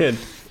started Smart off. kid.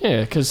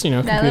 Yeah, because, you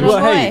know, That computers.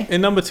 little Well, hey, boy.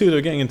 in number 2,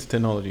 they're getting into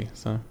technology.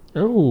 So,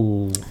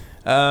 Oh.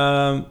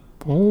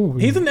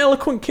 he's an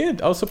eloquent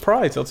kid. I was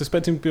surprised. I was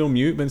expecting him to be on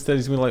mute, but instead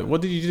he's been like,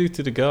 "What did you do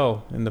to the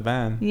girl in the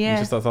van?" Yeah.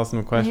 He just starts asking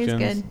him Yeah, he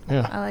questions. was good.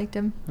 Yeah. I liked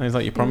him. And he's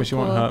like, "You promise you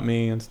won't cool. hurt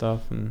me and stuff."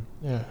 And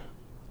Yeah.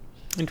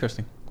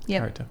 interesting Yep.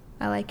 character.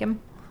 I like him.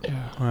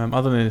 Yeah.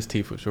 Other than his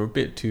teeth, which were a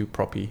bit too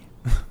proppy.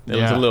 It was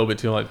Yeah. a little bit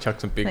too like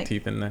chuck some big Like-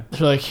 teeth in there.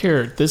 They're like,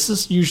 here, this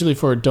is usually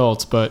for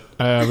adults, but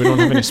we don't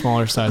have any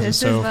smaller sizes. This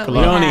is So what good We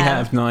we luck. only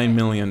have. have $9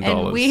 million.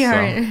 And we so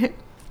are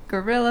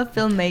guerrilla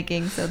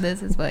filmmaking, so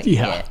this is what you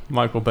Yeah. get.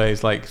 Michael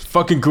Bay's like,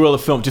 fucking guerrilla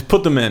film, just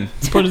put them in.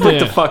 Put it Put in.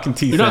 the fucking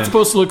teeth You're not in.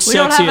 supposed to look We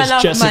don't sexy have as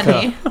enough Jessica.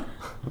 money.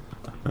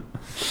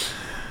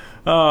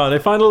 They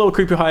find a little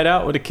creepy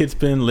hideout where the kid's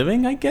been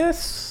living, I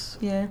guess.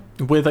 Yeah.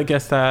 With, I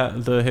guess,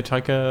 that the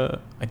hitchhiker,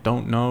 I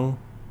don't know.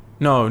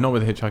 No, not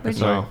with the hitchhiker, Which-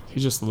 sorry. No, he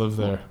just lived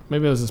there.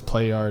 Maybe it was his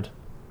play yard.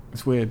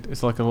 It's weird.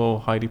 It's like a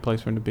little hidey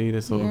place for him to be.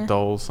 There's little Yeah.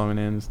 dolls sewing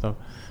in and stuff.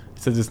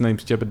 It says his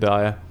name's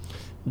Jebediah.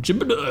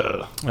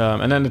 Jibba.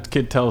 And then the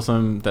kid tells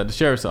him that the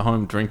sheriff's at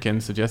home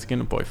drinking, so Jessica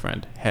and her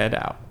boyfriend head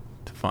out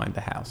to find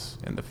the house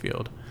in the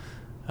field.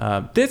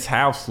 This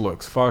house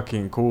looks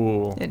fucking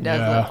cool. It does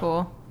Yeah. look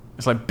cool.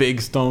 It's like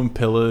big stone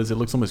pillars. It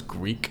looks almost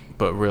Greek,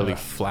 but really Yeah.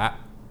 flat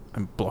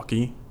and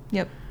blocky.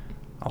 Yep.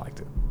 I liked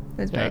it.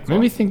 It was Yeah, very it cool.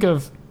 made me think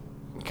of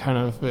kind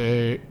of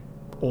a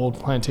old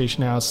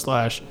plantation house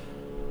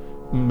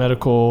 /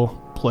 medical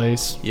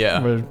place.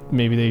 Yeah. Where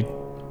maybe they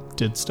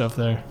did stuff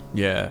there.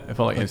 Yeah, it felt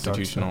like Like dark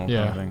institutional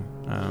stuff. kind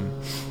Yeah. of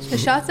thing. The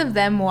shots of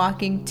them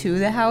walking to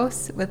the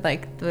house with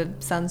like the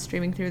sun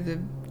streaming through the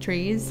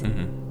trees.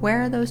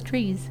 Where are those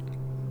trees?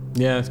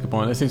 Yeah, that's a good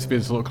point. There seems to be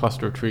this little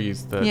cluster of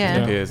trees that Yeah.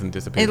 just appears and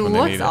disappears It when they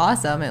looks need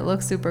awesome. It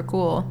looks super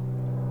cool.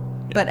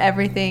 But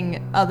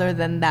everything other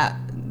than that,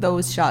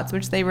 those shots,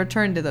 which they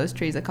return to those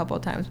trees a couple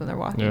of times when they're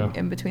walking Yeah.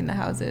 in between the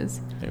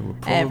houses. it. They were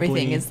probably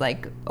Everything is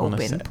like on a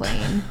open, set.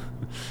 plain.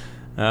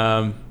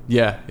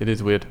 Yeah, it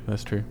is weird.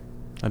 That's true.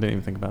 I didn't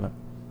even think about it.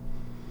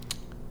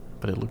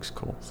 But it looks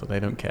cool, so they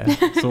don't care.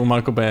 So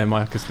Michael Bay and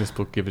Marcus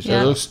Nispel give a shit.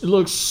 Yeah. It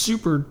looks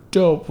super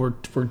dope. We're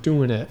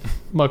doing it.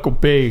 Michael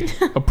Bay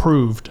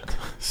approved.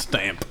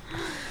 Stamp.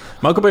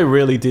 Michael Bay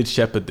really did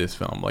shepherd this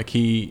film. Like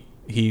he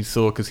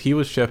saw, because he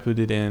was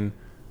shepherded in,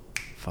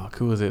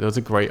 who was it? There was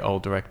a great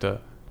old director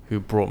who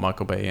brought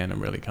Michael Bay in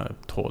and really kind of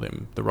taught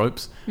him the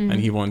ropes. And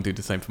he wanted to do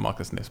the same for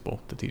Marcus Nispel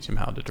to teach him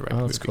how to direct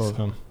Oh, movies. that's cool of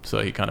him. So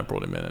he kind of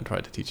brought him in and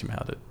tried to teach him how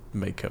to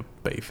make a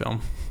Bay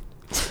film.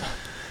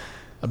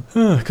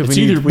 Because It's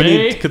either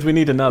Bay we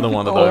need another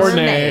one of those. or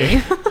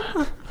nay.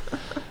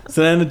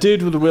 So then the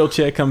dude with the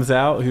wheelchair comes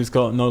out, who's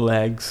got no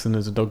legs, and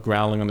there's a dog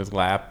growling on his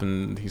lap,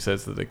 and he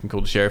says that they can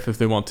call the sheriff if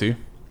they want to,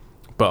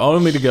 but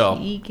only the girl.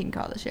 He can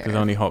call the sheriff. There's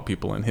only hot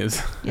people in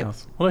his Yep.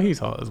 house. Well, he's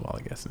hot as well,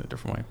 I guess, in a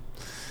different way.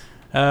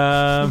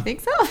 You think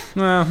so?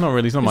 No, not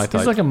really. He's not my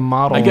type. He's like a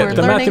model. I get We're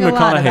the learning Matthew a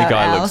lot McConaughey about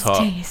guy Al's looks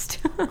hot. taste.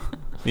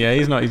 Yeah,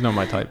 he's not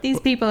my type. These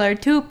people are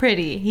too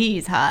pretty.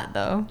 He's hot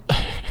though.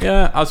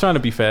 Yeah, I was trying to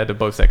be fair to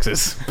both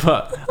sexes,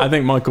 but I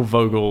think Michael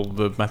Vogel,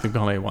 the Matthew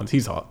McConaughey ones,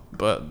 he's hot.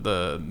 But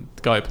the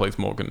guy who plays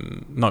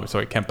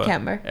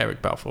Kemper.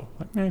 Eric Balfour.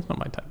 Like, yeah, he's not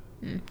my type.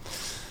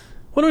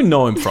 What do we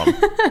know him from?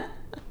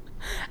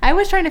 I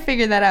was trying to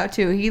figure that out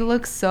too. He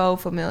looks so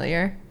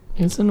familiar.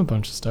 He's in a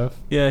bunch of stuff.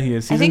 Yeah, he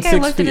is. He's I think in I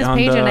 6 looked at Feet his Under.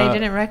 page and I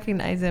didn't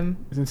recognize him.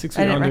 He's in 6 I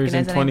Feet didn't Under. He's in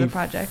recognize any of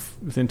 20. the projects.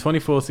 He's in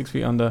 24, 6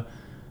 Feet Under.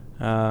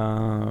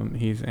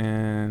 He's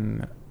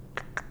in.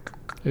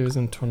 He was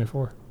in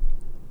 24.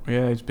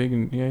 Yeah, he's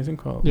big. He's in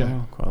quite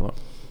a lot.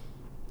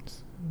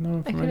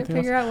 No, I couldn't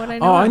figure out what I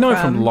know. Oh, I know him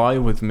him from Lie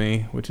With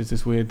Me, which is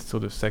this weird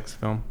sort of sex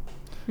film.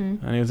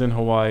 And he was in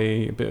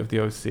Hawaii, a bit of the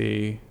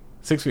OC.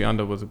 6 Feet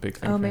Under was a big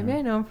thing. Oh, for maybe him.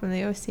 I know him from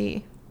the OC.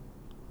 He's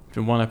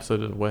in one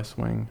episode of The West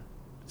Wing.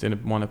 He's in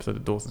one episode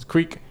of Dawson's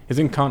Creek. He's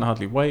in Can't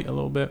Hardly Wait a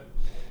little bit.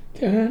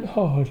 Can't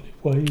hardly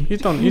wait.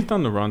 He's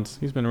done the runs.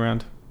 He's been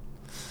around.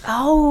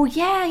 Oh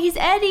yeah, he's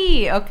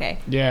Eddie. Okay,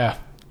 Yeah.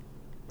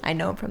 I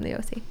know him from the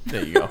OC.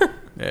 There you go,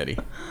 Eddie.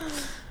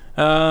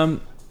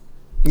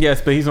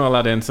 Yes, but he's not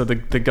allowed in. So the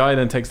guy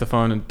then takes the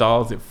phone and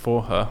dials it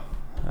for her,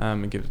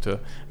 and gives it to her.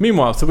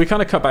 Meanwhile, so we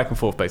kind of cut back and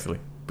forth basically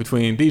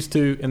between these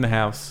two in the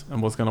house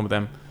and what's going on with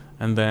them,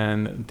 and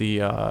then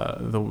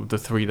the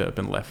three that have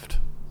been left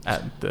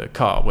at the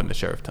car when the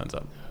sheriff turns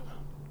up.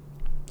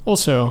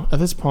 Also, at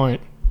this point,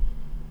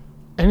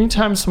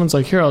 anytime someone's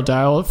like, here, I'll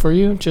dial it for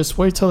you, just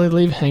wait till they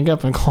leave, hang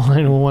up, and call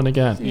 911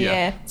 again.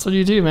 Yeah. That's what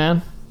you do,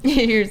 man.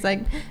 You're just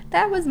like,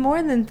 that was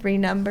more than 3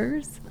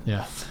 numbers.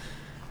 Yeah.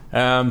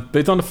 But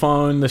it's on the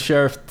phone. The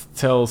sheriff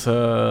tells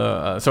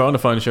her. On the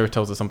phone, the sheriff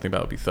tells her something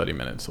about it'll be 30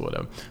 minutes or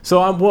whatever.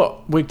 So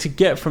what we to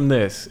get from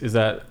this is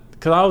that,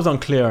 because I was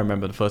unclear, I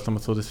remember the first time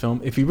I saw this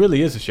film, if he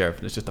really is a sheriff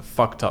and it's just a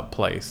fucked up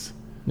place,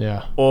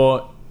 Yeah.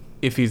 or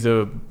if he's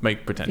a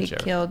make pretend He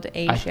sheriff. killed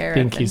a I sheriff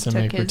think and he's a took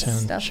make his pretend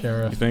stuff. You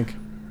sheriff. think?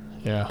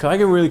 Yeah. Because I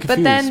get really confused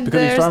But then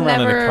because he's there's driving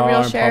around in never a a car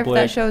real in sheriff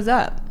public. that shows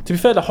up. To be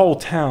fair, the whole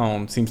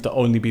town seems to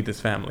only be this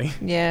family.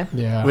 Yeah.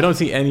 Yeah. We don't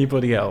see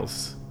anybody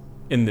else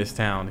in this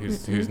town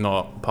who's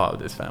not part of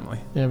this family.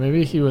 Yeah,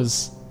 maybe he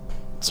was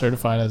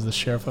certified as the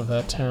sheriff of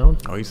that town.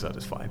 Oh, he's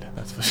satisfied.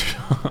 That's for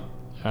sure.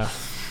 Yeah.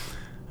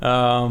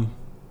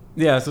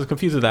 Yeah, so I was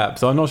confused with that.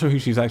 So I'm not sure who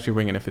she's actually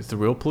ringing, if it's the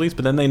real police,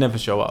 but then they never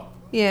show up.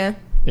 Yeah.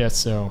 Yeah,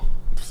 so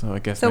So I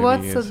guess So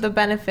maybe he what's is the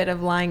benefit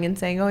of lying and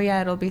saying, "Oh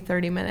yeah, it'll be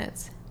 30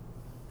 minutes"?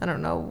 I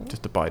don't know.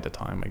 just to buy the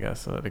time, I guess,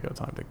 so that they got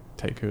time to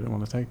take who they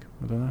want to take.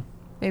 I don't know.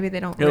 Maybe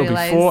they don't It'll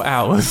realize. be 4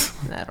 hours.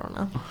 I don't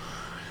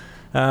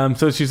know.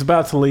 So she's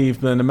about to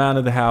leave, then the man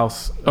of the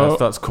house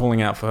starts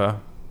calling out for her.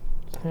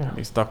 yeah.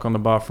 He's stuck on the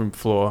bathroom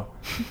floor.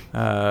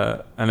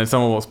 And then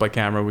someone walks by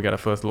camera. We get a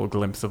first little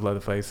glimpse of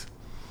Leatherface.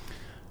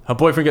 Her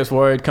boyfriend gets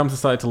worried, comes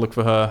aside to look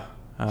for her.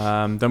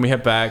 Then we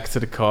head back to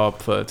the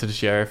cop, to the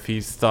sheriff.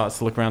 He starts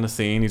to look around the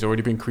scene. He's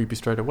already been creepy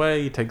straight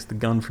away. He takes the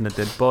gun from the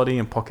dead body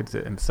and pockets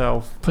it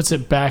himself. Puts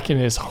it back in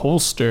his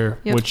holster,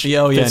 Yep. which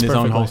Yeah, in fits his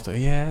own perfectly. holster.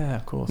 Yeah,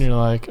 of course. You're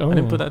like, oh. I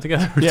didn't put that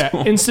together. Yeah, at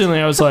all. instantly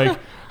I was like,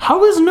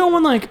 how is no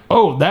one like,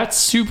 oh, that's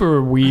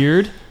super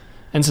weird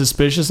and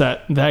suspicious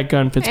that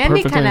gun fits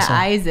Andy perfectly. kind of inside.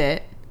 eyes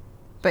it,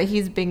 but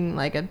he's being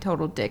like a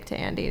total dick to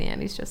Andy, and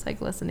Andy's just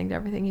like listening to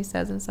everything he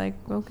says, and it's like,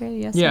 okay,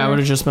 yes. Yeah, I sir. would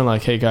have just been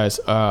like, hey guys,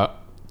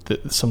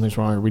 something's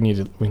wrong. We need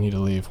to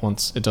leave.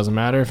 Once it doesn't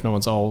matter if no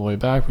one's all the way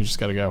back. We just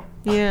gotta go.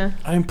 Yeah.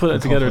 I didn't put that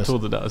It's together hopeless. at all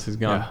that that was his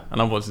gun. Yeah.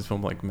 And I've watched this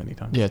film like many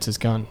times. Yeah, it's his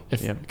gun.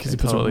 Yeah, Because it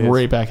he puts totally it is.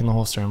 right back in the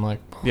holster. I'm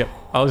like, Yep.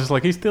 I was just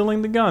like, he's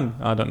stealing the gun.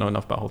 I don't know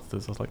enough about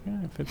holsters. I was like,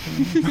 yeah, it fits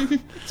in.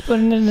 let's put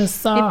it in his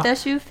sock. If the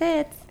shoe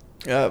fits.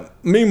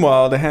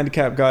 Meanwhile, the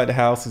handicapped guy at the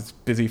house is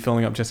busy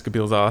filling up Jessica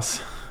Biel's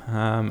ass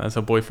as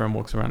her boyfriend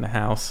walks around the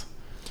house.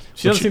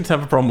 She doesn't seem to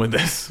have a problem with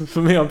this.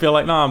 For me, I'd be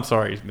like, no, I'm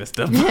sorry,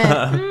 mister.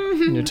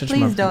 You're touching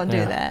Please my- don't do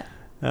yeah.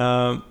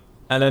 that.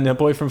 And then her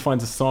boyfriend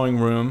finds a sewing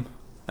room.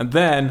 And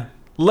then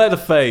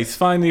Leatherface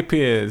finally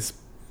appears.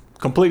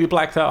 Completely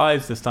blacked out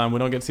eyes this time. We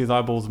don't get to see his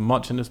eyeballs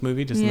much in this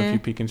movie, just in a Yeah. few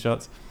peeking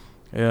shots.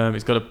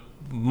 He's got a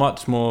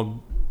much more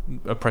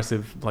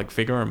oppressive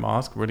figure and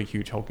mask. Really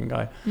huge hulking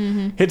guy.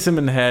 Mm-hmm. Hits him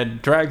in the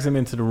head, drags him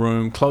into the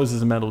room,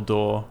 closes a metal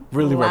door.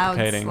 Really Loud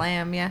replicating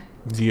slam, yeah.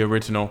 the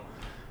original.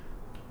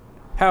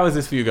 How is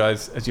this for you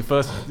guys? As your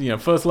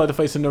first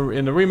Leatherface in the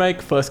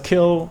remake, first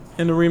kill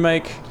in the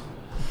remake,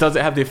 does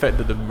it have the effect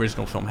that the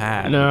original film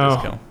had? No. With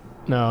this kill?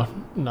 No,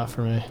 not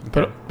for me. Okay.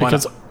 But Why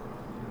because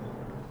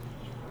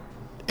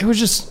it was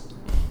just.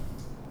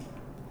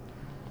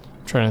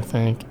 I'm trying to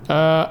think.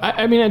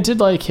 I mean, I did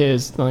like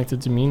the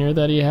demeanor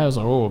that he has.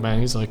 Like, oh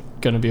man, he's like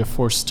gonna be a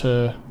force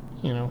to,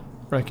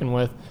 reckon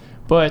with.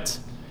 But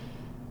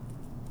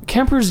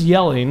Kemper's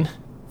yelling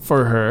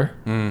for her,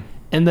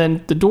 and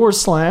then the door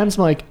slams.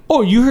 I'm like,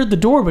 oh, you heard the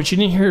door, but you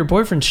didn't hear your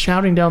boyfriend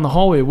shouting down the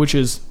hallway, which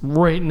is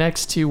right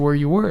next to where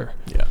you were.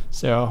 Yeah.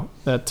 So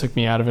that took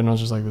me out of it, and I was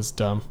just like, this is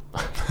dumb.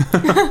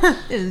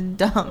 It's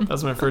dumb.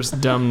 That's my first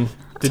dumb.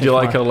 Did you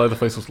like how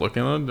Leatherface was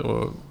looking at it?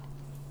 Or?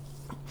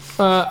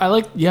 I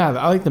like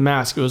the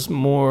mask. It was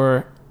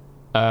more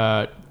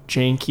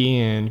janky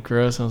and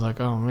gross. I was like,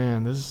 oh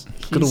man, this is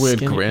Got a weird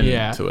skinny. grin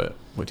Yeah, to it,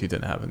 which he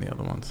didn't have in the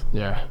other ones.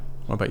 yeah.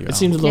 What about you? It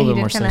seemed a Yeah, little he bit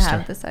more did kind of sinister.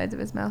 have the sides of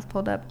his mouth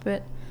pulled up a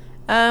bit.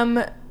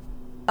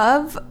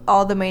 Of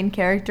all the main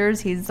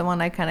characters, he's the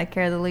one I kind of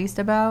care the least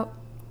about.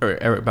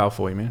 Eric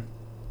Balfour, you mean?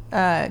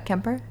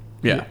 Kemper.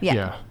 Yeah.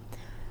 Yeah.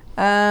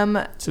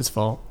 It's his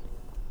fault.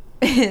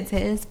 It's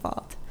his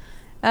fault.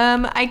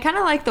 I kind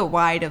of like the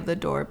wide of the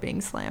door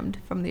being slammed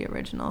from the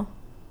original.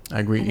 I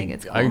agree. I think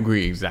it's I cool.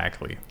 agree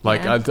exactly.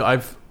 Like Yeah.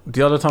 I've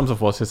the other times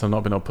I've watched this, I've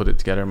not been able to put it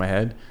together in my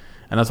head,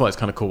 and that's why it's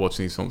kind of cool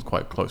watching these films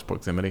quite close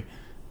proximity.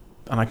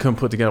 And I couldn't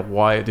put together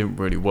why it didn't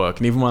really work.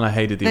 And even when I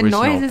hated the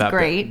original, noise is that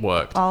great. bit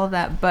worked. All of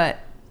that, but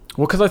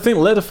Well, because I think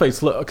Leatherface,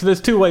 because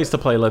there's two ways to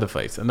play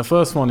Leatherface, and the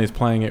first one is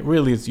playing it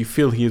really as you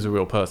feel he is a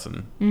real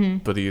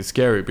person, but he is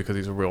scary because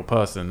he's a real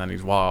person, and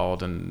he's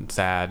wild and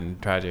sad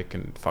and tragic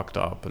and fucked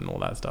up and all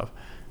that stuff.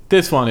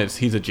 This one is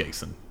he's a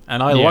Jason,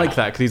 and I Yeah. like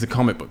that because he's a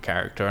comic book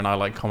character, and I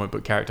like comic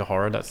book character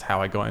horror. That's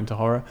how I got into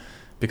horror,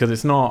 because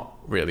it's not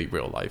really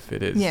real life.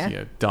 It is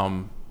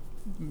dumb,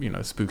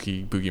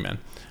 spooky boogeymen.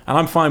 And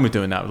I'm fine with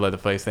doing that with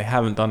Leatherface. They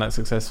haven't done that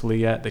successfully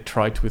yet. They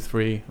tried with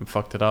 3 and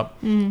fucked it up.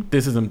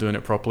 This is them doing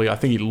it properly. I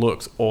think he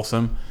looks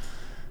awesome.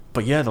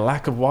 But yeah, the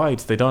lack of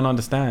wides, they don't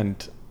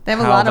understand. they have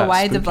a how lot of that's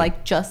wides of spooky.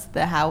 just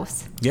the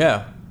house.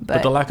 Yeah. But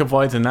But- the lack of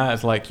wides in that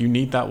is you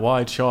need that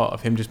wide shot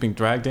of him just being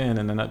dragged in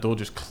and then that door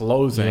just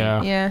closing.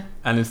 Yeah. Yeah.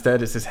 And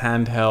instead it's this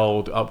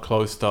handheld, up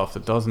close stuff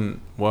that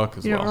doesn't work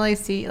as You well. don't really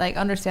see,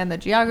 understand the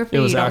geography. It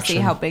was You don't action.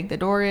 see how big the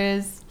door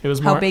is. It was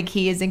how more- big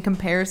he is in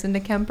comparison to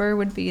Kemper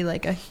would be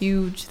a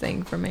huge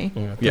thing for me.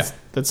 Yeah,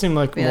 that seemed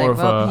like Be more like, of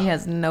well, a he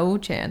has no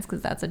chance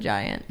because that's a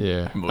giant.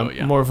 Well,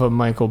 yeah. more of a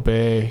Michael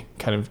Bay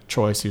kind of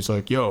choice. He's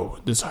like, yo,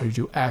 this is how you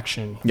do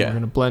action. Yeah. We're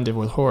gonna blend it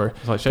with horror.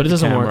 It's like, But shut it the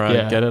doesn't camera, work,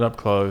 yeah. get it up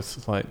close.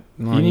 It's like,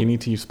 no, You you need-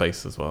 need to use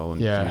space as well.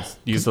 And Yeah.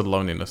 use the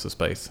loneliness of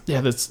space.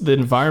 Yeah, that's the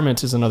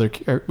environment is another.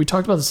 We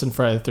talked about this in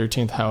Friday the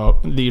 13th. How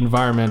the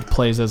environment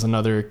plays as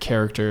another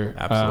character.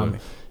 Absolutely.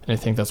 And And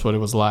I think that's what it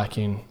was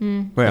lacking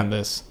in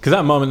this. Because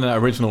that moment in that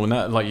original, when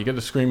that, like, you get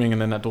the screaming and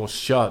then that door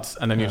shuts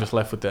and then you're just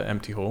left with the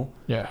empty hall.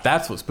 Yeah.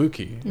 That's what's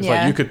spooky. It's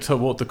like you could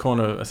walk the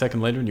corner a second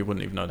later and you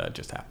wouldn't even know that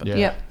just happened. Yeah.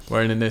 Yep.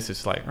 Where in this,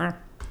 it's like, the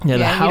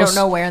You house, don't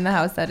know where in the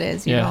house that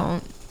is. You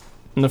don't.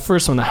 in the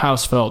first one, the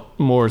house felt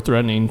more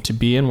threatening to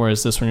be in,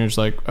 whereas this one, you're just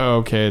like, oh,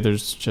 okay,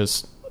 there's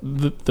just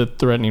the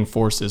threatening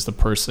force is the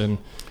person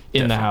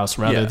in the house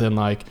rather than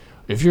like,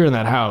 if you're in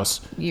that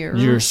house,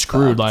 you're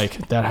screwed.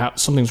 Like that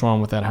house, something's wrong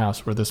with that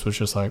house. Where this was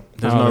just like,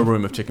 there's no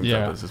room of chicken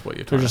feathers, is what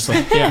you're trying to say.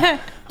 Just like, I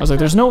was like,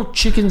 there's no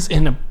chickens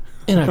in a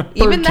bird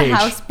Even the cage.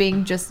 house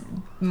being just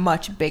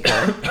much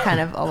bigger kind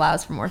of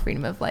allows for more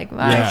freedom of like,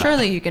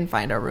 surely you can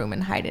find a room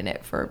and hide in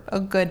it for a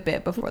good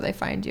bit before they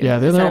find you.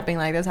 Yeah, instead of being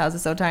like, this house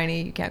is so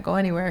tiny, you can't go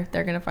anywhere.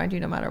 They're gonna find you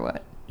no matter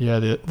what. Yeah,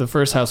 the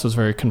first house was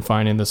very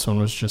confining. This one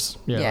was just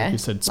like you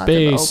said, lots of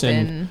space open.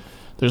 and.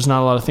 There's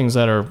not a lot of things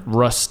that are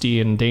rusty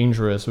and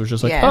dangerous. It was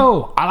just like,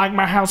 oh, I like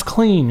my house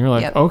clean. You're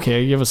like,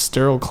 okay, you have a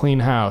sterile,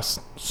 clean house.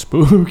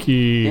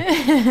 Spooky.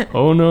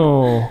 Oh,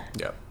 no.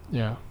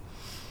 Yeah.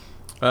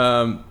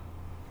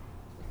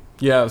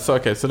 Yeah.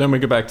 So then we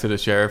go back to the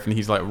sheriff and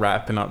he's like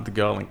wrapping up the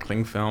girl in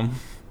cling film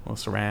or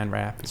saran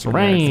wrap.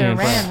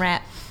 Saran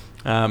wrap.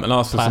 And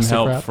also Plastic some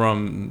help wrap.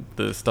 from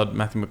the stud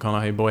Matthew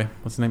McConaughey boy.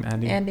 What's his name?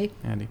 Andy.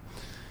 Andy.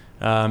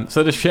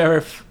 So the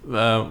sheriff,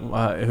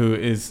 who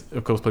is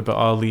of course played by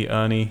Ali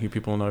Ernie, who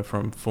people know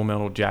from Full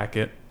Metal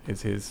Jacket,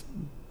 is his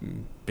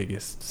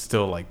biggest.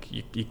 Still, like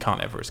you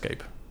can't ever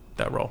escape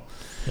that role.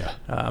 Yeah.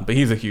 But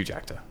he's a huge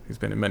actor. He's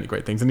been in many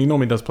great things, and he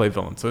normally does play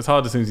villains. So it's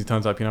hard as soon as he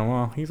turns up,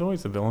 well, he's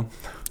always a villain.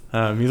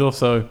 He's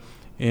also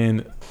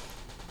in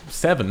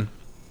Seven,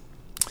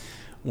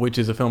 which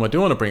is a film I do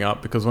want to bring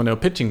up because when they were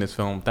pitching this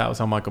film, that was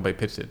how Michael Bay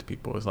pitched it to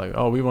people. It was like,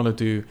 oh, we want to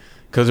do...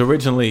 Because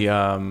originally...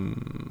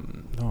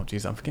 I'm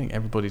forgetting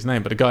everybody's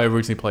name, but the guy who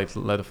originally played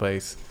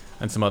Leatherface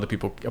and some other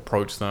people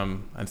approached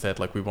them and said,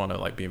 like, we want to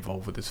like be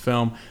involved with this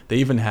film. They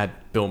even had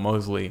Bill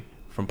Moseley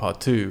from Part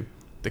 2.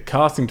 The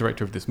casting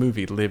director of this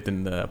movie lived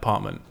in the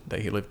apartment that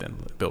he lived in,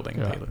 the building.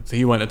 Yeah. So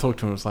he went and talked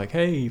to him and was like,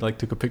 hey, he like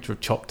took a picture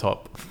of Chop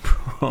Top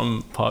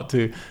from Part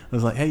 2. I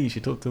was like, hey, you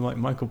should talk to like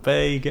Michael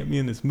Bay, get me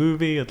in this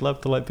movie. I'd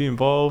love to like be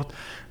involved.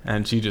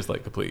 And she just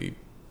like completely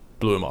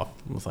blew him off.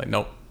 I was like,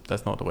 nope,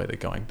 that's not the way they're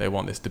going. They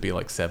want this to be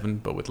like Seven,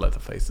 but with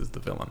Leatherface as the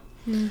villain.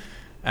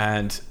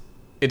 And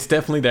it's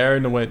definitely there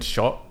in the way it's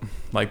shot.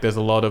 Like there's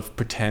a lot of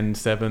pretend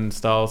Seven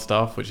style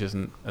stuff, which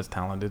isn't as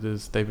talented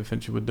as David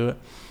Fincher would do it.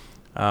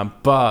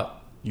 But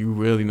you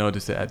really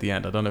notice it at the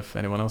end. I don't know if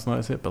anyone else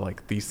noticed it, but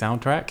like the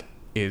soundtrack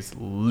is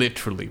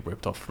literally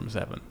ripped off from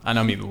Seven. And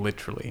I mean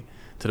literally,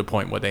 to the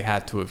point where they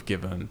had to have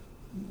given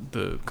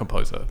the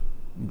composer,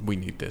 we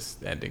need this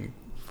ending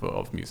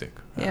of music.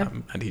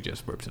 And he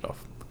just rips it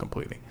off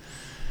completely.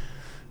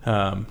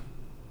 So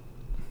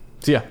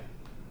yeah.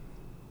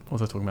 What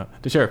was I talking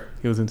about? The sheriff.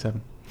 He was in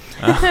Seven.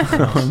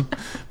 But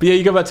yeah,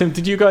 you go back to him.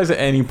 Did you guys at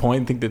any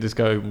point think that this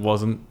guy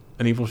wasn't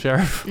an evil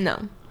sheriff?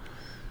 No.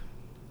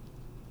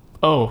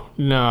 Oh,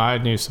 no, I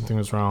knew something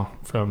was wrong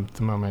from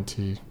the moment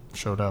he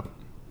showed up.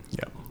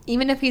 Yeah.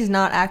 Even if he's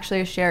not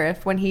actually a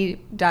sheriff, when he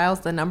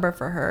dials the number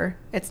for her,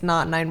 it's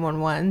not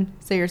 911.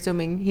 So you're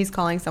assuming he's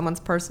calling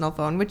someone's personal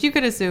phone, which you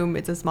could assume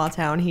it's a small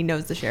town. He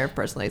knows the sheriff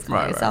personally. He's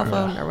calling a cell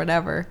phone or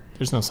whatever.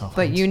 There's no cell phones.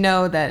 But you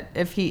know that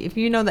if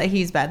you know that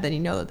he's bad, then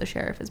you know that the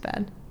sheriff is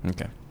bad.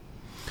 Okay.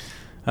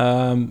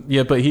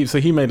 Yeah, but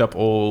he made up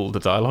all the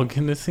dialogue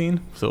in this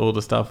scene. So all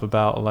the stuff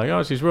about like,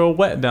 oh, she's real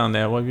wet down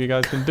there. What have you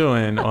guys been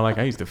doing? Or like,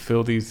 I used to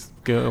fill these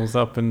girls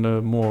up in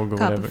the morgue or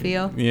whatever.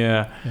 Copperfield.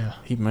 Yeah.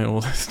 He made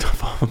all this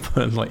stuff up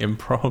and like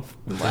improv.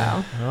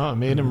 Wow. Oh, it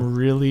made him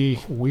really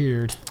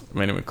weird.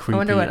 Made him a creepy. I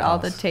wonder what all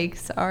the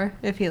takes are.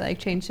 If he like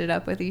changed it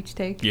up with each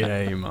take.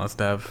 Yeah, he must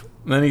have.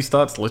 And then he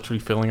starts literally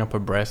filling up her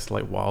breast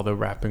like while they're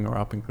wrapping her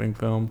up in cling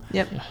film.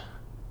 Yep.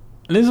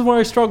 And this is where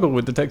I struggle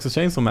with the Texas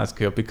Chainsaw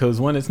Massacre,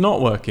 because when it's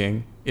not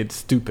working, it's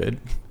stupid.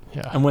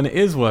 Yeah. And when it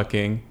is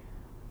working,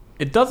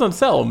 it doesn't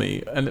sell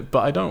me, but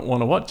I don't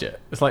want to watch it.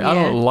 It's like, I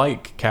don't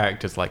like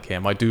characters like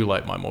him. I do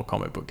like my more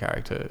comic book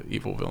character,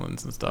 evil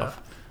villains and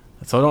stuff.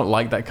 Yeah. So I don't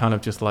like that kind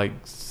of just like...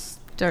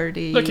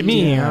 dirty. Look at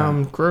me,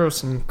 I'm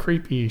gross and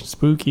creepy,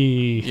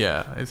 spooky.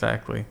 Yeah,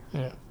 exactly.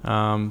 Yeah.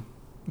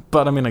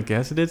 But I mean, I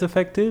guess it is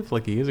effective.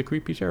 Like, he is a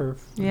creepy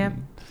sheriff. Yeah.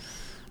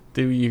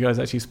 Do you guys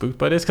actually spooked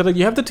by this? Because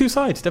you have the two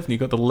sides, definitely.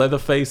 You've got the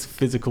Leatherface,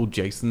 physical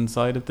Jason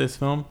side of this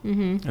film.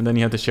 Mm-hmm. And then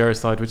you have the sheriff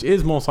side, which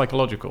is more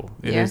psychological.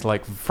 It is,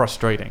 like,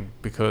 frustrating.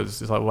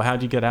 Because it's like, well, how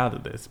do you get out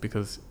of this?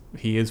 Because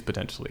he is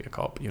potentially a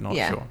cop. You're not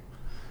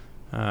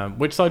sure.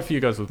 Which side for you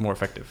guys was more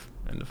effective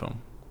in the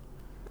film?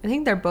 I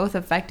think they're both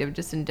effective,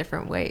 just in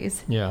different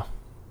ways. Yeah.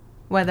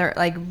 Whether,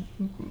 like,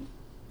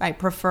 I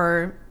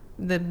prefer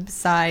the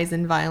size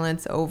and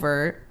violence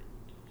over...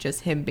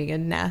 just him being a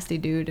nasty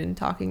dude and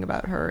talking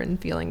about her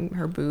and feeling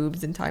her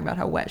boobs and talking about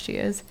how wet she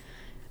is.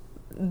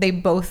 They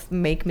both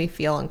make me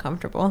feel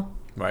uncomfortable.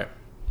 Right.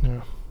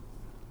 Yeah.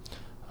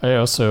 I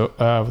also,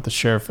 with the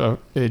sheriff,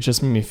 it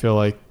just made me feel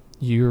like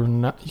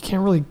you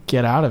can't really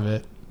get out of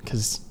it.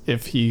 because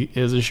if he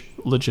is a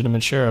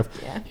legitimate sheriff,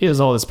 Yeah. he has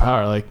all this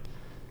power. Like,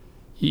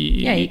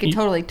 He could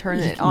totally turn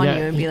it on yeah,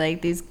 you and be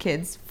like, these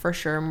kids for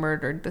sure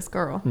murdered this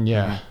girl.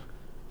 Yeah,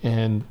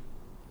 and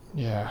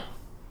yeah,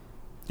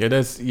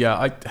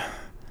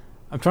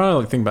 I'm trying to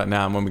like think about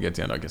now, and when we get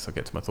to the end, I guess I'll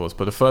get to my thoughts.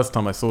 But the first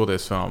time I saw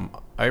this film,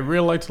 I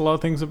really liked a lot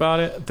of things about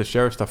it. The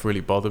sheriff stuff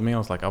really bothered me. I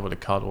was like, I would have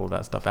cut all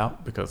that stuff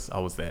out because I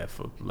was there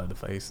for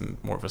Leatherface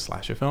and more of a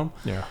slasher film.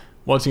 yeah,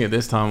 Watching it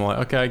this time, I'm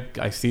like, okay,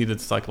 I see the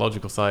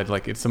psychological side.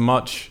 Like, it's a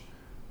much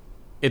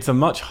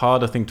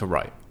harder thing to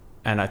write.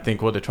 And I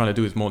think what they're trying to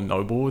do is more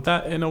noble with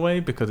that in a way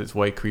because it's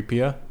way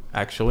creepier,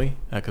 actually,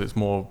 because it's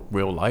more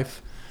real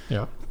life.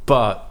 yeah.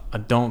 But I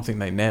don't think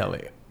they nail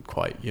it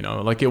quite, you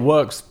know? Like, it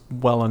works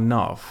well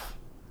enough.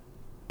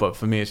 But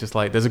for me, it's just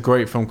like, there's a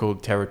great film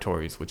called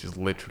Territories, which is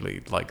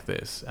literally like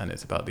this. And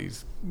it's about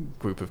these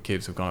group of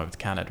kids who've gone over to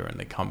Canada and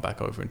they come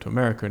back over into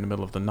America in the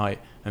middle of the night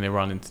and they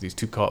run into these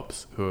two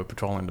cops who are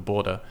patrolling the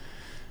border.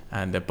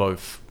 And they're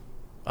both,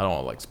 I don't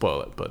want to like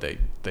spoil it, but they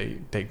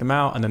take them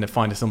out and then they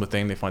find a similar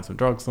thing. They find some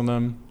drugs on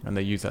them and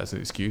they use that as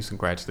an excuse. And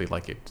gradually,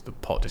 the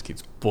pot just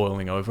keeps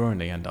boiling over and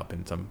they end up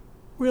in some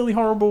really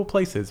horrible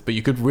places. But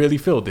you could really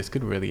feel this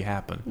could really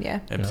happen.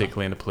 Yeah. And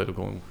particularly in the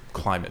political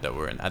climate that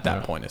we're in at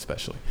that point,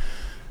 especially.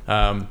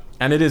 And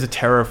it is a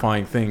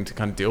terrifying thing to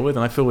kind of deal with.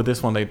 And I feel with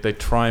this one, they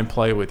try and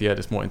play with,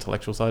 this more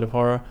intellectual side of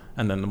horror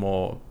and then the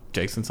more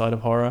Jason side of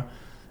horror.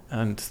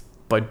 And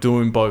by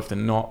doing both, they're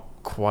not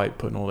quite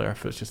putting all their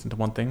efforts just into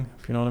one thing,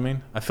 if you know what I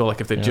mean. I feel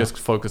like if they just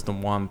focused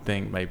on one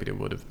thing, maybe they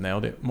would have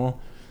nailed it more.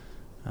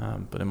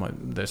 But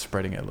they're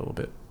spreading it a little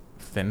bit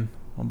thin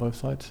on both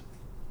sides.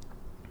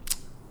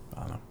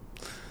 I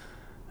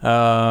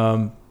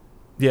don't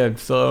know.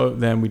 So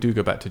then we do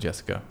go back to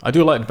Jessica. I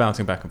do like the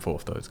bouncing back and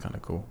forth, though. It's kind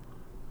of cool.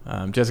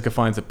 Jessica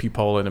finds a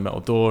peephole in a metal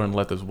door and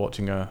Leather's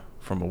watching her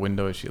from a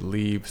window as she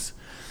leaves.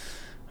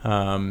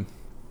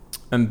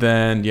 And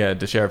then,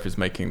 the sheriff is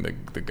making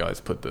the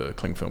guys put the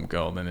cling film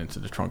girl then into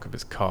the trunk of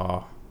his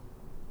car.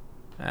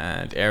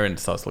 And Aaron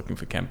starts looking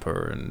for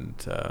Kemper, and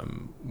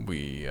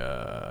we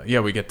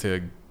get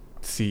to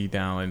see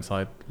down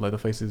inside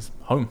Leatherface's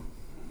home,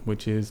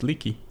 which is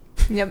leaky.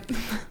 Yep.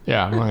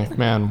 Yeah, I'm like,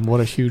 man, what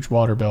a huge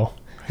water bill.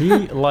 He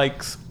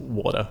likes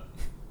water,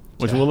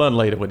 which we'll learn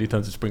later when he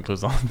turns the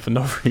sprinklers on for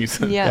no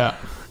reason. Yeah.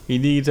 He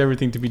needs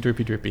everything to be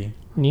drippy drippy.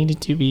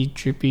 Needed to be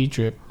drippy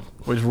drip.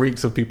 Which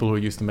reeks of people who are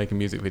used to making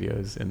music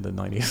videos in the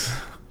 90s.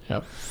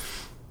 Yep.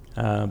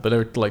 But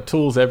there are like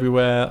tools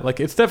everywhere. Like,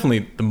 it's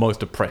definitely the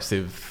most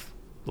oppressive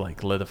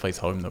like Leatherface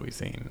home that we've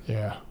seen.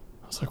 Yeah.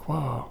 I was like,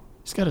 whoa,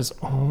 he's got his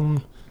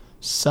own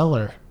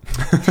cellar.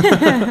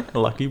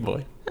 Lucky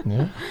boy.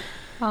 Yeah.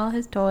 All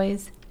his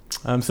toys.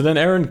 So then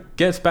Erin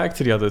gets back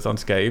to the others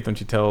unscathed and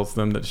she tells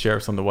them that the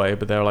sheriff's on the way,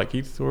 but they're like,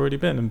 he's already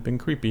been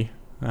creepy.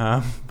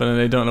 But then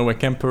they don't know where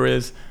Kemper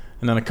is.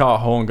 And then a car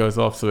horn goes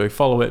off, so they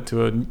follow it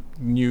to a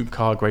new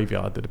car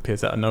graveyard that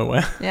appears out of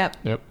nowhere.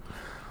 Yep.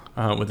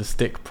 With a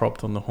stick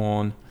propped on the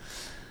horn.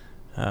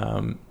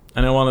 And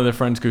then one of their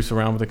friends goofs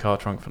around with the car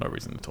trunk for no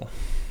reason at all.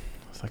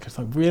 It's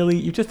like, really?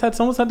 You just had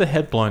someone's had their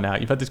head blown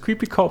out. You've had this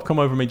creepy cop come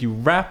over and made you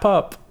wrap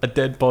up a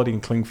dead body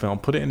in cling film,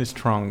 put it in his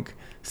trunk,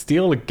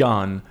 steal a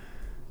gun.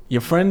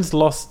 Your friend's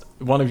lost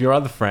one of your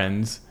other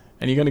friends,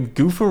 and you're going to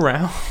goof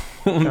around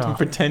and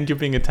pretend you're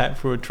being attacked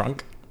through a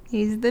trunk.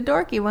 He's the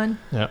dorky one.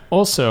 Yeah.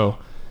 Also,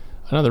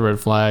 another red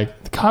flag.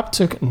 The cop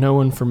took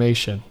no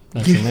information.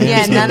 That's the name.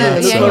 Yeah, none of.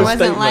 That's Yeah, no he wasn't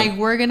statement. like,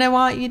 we're gonna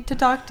want you to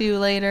talk to you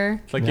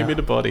later. It's like, give me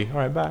the body. All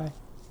right, bye.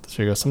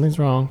 So you go, something's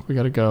wrong. We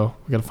got to go.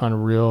 We got to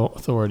find real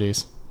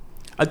authorities.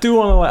 I don't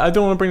want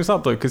to bring this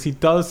up though, because he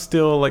does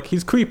still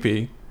he's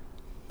creepy,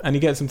 and he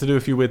gets them to do a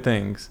few weird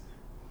things,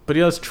 but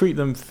he does treat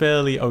them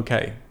fairly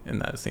okay in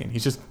that scene.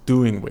 He's just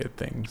doing weird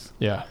things.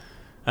 Yeah.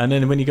 And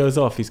then when he goes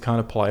off, he's kind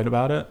of polite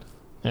about it.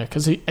 Yeah,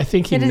 because I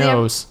think he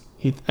knows.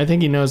 I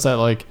think he knows that,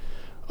 like,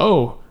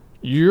 oh,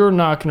 you're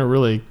not going to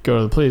really go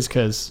to the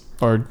police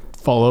or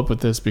follow up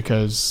with this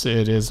because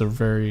it is a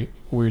very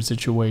weird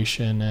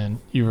situation and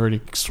you've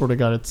already sort of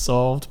got it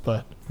solved,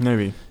 but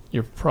Maybe.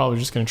 you're probably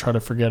just going to try to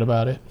forget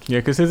about it. Yeah,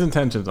 because his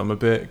intentions I'm a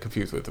bit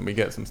confused with, and we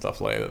get some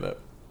stuff later that,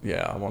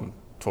 I want to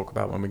talk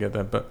about when we get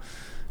there.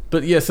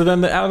 But yeah, so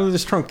then out of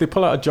this trunk, they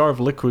pull out a jar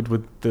of liquid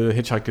with the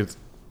hitchhiker's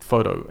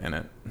photo in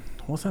it.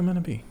 What's that meant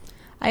to be?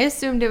 I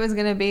assumed it was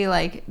going to be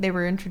like they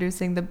were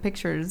introducing the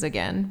pictures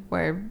again,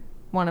 where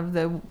one of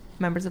the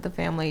members of the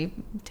family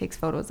takes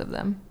photos of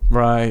them.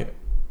 Right.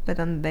 But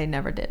then they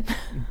never did.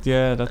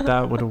 Yeah,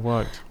 that would have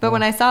worked. But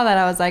when I saw that,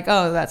 I was like,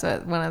 oh, that's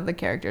what one of the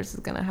characters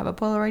is going to have a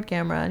Polaroid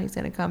camera and he's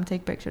going to come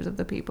take pictures of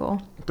the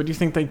people. But do you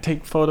think they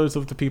take photos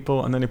of the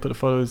people and then they put the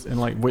photos in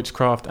like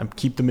witchcraft and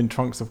keep them in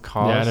trunks of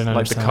cars? Yeah, I didn't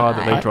like the understand. car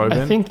that they drove in?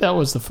 I think that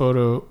was the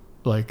photo,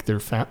 like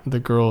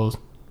the girl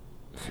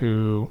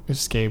who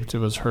escaped. It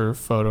was her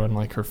photo and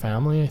like her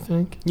family, I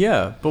think.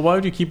 Yeah, but why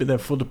would you keep it there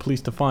for the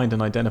police to find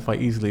and identify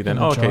easily then?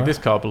 In a Oh, okay, jar? this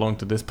car belonged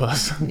to this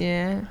person.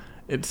 Yeah.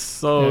 It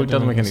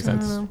doesn't make any I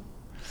don't sense. know.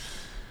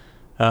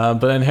 But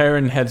then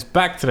Heron heads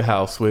back to the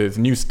house with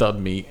new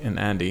stud meat and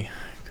Andy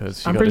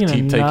because she I'm got to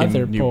bringing keep another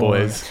taking new boy.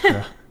 boys.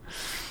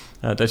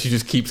 that she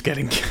just keeps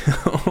getting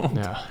killed.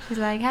 Yeah. She's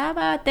like, how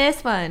about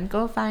this one?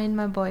 Go find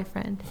my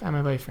boyfriend. I'm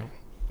my boyfriend.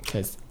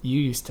 Because you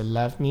used to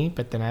love me,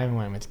 but then I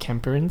went with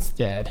Kemper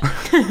instead.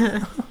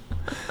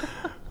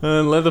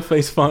 And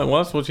Leatherface finds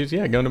well, she's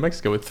going to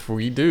Mexico with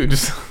 3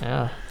 dudes.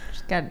 Yeah.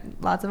 She's got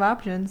lots of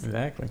options.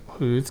 Exactly.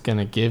 Who's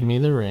gonna give me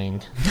the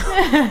ring?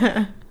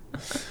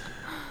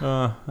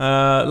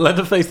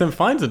 Leatherface then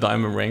finds a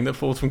diamond ring that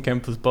falls from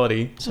Kemper's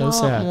body, So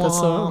sad. That's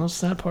the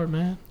sad part,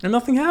 man. and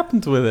nothing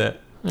happens with it.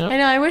 Yep. I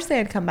know. I wish they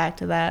had come back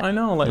to that. I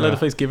know, like Yeah.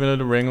 Leatherface giving her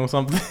the ring or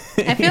something.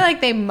 I feel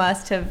like they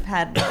must have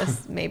had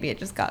this. Maybe it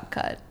just got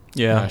cut.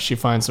 Yeah, she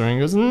finds the ring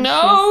and goes,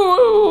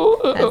 no!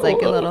 As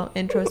like a little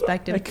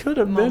introspective. I could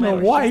have been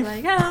moment a where she's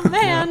wife. like, oh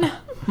man.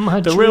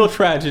 My The dream. real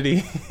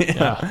tragedy.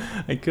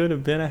 Yeah. I could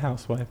have been a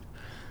housewife.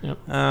 Yep.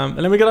 And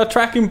then we got our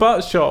tracking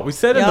butt shot. We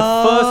said in the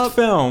Yup. first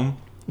film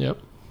Yep.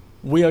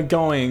 we are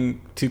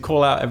going to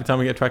call out every time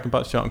we get a tracking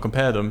butt shot and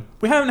compare them.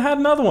 We haven't had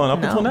another one up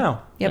No. until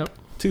now. Yep.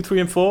 2, 3,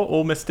 and 4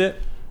 all missed it.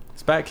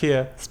 It's back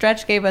here.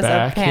 Stretch gave us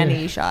Back a panty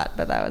here. shot,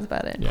 but that was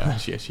about it. Yeah.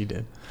 Yeah, she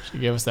did. She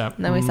gave us that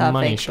And then we saw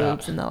money fake shot.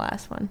 boobs in the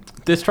last one.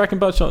 This tracking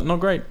butt shot, not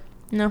great.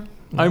 No.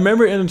 I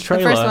remember it in the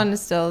trailer. The first one is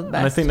still the best.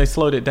 And I think they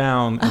slowed it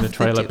down in the the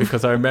trailer two.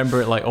 because I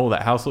remember it like, oh,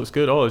 that house looks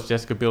good. Oh, it's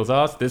Jessica Biel's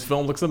ass. This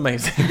film looks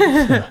amazing.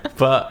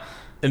 But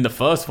in the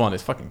first one,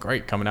 it's fucking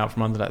great coming out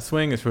from under that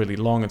swing. It's really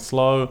long and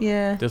slow.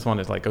 Yeah. This one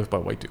is like goes by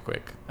way too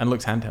quick and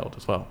looks handheld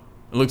as well.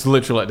 It looks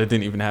literally like they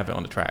didn't even have it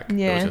on the track. It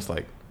Yeah. was just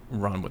like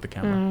run with the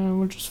camera.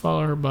 We'll just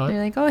follow her butt.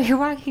 You're like, oh, you're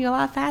walking a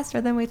lot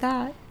faster than we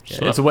thought.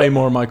 Yeah, it's way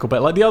more Michael Bay.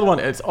 Like the other one,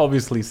 it's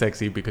obviously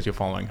sexy because you're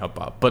following her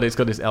butt, but it's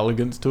got this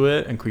elegance to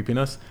it and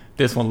creepiness.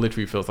 This one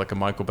literally feels like a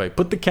Michael Bay.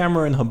 Put the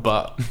camera in her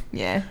butt,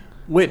 Yeah.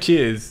 which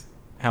is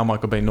how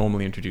Michael Bay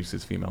normally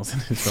introduces females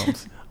in his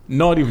films.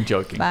 Not even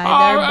joking. By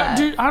their butt.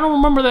 Dude, I don't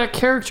remember that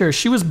character.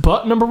 She was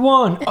butt number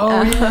 1.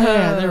 Oh,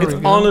 yeah. There It's we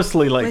go.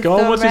 honestly like With go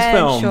and the watch his red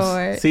films.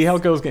 shorts. See how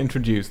girls get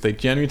introduced. They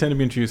generally tend to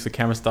be introduced. The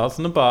camera starts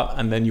on the butt,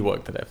 and then you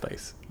work to their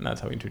face, and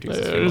that's how he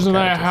introduces. female Isn't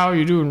that characters. how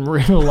you do in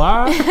real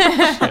life?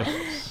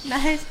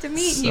 Nice to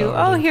meet So you.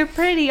 Oh, good. you're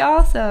pretty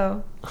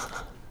also.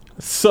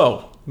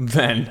 So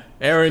then,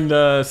 Erin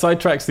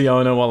sidetracks the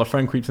owner while a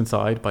friend creeps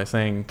inside by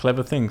saying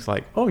clever things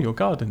like, "Oh, your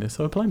garden is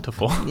so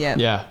plentiful." Yeah.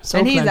 Yeah. So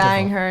and he's plentiful.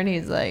 eyeing her and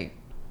he's like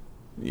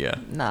Yeah,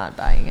 not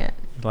buying it.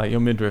 like your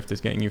midriff is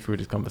getting you through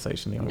this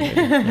conversation. The young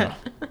lady.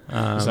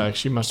 Yeah. He's like,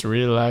 she must have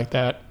really liked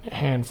that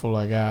handful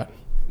I got.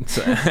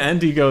 So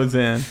Andy goes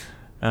in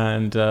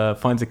and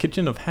finds a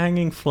kitchen of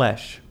hanging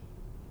flesh,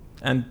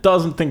 and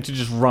doesn't think to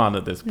just run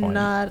at this point.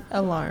 Not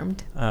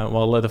alarmed.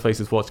 While Leatherface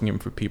is watching him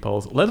through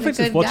peepholes. He's a Leatherface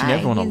is good watching guy.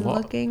 everyone He's a lot.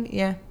 looking.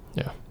 Yeah.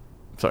 Yeah.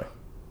 Sorry,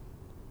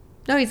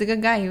 No, he's a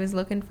good guy. He was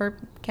looking for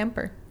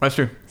Kemper. that's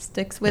true.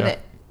 Sticks with Yeah. it.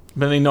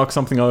 But then he knocks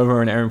something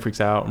over, and Erin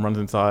freaks out and runs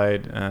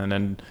inside. And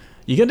then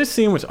you get this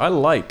scene, which I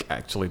like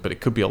actually, but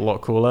it could be a lot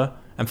cooler.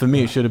 And for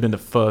me, it should have been the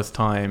first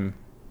time,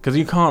 because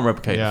you can't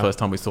replicate Yeah. the first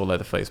time we saw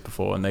Leatherface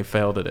before, and they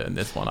failed at it in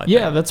this one. I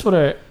Yeah, think. that's what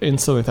I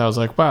instantly thought. I was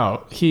like,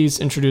 wow, he's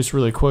introduced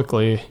really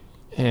quickly,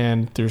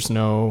 and there's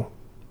no...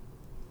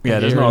 Yeah,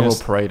 there's not a real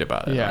eeriness. parade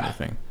about it or Yeah.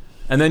 anything.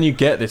 And then you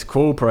get this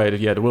cool parade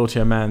of, the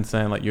wheelchair man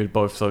saying, like, you're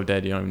both so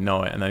dead you don't even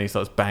know it. And then he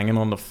starts banging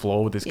on the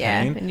floor with his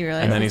Yeah, cane. and you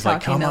realize and then he's he's like,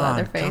 talking come to on,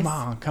 Leatherface. come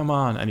on, come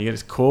on. And you get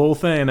this cool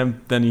thing.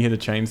 And then you hit a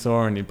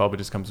chainsaw and Bubba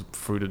just comes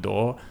through the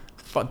door.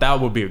 That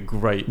would be a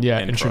great intro.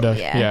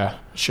 introduction. Yeah. Yeah.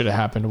 Should have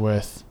happened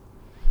with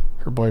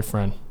her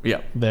boyfriend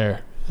Yeah.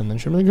 there. And then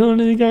she'd be like, oh,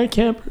 the guy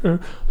Camper.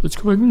 Let's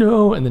go back,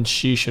 no. And then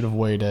she should have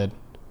waited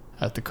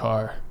at the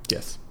car.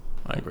 Yes,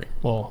 I agree.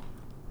 Well,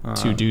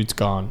 2 dudes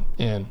gone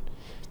in.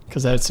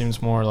 Because that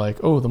seems more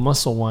like, oh, the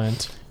muscle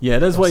went. Yeah,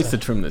 there's ways That's to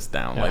it. trim this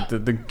down. Yeah. Like,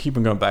 the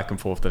keeping going back and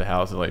forth to the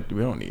house is like, we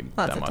don't need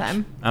Lots that of much.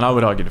 time. And I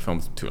would argue the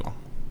film's too long.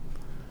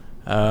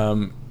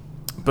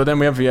 But then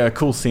we have a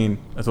cool scene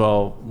as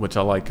well, which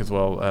I like as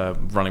well,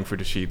 running through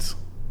the sheets,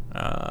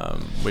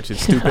 which is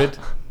stupid,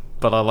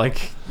 but I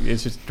like.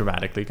 It's just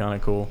dramatically kind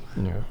of cool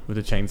Yeah. with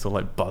the chainsaw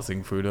like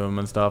buzzing through them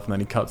and stuff, and then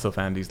he cuts off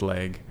Andy's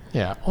leg.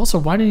 Yeah. Also,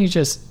 why didn't he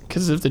just...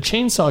 Because if the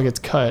chainsaw gets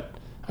caught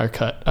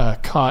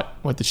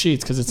with the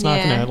sheets, because it's not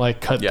Yeah. going to like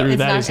cut Yeah. through It's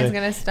that. not- easily. it's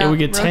gonna It stop would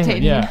get tangled.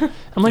 rotating. Yeah.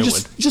 I'm like,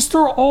 It just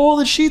throw all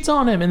the sheets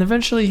on him, and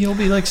eventually he'll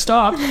be like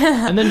stopped,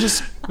 and then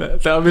just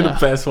That would be Yeah. the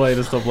best way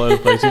to stop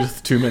Leatherface.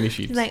 Just too many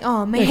sheets. He's like,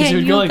 oh man, because he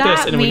would you go like got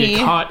this, and it would me. get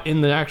caught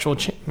in the actual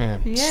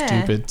man.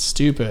 Yeah.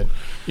 Stupid.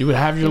 You would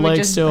have your You would legs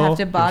just still. have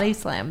to body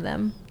slam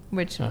them,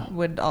 which Yeah.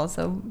 would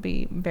also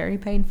be very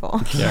painful.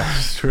 Yeah.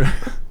 That's true.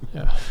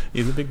 Yeah.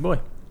 He's a big boy.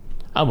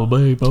 I'm a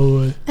baby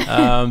boy.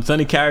 So then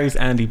he carries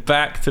Andy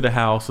back to the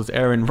house as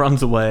Erin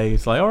runs away.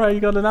 He's like, all right, you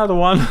got another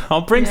one.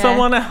 I'll bring Yeah.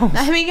 someone else.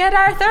 Let me get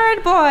our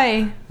third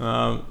boy.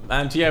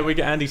 And yeah, we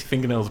get Andy's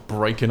fingernails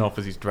breaking off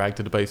as he's dragged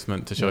to the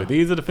basement to show Yeah.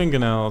 these are the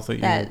fingernails that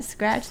you... That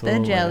scratch the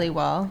So, jelly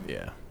wall.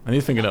 Yeah. And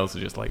his fingernails are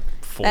just like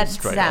fall That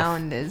straight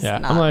sound is Yeah.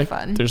 not I'm like,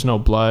 fun. there's no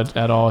blood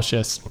at all. It's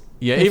just off.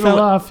 Yeah, he even fell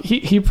like- off.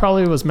 He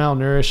probably was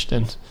malnourished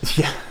and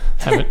Yeah.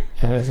 hasn't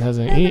he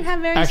Doesn't have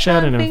very actually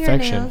had an strong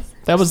infection. fingernails.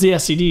 That was the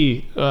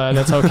STD.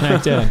 That's how it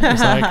connected.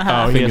 It's like,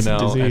 oh, he has a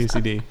Fingernail disease.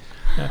 STD.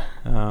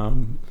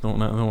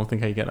 Don't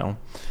think how you get that one.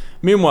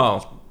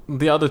 Meanwhile,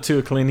 the other two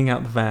are cleaning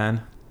out the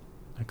van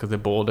because they're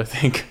bored, I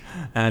think,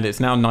 and it's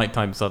now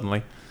nighttime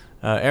suddenly.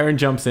 Erin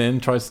jumps in,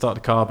 tries to start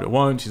the car, but it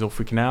won't. She's all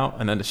freaking out,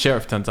 and then the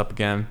sheriff turns up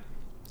again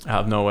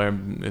out of nowhere.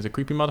 There's a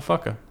creepy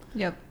motherfucker.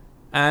 Yep.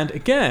 And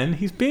again,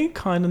 he's being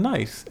kind of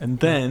nice, and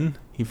then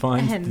he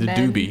finds the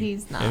doobie.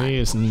 He's not. And he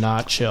is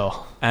not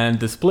chill. And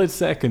the split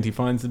second he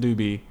finds the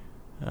doobie,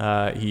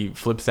 he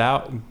flips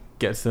out,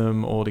 gets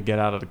them all to get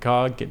out of the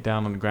car, get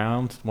down on the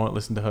ground, won't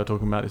listen to her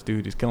talking about this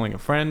dude who's killing her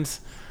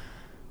friends.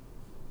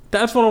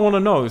 That's what I want to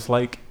know. It's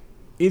like,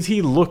 is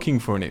he looking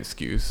for an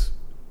excuse?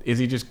 Is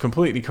he just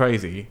completely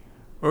crazy?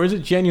 Or is it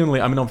genuinely...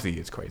 I mean, obviously he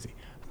is crazy.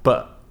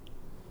 But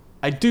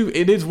it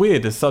is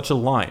weird. There's such a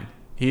line.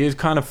 He is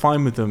kind of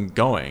fine with them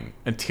going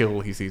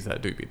until he sees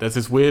that doobie. There's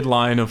this weird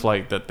line of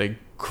like that they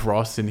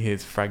cross in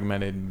his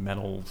fragmented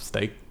metal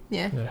state.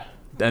 Yeah.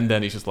 And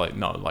then he's just like,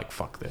 no, like,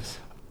 fuck this.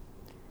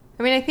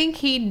 I mean, I think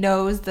he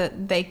knows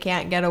that they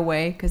can't get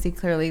away because he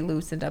clearly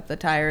loosened up the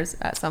tires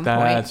at some point.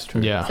 That's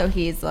true. Yeah. So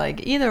he's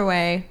like, either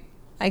way,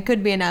 I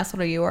could be an asshole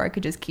to you, or I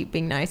could just keep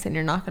being nice, and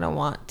you're not going to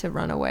want to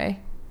run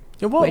away.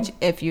 Yeah, well, Which,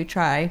 if you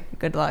try,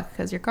 good luck,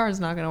 because your car's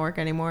not going to work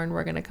anymore, and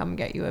we're going to come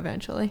get you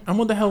eventually. and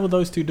what the hell were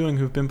those two doing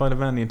who've been by the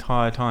van the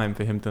entire time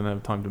for him to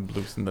have time to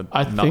loosen the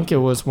I nut? think it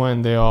was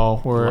when they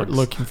all were Lugs.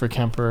 looking for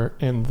Kemper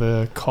in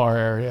the car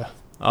area.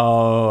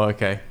 Oh,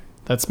 okay.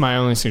 That's my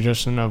only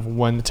suggestion of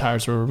when the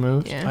tires were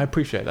removed. Yeah. I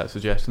appreciate that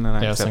suggestion, and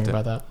I Yeah, I was accept thinking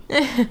it. about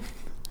that.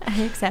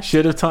 I accept.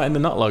 Should have tightened the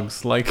nut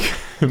lugs, like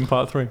in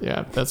part 3.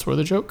 Yeah, that's where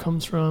the joke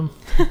comes from.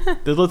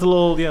 There's lots of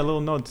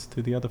little nods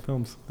to the other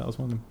films. That was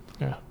one of them.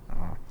 Yeah.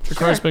 If your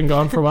car's been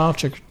gone for a while,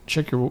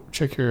 check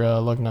your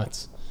lug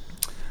nuts.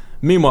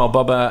 Meanwhile,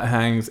 Bubba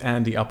hangs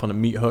Andy up on a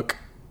meat hook,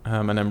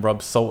 and then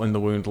rubs salt in the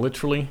wound,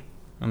 literally,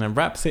 and then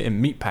wraps it in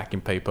meat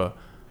packing paper,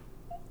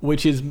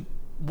 which is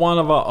one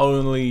of our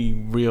only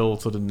real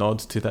sort of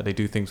nods to that they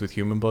do things with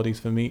human bodies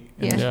for meat.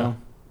 In Yeah. this Yeah. film.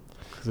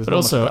 'Cause there's But not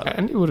also, much about it.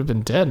 Andy would have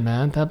been dead,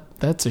 man.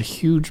 That's a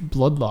huge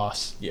blood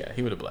loss. Yeah,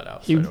 he would have bled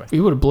out He straight away.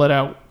 would have bled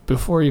out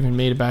before he even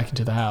made it back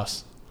into the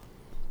house.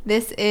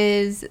 This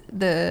is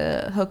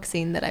the hook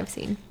scene that I've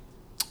seen.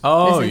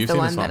 Oh, This is you've the seen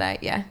one this one?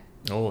 that yeah.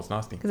 Oh, it's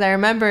nasty. Because I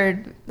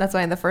remembered, that's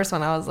why in the first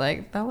one I was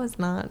like, that was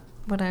not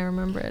what I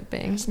remember it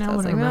being. That's So not I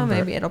was what I like, well,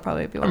 remember. maybe it'll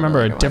probably be I one of the remember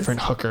a later different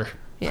ones. hooker.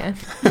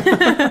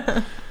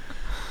 Yeah.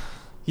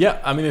 Yeah,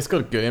 I mean, it's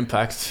got a good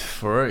impact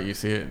for it. You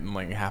see it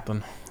like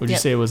happen. Would you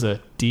Yep. say it was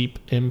a deep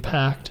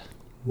impact?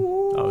 I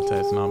would say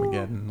it's an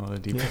Armageddon, not a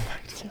deep Yeah.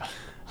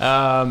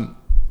 impact.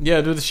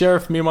 Yeah, the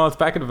sheriff, meanwhile, is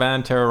back at the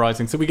van,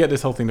 terrorizing. So we get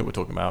this whole thing that we're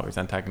talking about. He's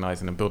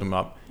antagonizing and building him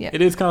up. Yeah.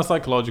 It is kind of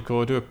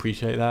psychological. I do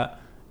appreciate that.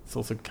 It's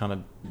also kind of,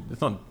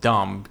 it's not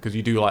dumb, because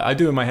you do like, I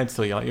do in my head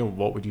still, you're like, yo,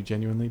 what would you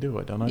genuinely do?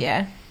 I don't know.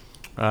 Yeah.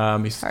 He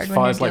Hard when you're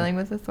fires dealing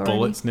like with authority.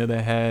 bullets near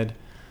their head.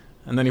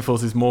 And then he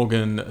forces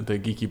Morgan, the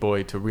geeky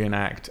boy, to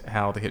reenact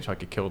how the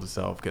hitchhiker killed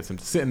herself. Gets him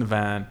to sit in the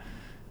van,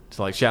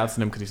 to like shouts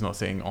at him because he's not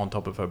sitting on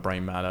top of her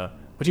brain matter.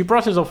 But he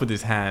brushes off with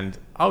his hand.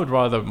 I would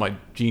rather my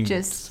jeans.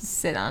 Just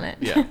sit on it.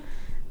 Yeah.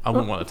 I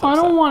wouldn't want to touch I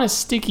don't that. want a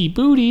sticky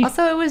booty.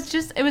 Also, it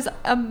was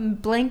a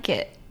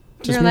blanket.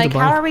 Just You're move the like, how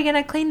blanket. are we going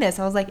to clean this?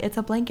 I was like, it's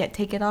a blanket.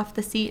 Take it off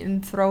the seat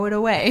and throw it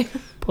away.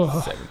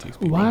 70s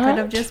people. What? Could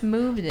have just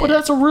moved it. But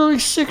that's a really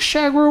sick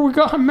shagware we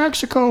got in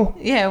Mexico.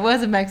 Yeah, it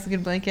was a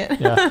Mexican blanket.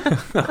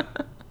 Yeah.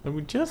 And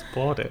we just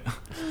bought it.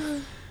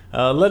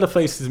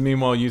 Leatherface is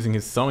meanwhile using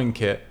his sewing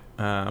kit.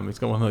 He's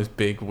got one of those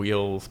big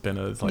wheel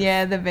spinners. Like,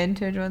 Yeah, the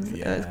vintage ones.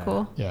 It was Yeah.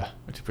 cool. Yeah.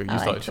 Which is pretty. I You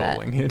started like that.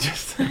 trolling here,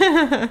 just.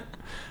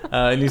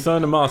 And he's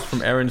sewing a mask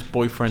from Erin's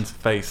boyfriend's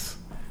face,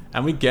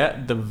 and we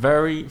get the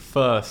very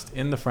first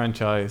in the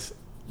franchise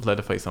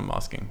Leatherface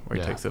unmasking, where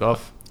he Yeah. takes it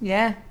off,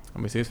 Yeah.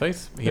 and we see his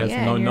face. He has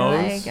yeah, no and you're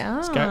nose.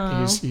 Like,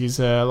 oh. He's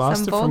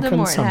lost Some it from Voldemort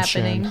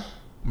consumption. happening.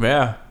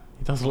 Yeah,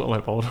 he does look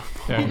like Voldemort.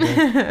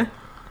 Yeah,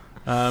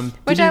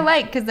 Which did I you-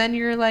 like, because then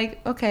you're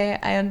like, okay,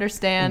 I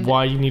understand.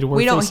 why you need to wear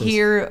we don't faces.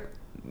 hear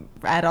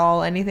at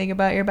all anything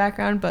about your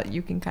background, but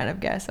you can kind of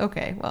guess,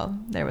 okay, well,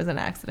 there was an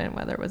accident,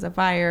 whether it was a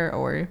fire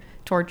or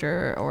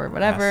torture or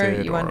whatever.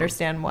 Acid You or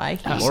understand why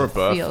he or a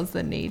birth. feels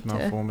the need to.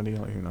 Malformity,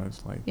 like who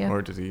knows, like Yeah. or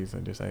a disease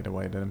that just ate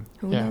away at him.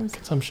 Who Yeah, knows?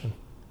 consumption.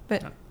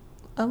 But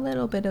a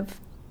little bit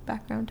of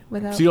background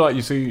without. So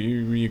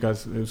you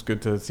guys, it was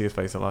good to see his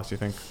face at last. You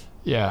think?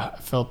 Yeah, I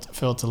felt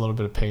a little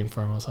bit of pain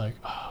for him. I was like,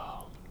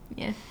 oh,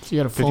 Yeah. if you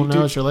had a Could full you do-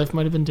 nose, your life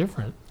might have been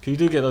different. Because you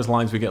do get those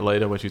lines we get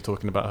later where she's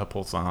talking about her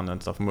pulsar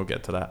and stuff, and we'll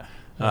get to that.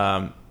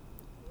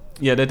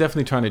 Yeah, they're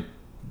definitely trying to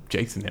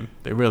Jason him.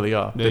 They really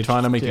are. They're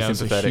trying to make you it was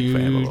sympathetic for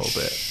him a little huge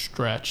bit.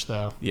 Stretch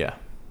though. Yeah,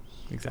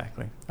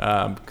 exactly.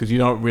 Because you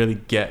don't really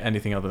get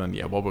anything other than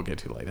what we'll get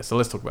to later. So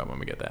let's talk about when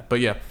we get there. But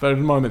yeah, for the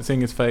moment, seeing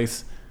his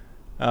face,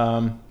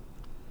 yeah,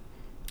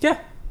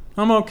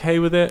 I'm okay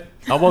with it.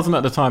 I wasn't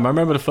at the time. I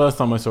remember the first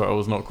time I saw it, I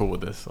was not cool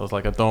with this. I was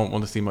like, I don't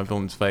want to see my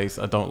villain's face.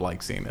 I don't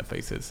like seeing their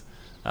faces.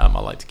 I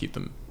like to keep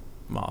them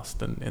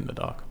masked and in the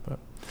dark. But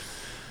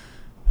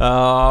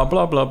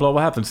blah blah blah.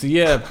 What happens? So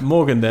yeah,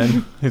 Morgan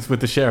then is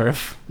with the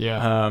sheriff.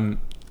 Yeah.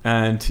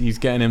 And he's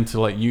getting him to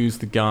like use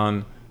the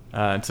gun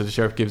And so the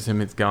sheriff gives him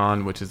his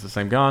gun, which is the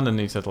same gun, and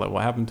he says, like,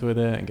 what happened to it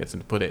there? And gets him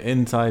to put it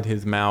inside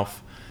his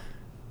mouth.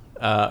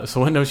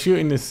 So when they were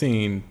shooting this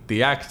scene,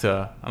 the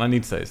actor, and I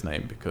need to say his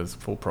name because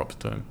full props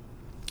to him.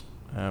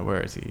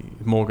 Where is he?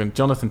 Morgan,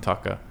 Jonathan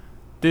Tucker.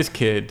 This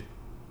kid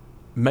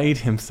made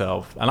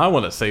himself, and I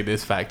want to say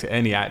this fact to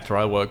any actor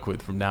I work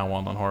with from now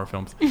on horror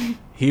films,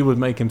 he would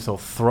make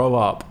himself throw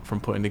up from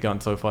putting the gun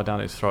so far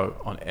down his throat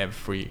on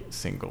every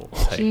single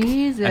take.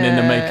 Jesus. And in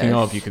the making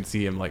of, you can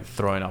see him like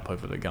throwing up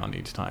over the gun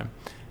each time.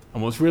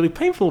 And what's really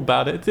painful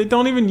about it, they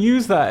don't even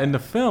use that in the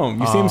film.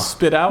 You see him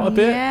spit out a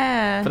bit,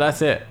 Yeah. but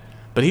that's it.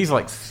 But he's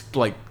like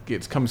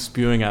it's come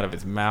spewing out of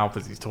his mouth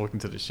as he's talking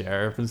to the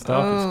sheriff and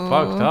stuff. It's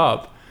fucked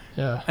up.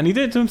 Yeah. And he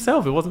did it to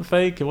himself. It wasn't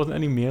fake. It wasn't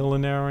any meal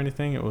in there or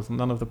anything. It was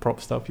none of the prop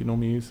stuff you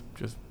normally use.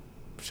 Just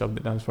shoved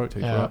it down his throat.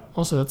 Yeah.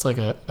 Also, that's like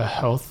a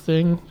health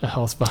thing, a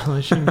health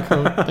violation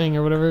code thing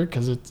or whatever,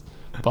 because it's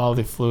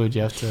bodily fluid.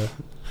 You have to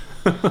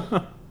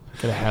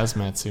get a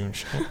hazmat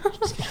suit.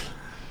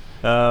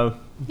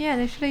 Yeah,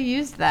 they should have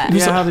used that.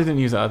 Yeah, how they didn't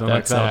use that, I don't know.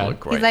 That's That would sad. look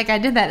great. He's like, I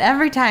did that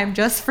every time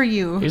just for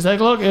you. He's like,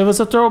 look, it was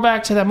a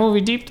throwback to that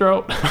movie Deep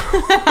Throat.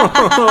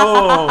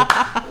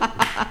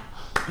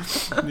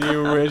 The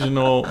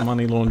original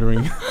money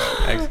laundering.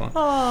 Excellent.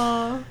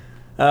 Oh.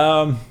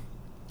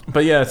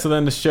 But yeah, so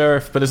then the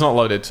sheriff, but it's not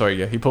loaded. Sorry,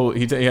 yeah, he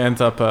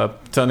ends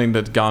up turning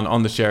the gun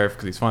on the sheriff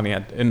because he's finally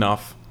had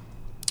enough.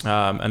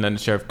 And then the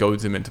sheriff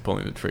goads him into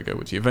pulling the trigger,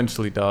 which he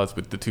eventually does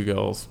with the two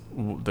girls,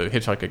 the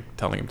hitchhiker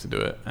telling him to do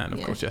it, and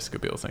of course Jessica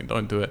Biel saying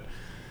don't do it.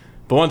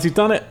 But once he's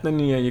done it, then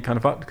you're kind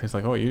of fucked because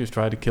like, oh, you just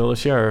tried to kill the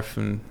sheriff,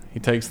 and he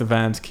takes the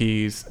van's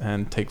keys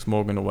and takes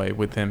Morgan away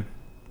with him,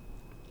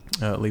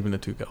 leaving the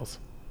two girls.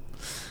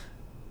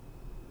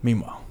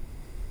 Meanwhile,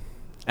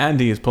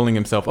 Andy is pulling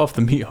himself off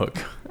the meat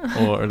hook,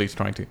 or at least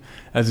trying to,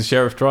 as the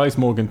sheriff drives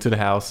Morgan to the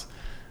house.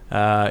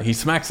 He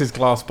smacks his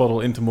glass bottle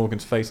into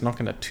Morgan's face,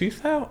 knocking a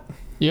tooth out.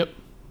 Yep.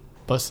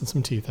 Busting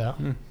some teeth out.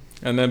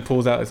 And then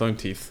pulls out his own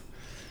teeth.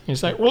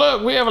 He's like, well,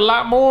 look, we have a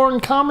lot more in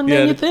common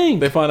than you think.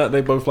 They find out they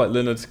both like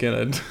Lynyrd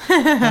Skynyrd.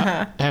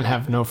 And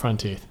have no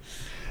front teeth.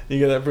 You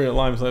get that brilliant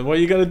line. It's like, what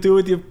are you going to do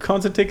with your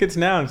concert tickets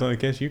now? And it's like,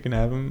 I guess you can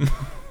have them.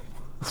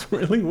 It's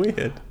really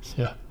weird.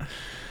 Yeah.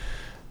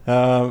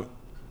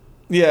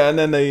 Yeah, and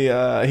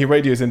then he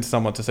radios into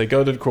someone to say,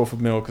 go to the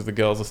Crawford Mill because the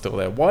girls are still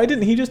there. Why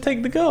didn't he just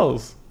take the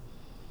girls?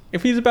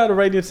 If he's about to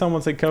radio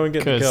someone, say, go and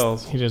get the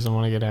girls. He doesn't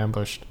want to get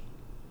ambushed.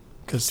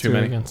 Because Too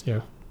many. against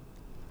you.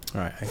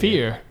 All right.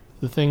 Fear.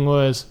 The thing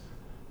was,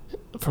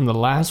 from the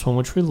last one,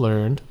 which we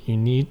learned, you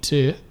need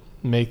to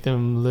make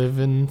them live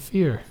in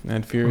fear.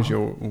 And fear is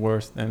your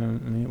worst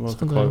enemy. What's the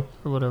Something quote?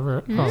 or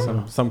whatever.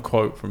 Oh, Some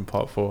quote from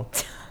part 4.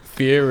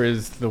 Fear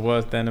is the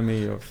worst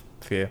enemy of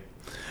fear.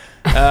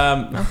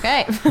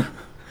 Okay.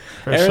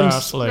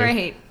 Aaron's-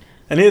 Great.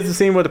 And here's the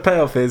scene where the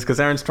payoff is, because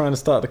Aaron's trying to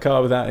start the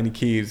car without any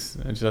keys.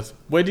 And she's just,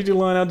 where did you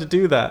learn how to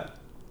do that?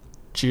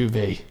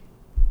 Juvie.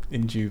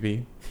 In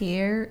juvie.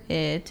 Here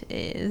it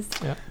is.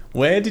 Yeah.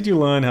 Where did you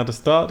learn how to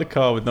start the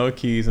car with no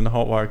keys in a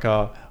hot wire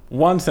car?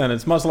 One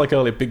sentence, much like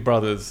earlier Big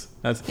Brothers.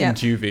 That's in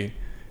juvie.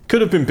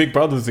 Could have been Big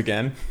Brothers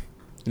again.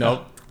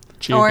 Nope.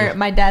 Juvie. Or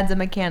my dad's a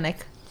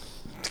mechanic.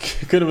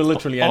 Could have been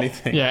literally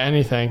anything. Yeah,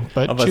 anything.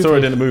 But I saw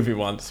it in a movie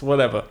once.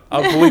 Whatever.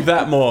 I believe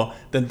that more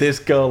than this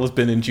girl has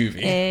been in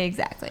juvie.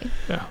 Exactly.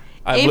 Yeah.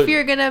 If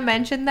you're gonna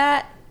mention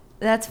that,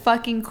 that's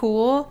fucking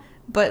cool.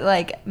 But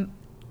like,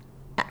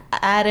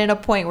 add in a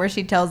point where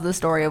she tells the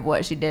story of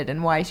what she did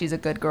and why she's a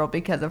good girl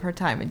because of her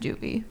time in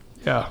juvie.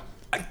 Yeah.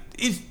 I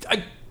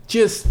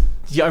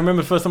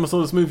remember the first time I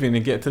saw this movie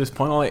and get to this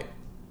point, I'm like,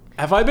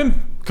 have I been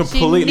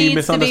completely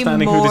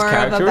misunderstanding who this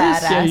character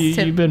is? Yeah,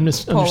 you've been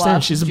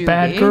misunderstanding. She's a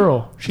bad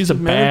girl. She's a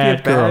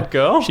bad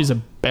girl. She's a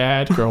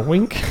bad girl.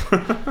 Wink.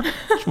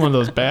 She's one of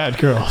those bad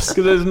girls.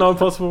 Because there's no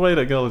possible way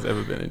that girl has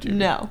ever been in juvie.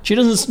 No. She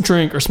doesn't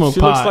drink or smoke She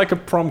pot. looks like a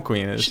prom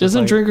queen. She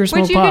doesn't drink or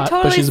smoke Which you pot, could but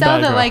totally she's a sell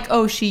bad that girl. like,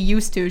 oh, she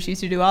used to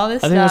do all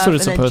this I stuff. think that's what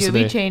it's and supposed to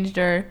then be. juvie changed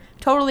her.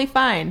 Totally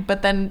fine.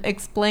 But then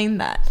explain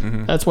that.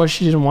 Mm-hmm. That's why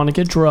she didn't want to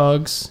get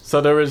drugs.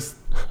 So there is...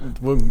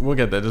 We'll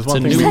get there. There's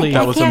one a thing new lead.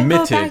 that was I can't go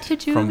back omitted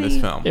to from this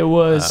juvie. film. It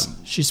was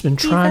she's been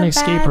trying to a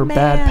escape her bad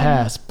bad man.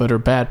 past, but her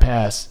bad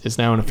past is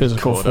now in a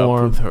physical Caught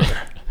form. up with her.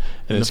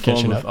 And In it's the form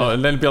catching of- up. Oh,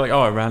 and then be like,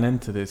 oh, I ran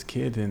into this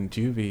kid in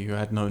juvie who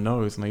had no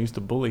nose, and I used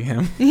to bully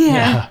him.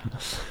 Yeah.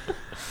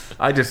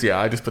 I just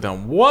put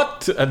down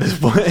what at this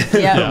point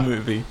in Yeah. the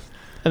movie.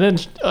 And then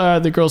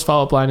the girl's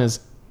follow-up line is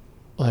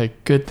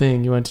like, "Good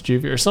thing you went to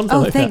juvie" or something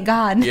Oh, like thank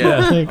that. God.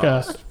 Yeah, Like,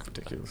 it's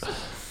ridiculous.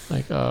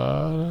 Like,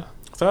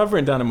 So I've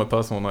written down in my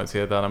personal notes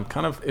here that I'm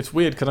kind of, it's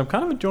weird because I'm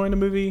kind of enjoying the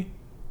movie,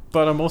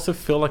 but I'm also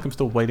feel like I'm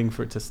still waiting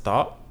for it to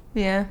start.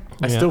 Yeah.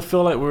 I still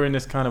feel like we're in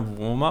this kind of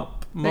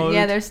warm-up mode. But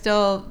yeah, there's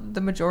still,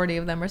 the majority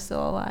of them are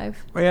still alive.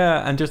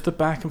 Yeah, and just the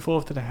back and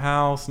forth to the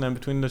house, and then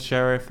between the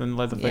sheriff and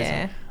Leatherface.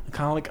 Yeah. I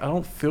kind of like, I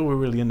don't feel we're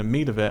really in the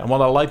meat of it. And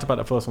what I liked about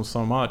the first one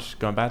so much,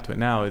 going back to it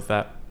now, is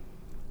that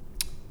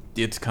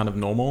it's kind of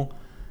normal,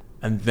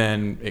 and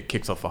then it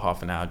kicks off for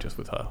half an hour just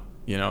with her,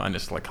 you know, and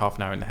it's like half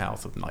an hour in the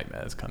house of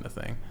nightmares kind of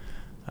thing.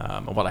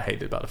 And what I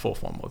hated about the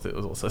fourth one was it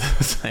was also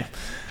the same.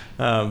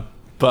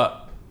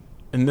 But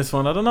in this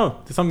one, I don't know.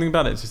 There's something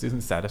about it. It just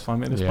isn't satisfying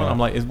me at this point. I'm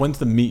like, when's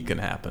the meat going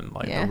to happen?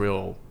 Like the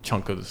real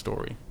chunk of the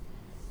story.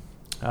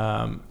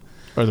 Or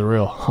the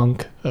real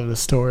hunk of the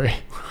story.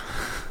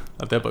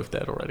 They're both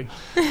dead already.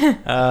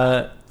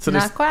 So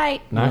not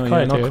quite.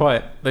 Not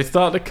quite. They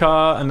start the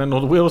car, and then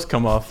all the wheels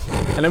come off,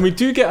 and then we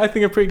do get, I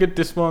think, a pretty good.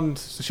 This one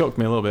shocked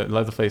me a little bit.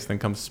 Leatherface then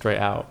comes straight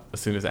out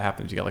as soon as it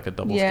happens. You get like a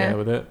double scare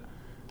with it.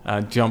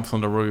 Jumps on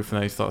the roof, and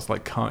then he starts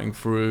like cutting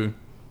through.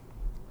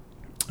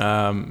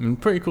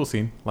 And pretty cool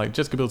scene. Like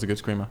Jessica Biel's a good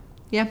screamer.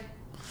 Yeah.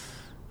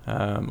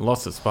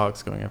 Lots of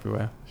sparks going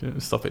everywhere.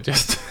 Stop it,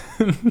 just.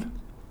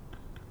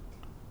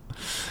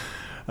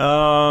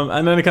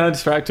 And then it kind of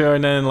distracts her,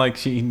 and then like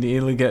he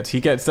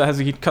cuts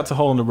a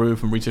hole in the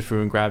roof and reaches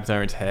through and grabs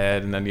Aaron's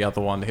head, and then the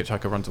other one, the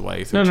hitchhiker, runs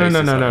away. So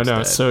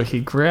No. So he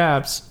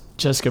grabs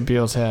Jessica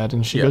Biel's head,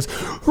 and she goes,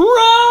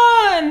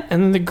 "Run!"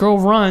 And then the girl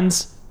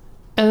runs,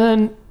 and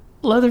then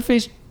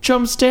Leatherface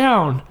jumps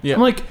down. Yeah.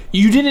 I'm like,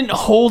 you didn't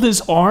hold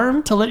his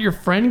arm to let your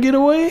friend get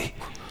away?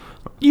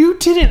 You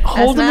didn't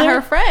hold him there? That's not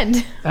her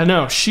friend. I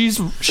know. She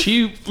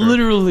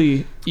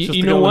literally...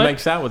 You know what?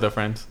 Makes out with her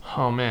friends.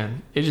 Oh,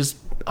 man.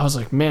 I was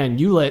like, man,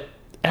 you let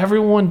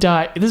everyone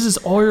die. This is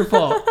all your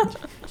fault.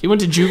 You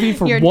went to juvie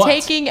for You're what? You're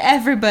taking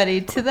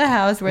everybody to the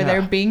house where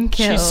they're being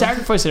killed. She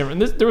sacrificed everyone.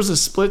 There was a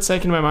split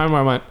second in my mind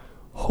where I went,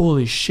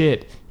 holy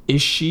shit,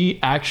 is she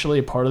actually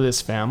a part of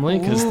this family?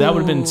 Because that would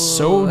have been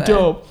so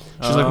dope.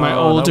 She's like my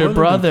older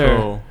brother,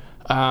 cool.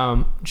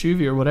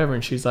 Juvie or whatever,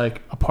 and she's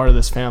like a part of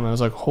this family. I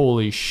was like,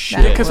 holy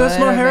shit. Because there's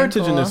no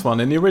heritage in this one.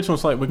 In the original,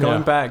 it's like, we're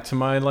going back to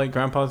my like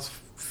grandpa's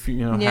house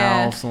and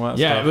all that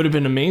stuff. It would have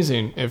been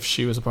amazing if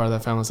she was a part of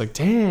that family. It's like,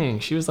 dang,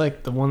 she was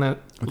like the one that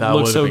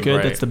looks so good.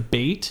 Great. That's the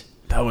bait.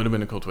 That would have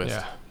been a cool twist.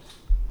 Yeah,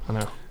 I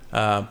know.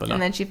 But no.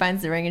 And then she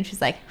finds the ring and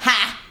she's like,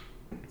 ha!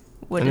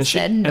 Would have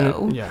said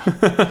no.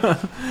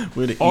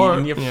 Would have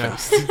eaten your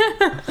face.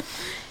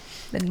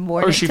 Then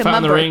or she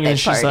found the ring and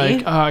she's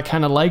like, oh, I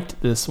kind of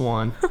liked this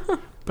one.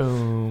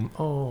 Boom.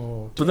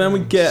 Oh. But then we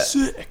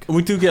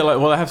do get like,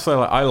 well, I have to say,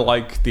 like, I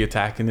like the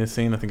attack in this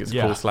scene. I think it's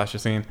a cool slasher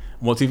scene. And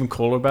what's even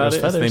cooler about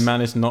it is they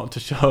managed not to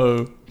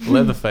show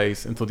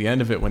Leatherface until the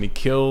end of it when he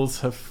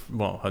kills her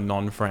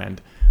non-friend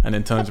and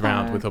then turns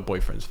around with her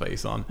boyfriend's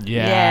face on.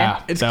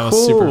 Yeah. It's that cool.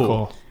 was super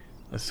cool.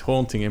 It's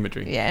haunting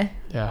imagery. Yeah.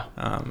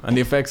 And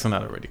the effects on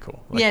that are really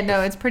cool. Like,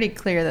 it's pretty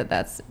clear that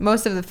that's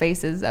most of the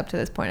faces up to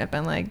this point have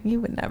been like, you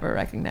would never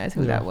recognize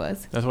who that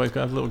was. That's why he's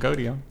got a little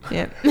goatee on.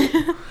 Yeah.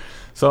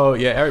 So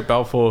Eric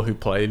Balfour, who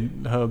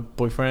played her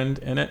boyfriend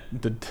in it,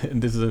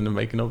 this is in the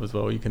making of as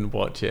well. You can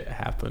watch it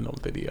happen on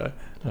video.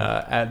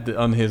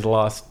 On his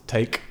last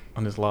take,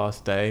 on his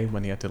last day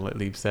when he had to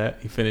leave set,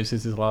 he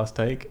finishes his last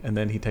take and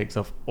then he takes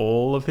off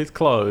all of his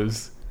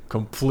clothes,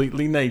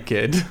 completely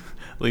naked.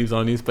 Leaves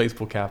only his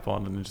baseball cap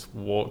on and just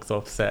walks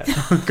off set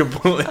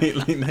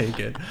completely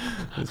naked.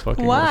 It's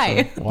fucking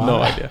Why? Awesome.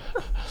 No idea.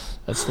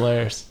 That's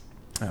hilarious.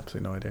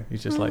 Absolutely no idea.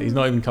 He's just like, he's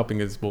not even cupping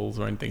his balls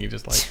or anything. He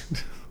just like...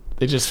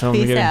 They just filmed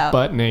him getting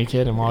butt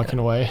naked and walking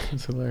away.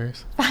 It's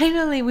hilarious.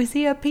 Finally, we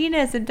see a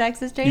penis in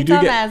Texas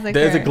Chainsaw Massacre.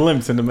 There's a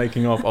glimpse in the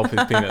making of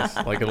his penis.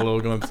 Like a little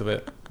glimpse of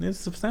it. It's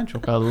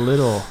substantial. A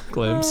little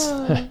glimpse.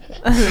 A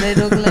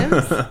little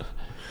glimpse.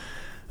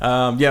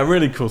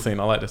 Really cool scene.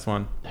 I like this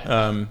one.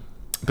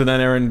 But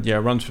then Aaron,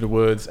 runs through the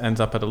woods, ends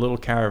up at a little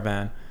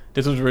caravan.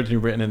 This was originally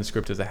written in the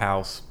script as a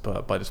house,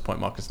 but by this point,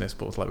 Marcus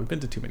Nispel was like, we've been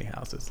to too many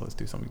houses. Let's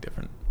do something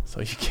different.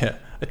 So you get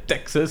a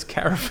Texas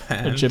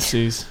caravan.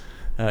 Gypsies.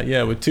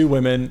 With two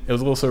women. It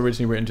was also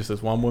originally written just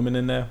as one woman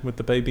in there with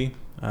the baby,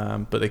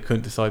 but they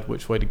couldn't decide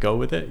which way to go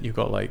with it. You've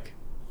got like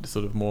the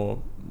sort of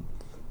more,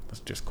 let's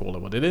just call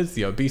it what it is,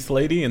 the obese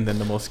lady, and then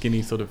the more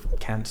skinny sort of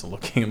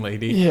cancer-looking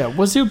lady. Yeah,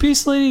 was the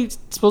obese lady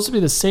supposed to be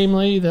the same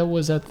lady that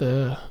was at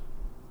the...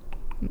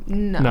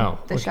 No.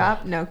 The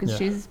shop? No, because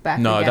she's back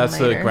No, again that's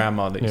later. the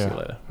grandma that you see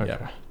later. Okay.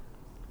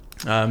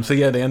 Yeah.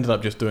 They ended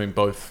up just doing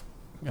both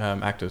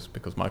actors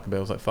because Michael Bay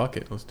was like, fuck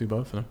it, let's do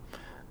both of them.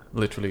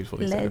 Literally is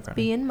what he said.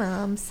 Lesbian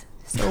moms.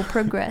 So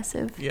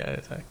progressive. Yeah,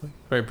 exactly.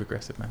 Very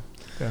progressive, man.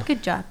 Yeah.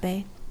 Good job,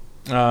 Bay.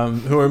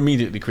 Who are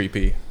immediately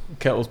creepy.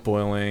 Kettle's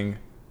boiling.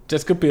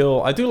 Jessica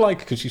Biel, I do like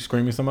because she's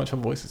screaming so much, her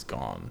voice is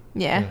gone.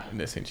 Yeah. In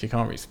this scene, she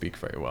can't really speak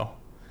very well.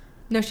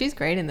 No, she's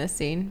great in this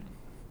scene.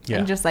 Yeah.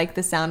 And just like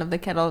the sound of the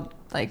kettle,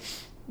 like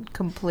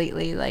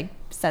completely like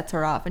sets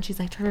her off, and she's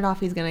like, "Turn it off.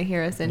 He's gonna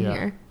hear us in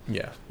here."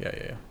 Yeah.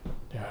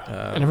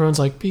 And everyone's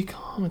like, "Be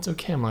calm. It's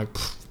okay." I'm like,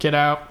 "Get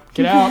out.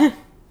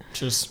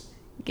 Just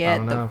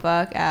get the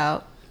fuck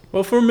out."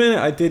 Well, for a minute,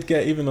 I did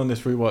get, even on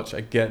this rewatch,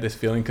 I get this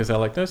feeling because they're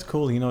like, "That's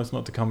cool. He knows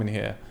not to come in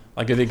here."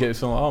 Like, I did get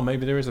this,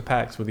 maybe there is a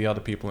pact with the other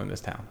people in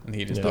this town, and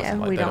he just doesn't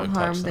like. We they don't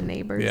harm touch the them.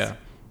 neighbors. Yeah.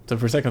 So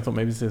for a second, I thought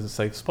maybe this is a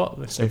safe spot.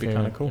 This would be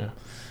kind of cool.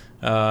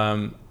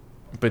 Yeah.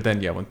 But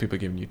then, when people are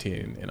giving you tea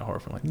in a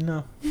horror film, like,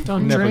 no.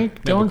 Don't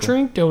drink,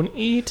 don't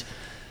eat.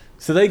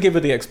 So they give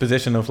her the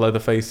exposition of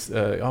Leatherface.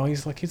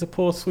 He's a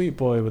poor sweet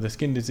boy with a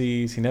skin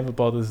disease. He never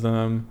bothers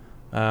them.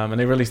 And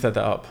they really set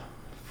that up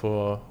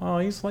for, oh,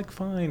 he's like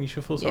fine, you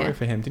should feel sorry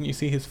for him. Didn't you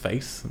see his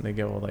face? And they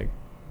go all like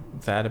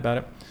sad about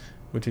it,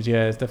 which is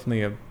it's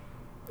definitely a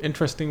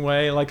interesting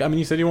way. Like, I mean,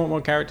 you said you want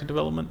more character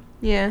development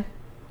Yeah.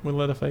 with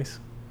Leatherface,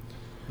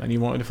 and you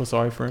wanted to feel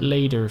sorry for him.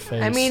 Later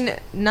face. I mean,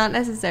 not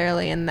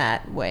necessarily in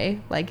that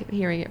way. Like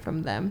hearing it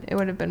from them, it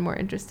would have been more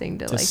interesting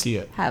to like see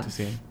it. have To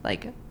see him.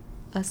 like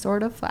a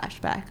sort of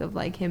flashback of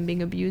like him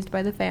being abused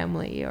by the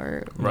family,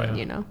 or Right.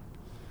 you know.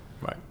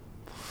 Right.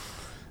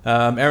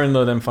 Erin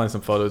though then finds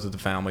some photos of the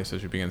family, so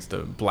she begins to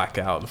black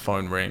out. The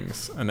phone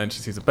rings, and then she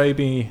sees a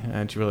baby,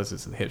 and she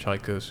realizes it's the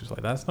hitchhiker. She's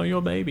like, "That's not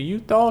your baby. You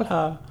stole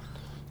her."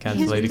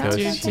 Kansas lady goes,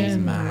 "She's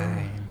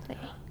mine," and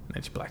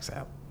then she blacks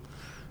out.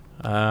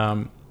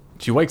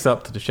 She wakes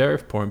up to the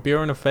sheriff pouring beer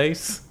on her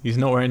face. He's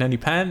not wearing any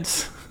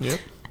pants. Yep.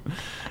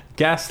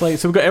 Gas lady.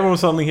 So we've got everyone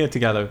suddenly here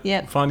together.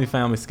 Yep. Finding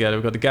families together.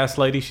 We've got the gas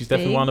lady. She's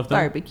definitely Big one of them.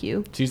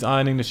 barbecue. She's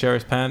ironing the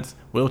sheriff's pants.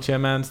 Wheelchair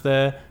man's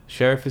there.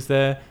 Sheriff is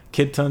there.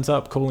 Kid turns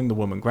up, calling the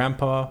woman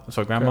grandma,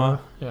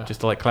 Yeah.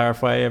 just to like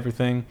clarify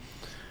everything.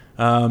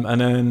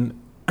 And then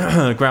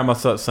grandma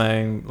starts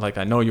saying, like,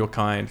 I know you're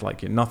kind,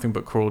 like you're nothing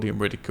but cruelty and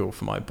ridicule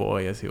for my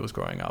boy as he was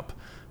growing up.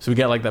 So we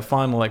get like that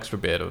final extra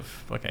bit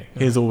of, okay,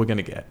 here's all we're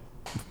gonna get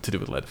to do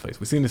with Leatherface.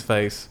 We've seen his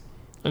face.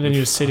 And then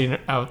you're sitting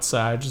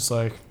outside, just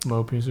like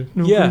moping. Like,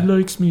 nobody Yeah.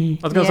 likes me.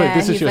 I was gonna say,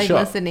 this is he's your like shot.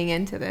 listening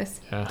into this.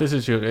 Yeah. This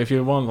is your, if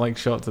you want like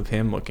shots of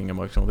him looking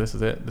emotional, this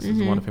is it. This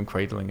is one of him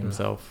cradling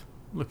himself,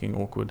 looking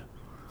awkward.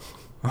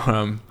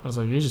 I was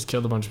like, you just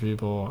killed a bunch of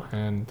people,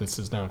 and this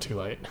is now too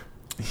late.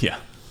 Yeah.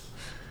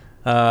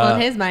 Well,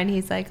 in his mind,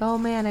 he's like, "Oh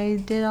man, I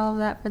did all of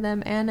that for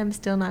them, and I'm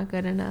still not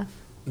good enough."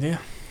 Yeah,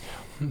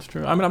 that's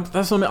true. I mean,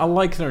 that's what I mean. I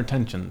like their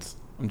intentions.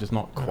 I'm just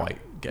not quite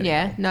getting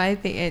Yeah, them. no, I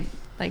think it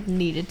like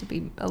needed to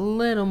be a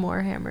little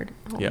more hammered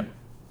home. Yeah.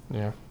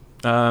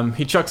 Yeah.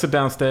 He chucks her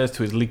downstairs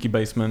to his leaky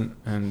basement,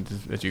 and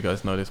as you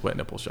guys notice, wet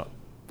nipple shot.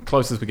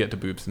 Closest we get to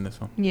boobs in this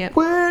one. Yep.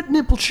 Wet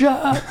nipple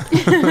shot.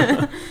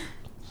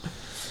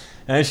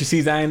 And she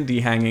sees Andy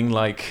hanging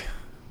like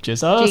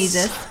Just us.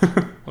 Jesus.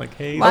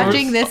 hey.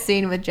 Watching this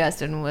scene with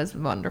Justin was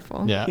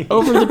wonderful. Yeah.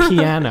 Over the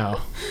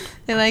piano.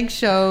 They like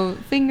show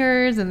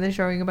fingers and they're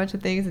showing a bunch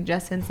of things, and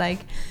Justin's like,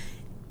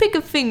 pick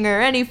a finger,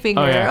 any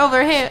finger. Oh, yeah.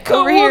 Over here,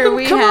 Come on,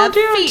 we come on have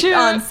down feet to-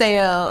 on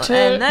sale, to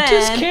and then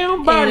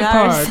discount body in our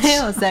parts.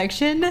 sale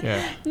section,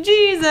 Yeah.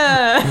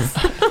 Jesus.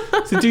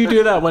 So do you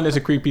do that when there's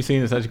a creepy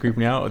scene that's actually creeping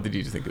me out, or did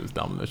you just think it was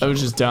dumb? I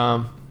was just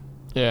dumb.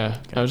 Yeah.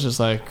 I was just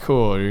like,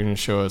 cool, you're going to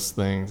show us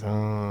things.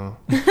 Oh.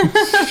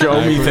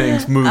 show me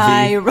things, movie,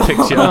 Eye roll.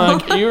 picture.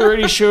 Like, you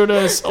already showed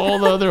us all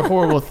the other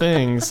horrible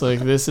things. Like,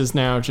 this is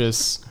now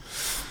just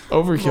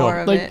overkill. More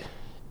of like,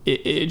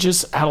 it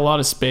just had a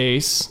lot of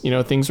space. You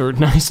know, things were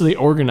nicely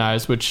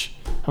organized, which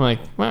I'm like,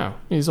 wow,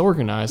 he's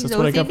organized. He's That's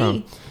what I got from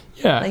him. OCD.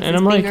 Yeah. Like and his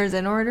I'm like, fingers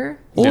in order,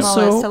 Also-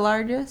 smallest to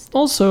largest.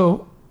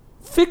 also,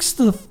 fix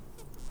the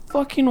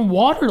fucking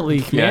water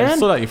leak, Yeah, man.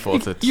 sort out your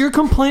faucets. You're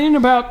complaining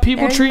about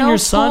people There's treating no your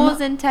son. pools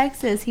in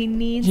Texas. He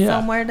needs Yeah.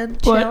 somewhere to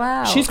chill But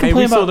out. she's Hey, we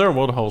complaining saw about there are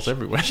water holes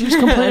everywhere. She's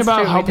complaining That's about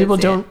true, how we did people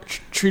see don't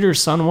treat her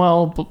son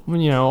well,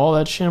 you know, all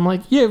that shit. I'm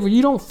like, yeah, but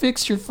you don't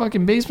fix your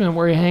fucking basement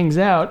where he hangs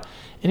out,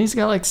 and he's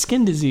got like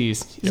skin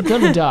disease. He's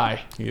gonna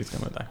die. He is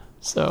gonna die.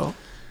 So,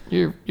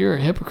 you're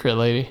a hypocrite,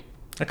 lady.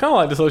 I kind of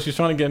like this. So she's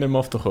trying to get him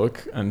off the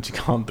hook, and she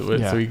can't do it.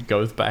 Yeah. So he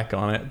goes back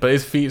on it, but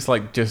his feet's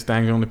like just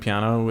dangling on the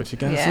piano, which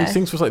again, Yeah.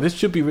 seems like this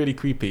should be really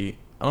creepy.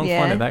 I don't find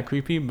Yeah. it that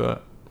creepy,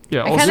 but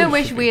Yeah. I Also, kind of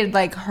wish we had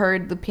like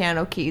heard the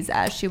piano keys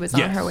as she was on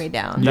Yes. her way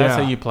down. Yeah.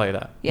 that's how you play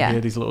that. Yeah. You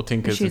hear these little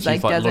tinkers, She's and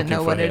like doesn't looking know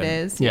for what it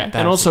him. is. yeah, that's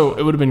and also cool.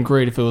 it would have been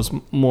great if it was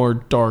more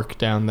dark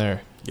down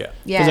there. Yeah,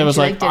 Yeah, 'Cause I and was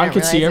she, like, I didn't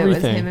could see realize it was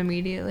everything. him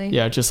immediately.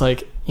 Yeah, just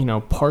like, you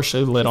know,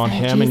 partially lit on Like,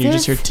 him, and you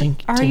just hear "Jesus, tink.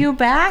 Are tink. you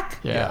back?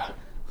 Yeah.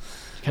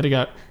 Could have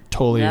got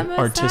totally The Messiah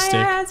artistic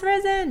has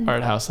risen.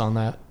 art house on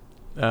that.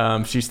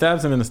 she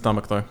stabs him in the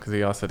stomach though because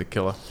he asked her to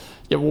kill her.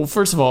 Yeah, well,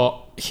 first of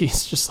all,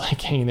 he's just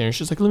like hanging there.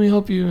 She's like, "Let me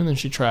help you," and then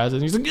she tries it,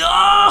 and he's like,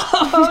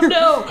 "Oh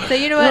no!" So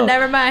you know what? No.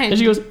 Never mind. And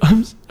she goes,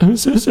 "I'm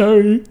so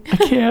sorry.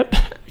 I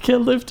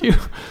can't lift you."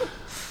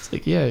 It's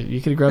like, yeah,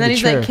 you could grab then the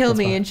he's chair. like, "Kill That's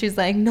me," fine. and she's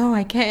like, "No,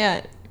 I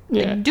can't."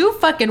 Yeah. Like, do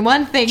fucking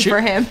one thing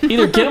for him.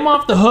 Either get him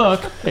off the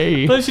hook.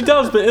 Hey, But she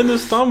does, but in the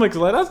stomach,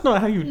 like that's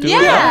not how you do it.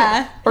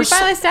 Yeah. Or He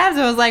finally stabs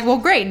him. I was like, well,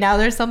 great. Now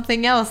there's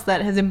something else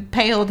that has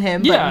impaled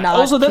him, but yeah. not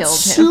Also, killed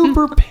that's him.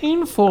 super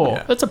painful.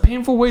 Yeah. That's a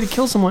painful way to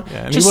kill someone.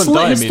 Yeah, and Just he wouldn't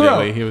slit die his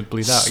immediately. throat. He would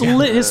bleed out.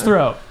 Slit Again. his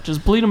throat.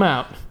 Just bleed him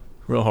out.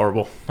 Real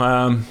horrible.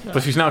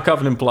 But she's now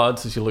covered in blood,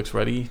 so she looks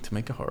ready to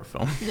make a horror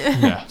film.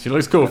 Yeah. She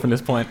looks cool from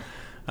this point.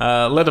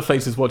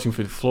 Leatherface is watching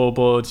through the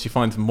floorboards. She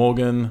finds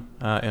Morgan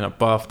in a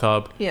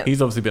bathtub. Yep.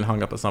 He's obviously been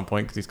hung up at some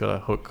point because he's got a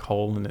hook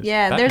hole in his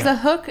Yeah, back there's now. a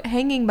hook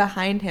hanging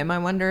behind him. I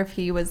wonder if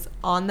he was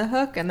on the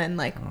hook and then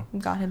like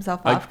got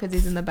himself off because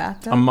he's in the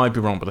bathtub. I might be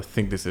wrong, but I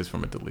think this is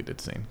from a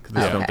deleted scene because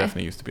this Okay. film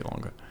definitely used to be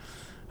longer.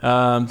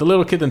 The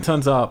little kid then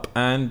turns up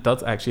and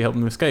does actually help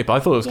them escape. I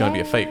thought it was going to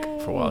be a fake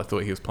for a while. I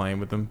thought he was playing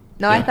with them.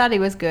 No, I thought he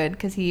was good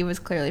because he was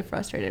clearly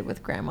frustrated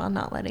with Grandma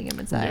not letting him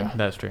inside. Yeah.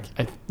 That's true.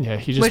 He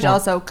just Which wants-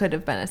 also could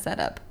have been a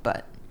setup,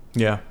 but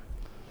Yeah.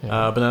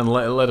 Yeah. But then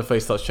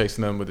Leatherface starts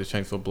chasing them with his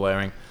chainsaw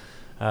blaring.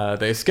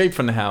 They escape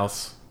from the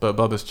house, but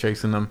Bubba's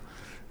chasing them.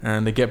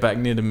 And they get back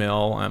near the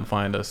mill and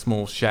find a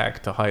small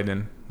shack to hide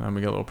in. And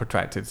we get a little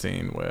protracted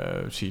scene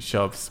where she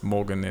shoves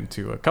Morgan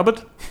into a cupboard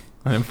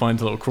and then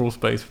finds a little crawl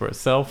space for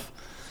herself.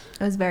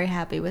 I was very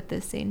happy with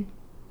this scene.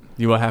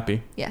 You were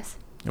happy? Yes.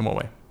 In what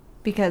way?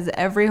 Because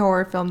every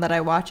horror film that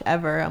I watch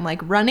ever, I'm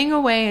like, running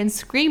away and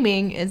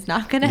screaming is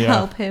not going to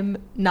help him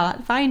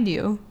not find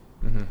you.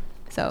 Mm-hmm.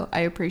 So I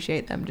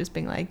appreciate them just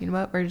being like, you know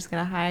what, we're just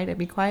going to hide and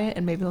be quiet,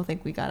 and maybe they'll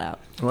think we got out.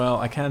 Well,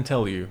 I can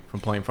tell you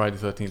from playing Friday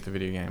the 13th, the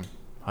video game,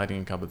 hiding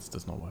in cupboards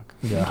does not work.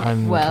 Yeah,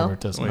 hiding in the cupboard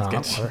does Always not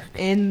gets- work.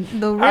 In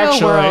the real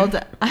Actually,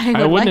 world, I would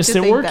like witnessed to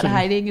it think working. that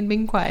hiding and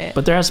being quiet.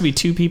 But there has to be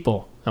two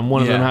people, and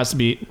one of them Yeah. has to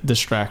be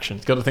distraction.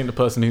 You've got to think the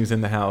person who's in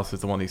the house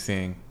is the one he's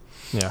seeing.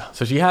 Yeah.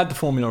 So she had the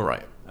formula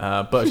right.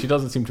 But she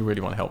doesn't seem to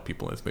really want to help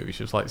people in this movie. She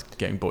just likes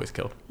getting boys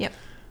killed. Yep.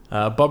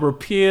 Barbara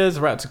appears.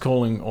 Rats are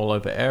calling all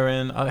over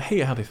Erin. I hate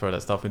how they throw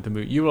that stuff into the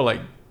movie. You were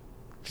like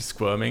just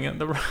squirming at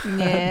the rats.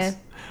 Yeah.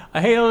 I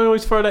hate how they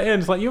always throw that in.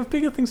 It's like you have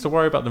bigger things to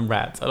worry about than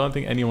rats. I don't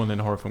think anyone in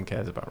a horror film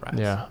cares about rats.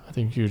 Yeah, I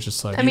think you're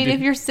just like... I mean, if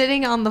you're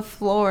sitting on the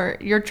floor,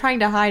 you're trying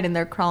to hide and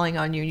they're crawling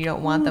on you and you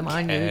don't want them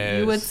on you,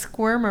 you would cares?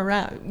 squirm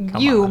around.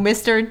 Come You, on.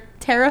 Mr.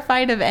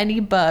 Terrified of any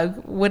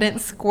bug,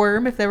 wouldn't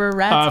squirm if there were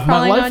rats if my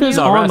crawling life on is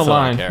you? No, on rats the I don't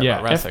line, care yeah,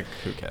 about. Rats, if- like,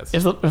 who cares?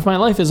 if my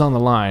life is on the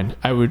line,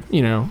 I would,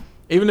 Even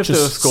if there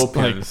were just,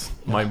 scorpions,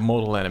 my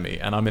mortal enemy,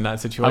 and I'm in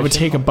that situation, I would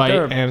take a bite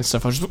there are and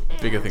stuff. I was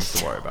just, bigger things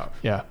to worry about.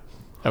 yeah.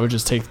 I would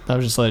just let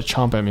it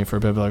chomp at me for a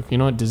bit. Be like, you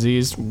know what,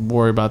 disease,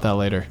 worry about that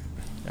later.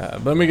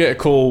 Then we get a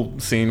cool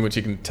scene, which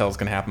you can tell is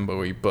going to happen, but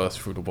where he bursts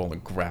through the wall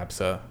and grabs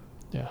her,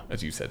 Yeah.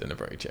 as you said, in a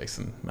very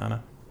Jason manner.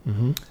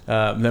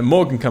 Mm-hmm. Then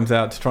Morgan comes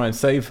out to try and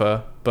save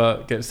her,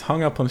 but gets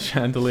hung up on a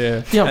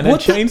chandelier Yeah, and then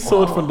what the-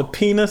 chainsawed from the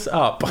penis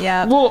up.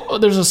 Yeah. Well,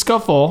 there's a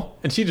scuffle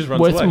And she just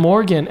runs with away.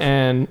 Morgan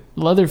and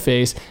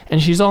Leatherface,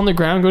 and she's on the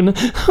ground going,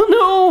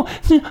 oh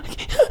no!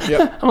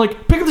 Yep. I'm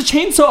like, pick up the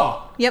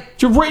chainsaw! Yep.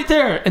 You're right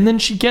there. And then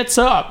she gets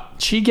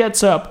up.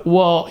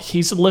 While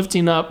he's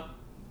lifting up,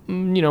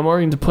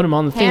 Morgan to put him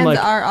on the thing. Hands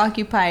Like, are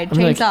occupied. I'm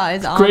like, Chainsaw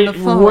is on great, the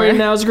floor. right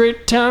now is a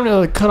great time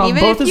to cut off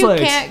Even both if his you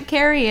legs. can't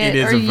carry it, It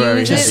is or a very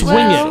use Just it swing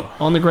well, it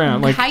on the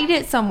ground. Like, hide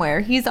it somewhere.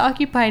 He's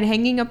occupied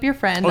hanging up your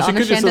friend Or she on a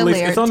could just at least,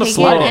 chandelier. it's on the Take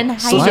floor. it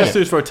and So she hide has it. to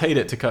just rotate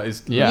it to cut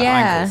his Yeah.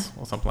 ankles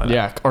or something like that.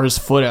 yeah, or his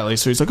foot at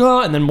least. So he's like, oh,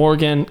 and then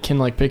Morgan can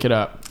like pick it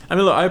up. I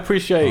mean, look,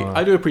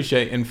 I do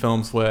appreciate in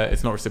films where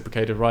it's not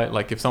reciprocated, right?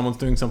 Like if someone's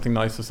doing something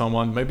nice for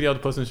someone, maybe the other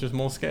person's just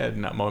more scared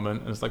in that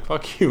moment, and it's like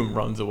fuck you and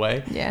runs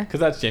away. Yeah.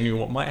 because that's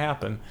genuinely what might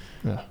happen.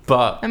 Yeah.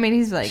 But I mean,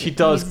 he's like, she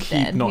does he's keep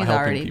dead. not he's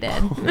helping already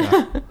people. dead.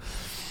 Yeah.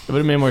 It would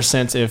have made more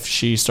sense if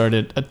she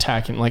started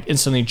attacking, like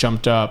instantly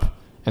jumped up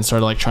and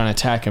started like trying to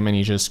attack him, and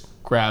he just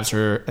grabs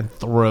her and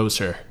throws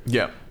her.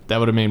 Yeah, That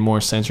would have made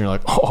more sense. You're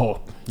like,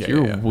 oh, yeah,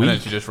 you're yeah. weak. And then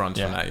she just runs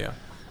from Yeah. that. Yeah,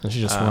 And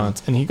she just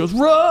runs, and he goes,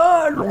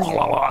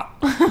 run!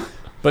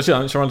 but she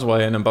runs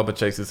away, and then Bubba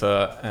chases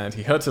her, and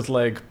he hurts his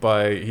leg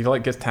he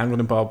gets tangled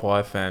in barbed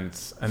wire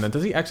fence, and then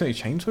does he accidentally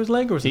chainsaw his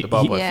leg, or is it the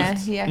barbed wire Yeah,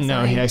 fence? he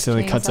No, he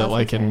accidentally cuts it chainsaws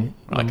like his in head.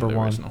 Like number the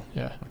one. original.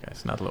 Yeah. Okay,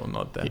 so not a little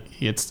nod there.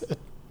 He gets a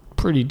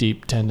pretty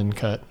deep tendon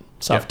cut,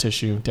 soft Yep.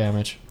 tissue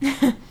damage.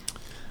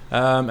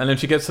 And then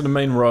she gets to the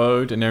main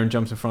road, and Erin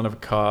jumps in front of a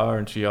car,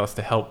 and she asks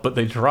to help, but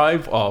they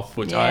drive off,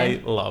 which I Yeah.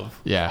 love.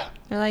 Yeah.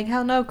 You're like,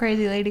 hell no,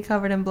 crazy lady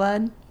covered in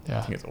blood.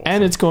 Yeah. think it's awesome.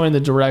 And it's going the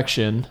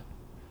direction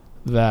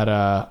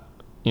that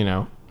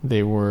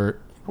they were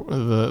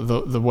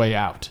the way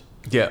out.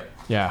 Yeah,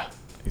 Yeah.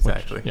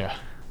 exactly. Yeah.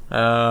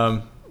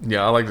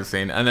 Yeah, I like the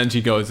scene. And then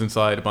she goes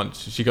inside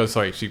she goes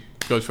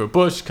through a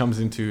bush, comes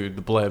into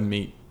the Blair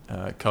Meat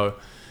Co.,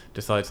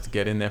 decides to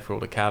get in there for all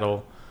the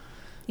cattle.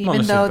 Not Even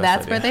necessarily though the best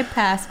that's where idea. they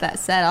passed that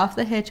set off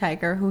the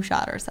hitchhiker who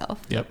shot herself.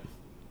 Yep.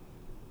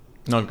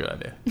 Not a good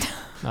idea.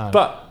 Uh,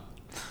 But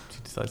she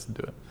decides to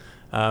do it.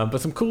 But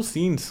some cool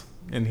scenes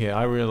in here.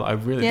 I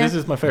really Yeah. this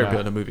is my favorite Yeah. bit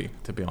of the movie,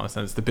 to be honest,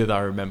 and it's the bit that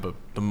I remember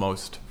the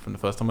most from the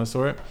first time I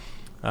saw it.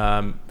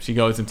 She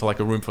goes into like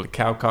a room full of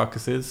cow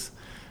carcasses.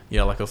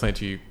 Yeah, like I was saying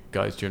to you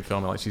guys during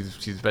filming, like she's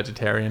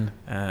vegetarian,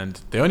 and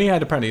they only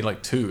had apparently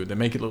like 2. They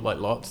make it look like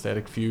lots. They had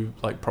a few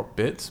like prop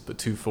bits, but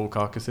 2 full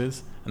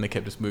carcasses, and they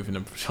kept just moving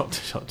them from shot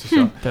to shot to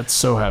shot. that's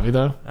so heavy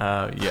though.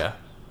 Yeah.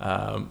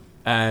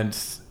 And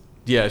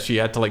yeah, she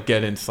had to like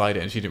get inside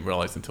it, and she didn't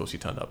realize until she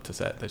turned up to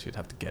set that she'd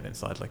have to get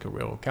inside like a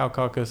real cow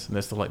carcass, and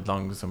there's still like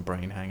lungs and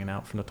brain hanging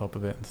out from the top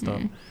of it and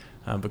stuff.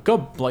 But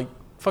God, like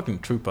fucking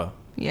trooper.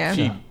 Yeah.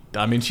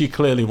 She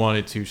clearly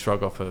wanted to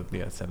shrug off her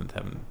seventh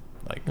heaven.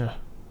 Like, Yeah.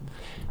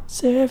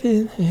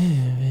 Seven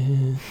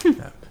heaven.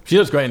 yeah. She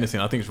does great in this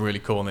scene. I think it's really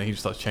cool, and then he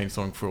just starts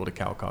chainsawing through all the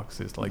cow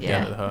carcasses to like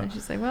get at her. And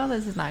she's like, well,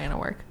 this is not going to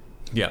work.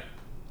 Yeah.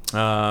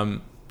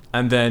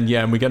 And then,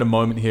 and we get a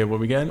moment here where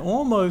we get an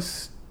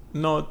almost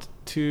not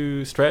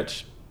to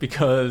Stretch,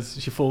 because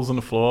she falls on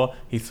the floor,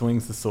 he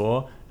swings the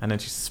saw, and then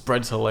she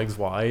spreads her legs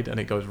wide, and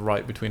it goes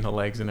right between her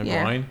legs and her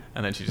Yeah. groin,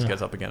 and then she just Yeah.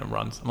 gets up again and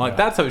runs. I'm like, Yeah.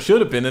 that's how it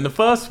should have been in the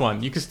first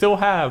one. You could still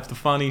have the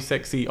funny,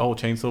 sexy,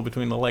 chainsaw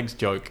between the legs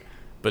joke,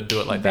 but do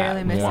it like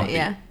Barely that. miss One it, beat.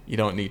 yeah. You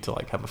don't need to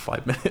like have a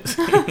 5 minutes.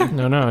 scene.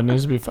 No, it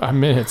needs to be 5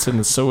 minutes in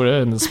the soda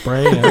and the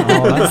spray and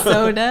all that.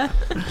 Soda.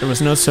 There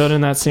was no soda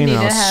in that scene, Need and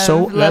I to was have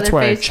so. That's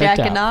where I Leatherface checked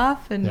jacking out.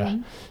 off and Yeah.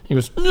 He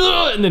goes,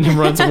 "Ugh," and then he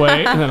runs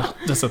away, and then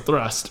just a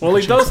thrust. Well,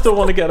 he does still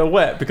want to get her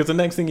wet because the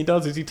next thing he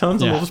does is he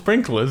turns on Yeah. all the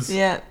sprinklers.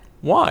 yeah.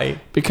 Why?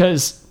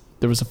 Because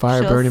there was a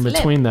fire She'll burning slip.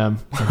 between them,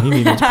 and he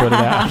needed to put it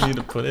out. You need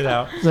to put it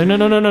out. He's like, no,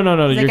 He's you're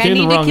like, I getting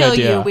need the to wrong kill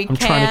idea. you. We I'm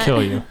trying to can't.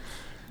 kill you.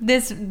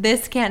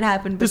 This can't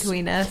happen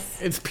between us.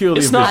 It's purely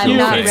It's a not visual you,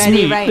 not thing. it's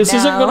ready me. right This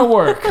isn't now. gonna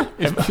work.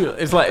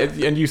 It's like,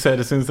 and you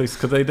said as soon as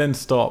because they then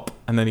stop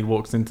and then he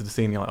walks into the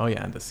scene, you're like, oh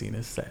yeah, and the scene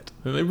is set.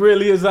 And it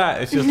really is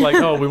that. It's just like,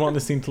 oh, we want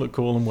the scene to look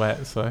cool and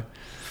wet. So,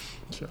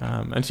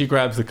 and she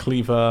grabs the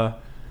cleaver,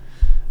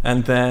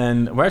 and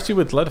then we're actually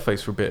with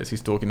Leatherface for a bit as he's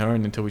stalking her,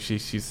 and until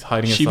she's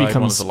hiding She inside one of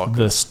becomes the lockers.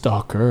 the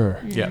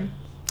stalker. Yeah.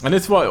 And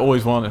it's what I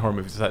always want in horror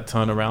movies, is that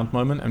turnaround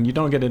moment. And you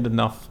don't get it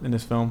enough in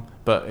this film,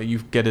 but you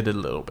get it a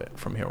little bit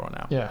from here on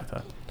out. Yeah.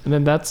 So, And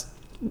then that's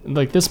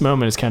like this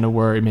moment is kind of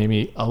where it made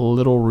me a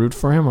little root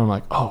for him. I'm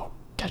like, oh,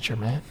 catch her,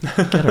 man,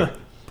 get her.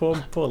 poor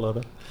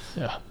Leather.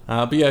 Yeah.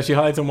 But yeah, she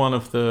hides in one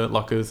of the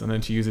lockers, and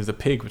then she uses a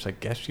pig, which I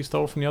guess she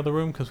stole from the other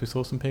room because we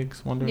saw some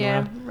pigs wandering Yeah,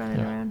 around. running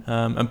Yeah.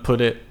 around. And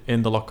put it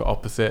in the locker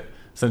opposite.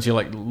 So then she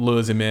like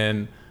lures him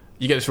in.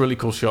 You get this really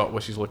cool shot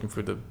where she's looking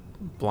through the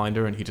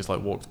blinder, and he just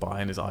like walks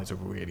by, and his eyes are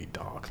really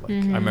dark. Like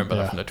I remember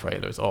that Yeah. from the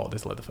trailers. Oh,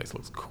 this Leatherface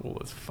looks cool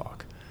as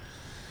fuck.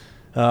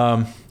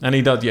 And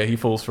he does. Yeah, he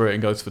falls for it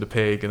and goes for the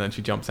pig, and then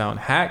she jumps out and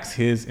hacks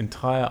his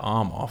entire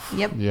arm off.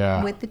 Yep.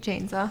 Yeah. With the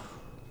chainsaw.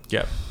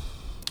 Yeah,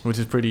 which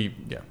is pretty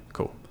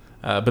cool.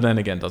 But then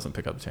again, doesn't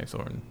pick up the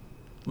chainsaw and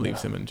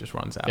leaves him and just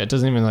runs out. Yeah, it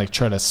doesn't even like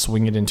try to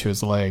swing it into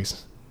his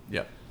legs.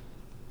 Yeah.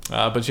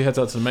 But she heads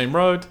out to the main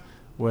road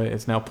where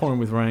it's now pouring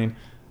with rain.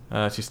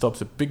 She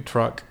stops a big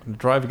truck. The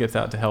driver gets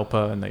out to help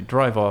her, and they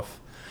drive off.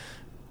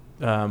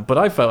 But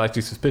I felt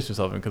actually suspicious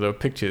of him because there were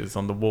pictures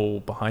on the wall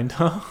behind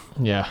her.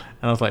 Yeah.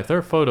 And I was like, if there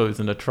are photos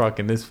in the truck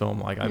in this film,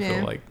 like I Yeah.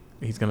 feel like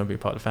he's going to be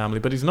part of the family.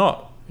 But he's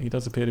not. He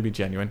does appear to be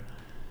genuine.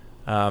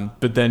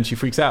 But then she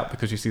freaks out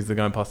because she sees they're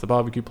going past the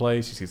barbecue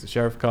place. She sees the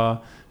sheriff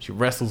car. She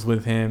wrestles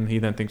with him. He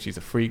then thinks she's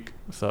a freak.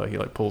 So he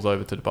like pulls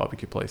over to the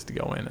barbecue place to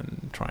go in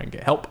and try and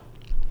get help.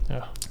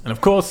 Yeah. And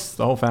of course,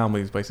 the whole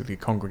family is basically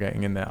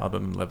congregating in there other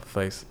than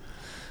Leatherface,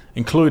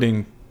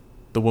 including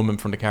the woman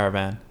from the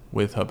caravan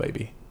with her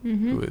baby,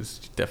 who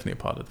is definitely a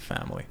part of the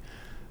family.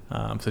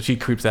 So she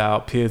creeps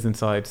out, peers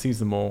inside, sees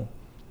them all.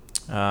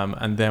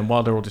 And then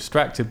while they're all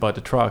distracted by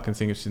the truck and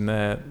seeing if she's in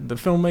there, the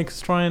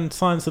filmmakers try and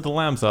Silence of the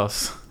Lambs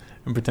us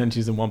and pretend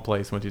she's in one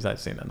place when she's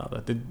actually in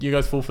another. Did you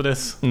guys fall for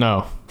this?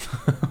 No.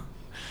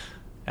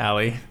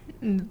 Allie?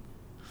 Mm.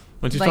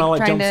 When she's Like trying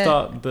to trying to-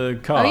 jumpstart the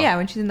car. Oh yeah,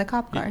 when she's in the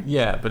cop car.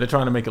 Yeah, but they're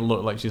trying to make it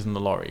look like she's in the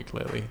lorry,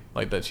 clearly.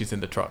 Like that she's in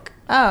the truck.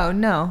 Oh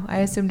no, I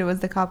assumed it was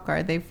the cop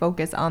car. They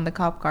focus on the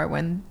cop car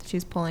when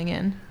she's pulling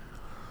in.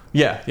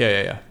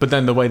 Yeah. But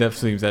then the way that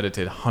seems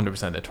edited,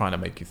 100%, they're trying to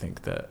make you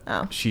think that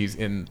Oh. she's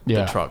in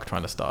Yeah. the truck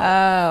trying to start.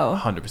 Oh.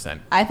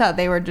 100%. I thought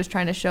they were just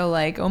trying to show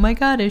like, oh my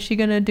god, is she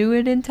gonna do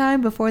it in time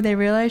before they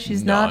realize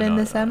she's not in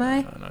the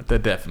semi? No. They're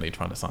definitely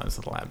trying to Silence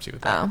of the Lambs you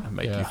with that Oh. and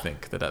make Yeah. you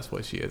think that that's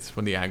what she is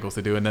from the angles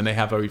they do. And then they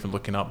have her even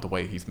looking up the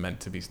way he's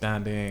meant to be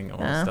standing, all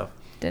that Oh. stuff.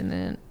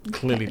 Didn't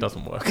Clearly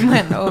doesn't work.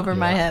 went over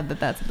my Yeah. head that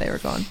that's what they were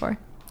going for.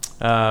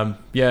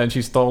 And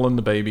she's stolen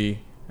the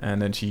baby. And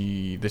then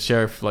the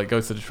sheriff like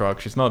goes to the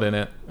truck. She's not in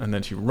it. And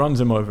then she runs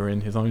him over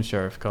in his own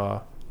sheriff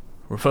car,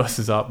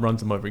 reverses up,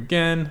 runs him over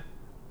again,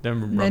 then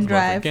runs him over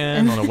drive.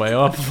 again on her way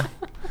off,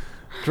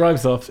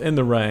 drives off in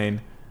the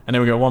rain. And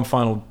then we got one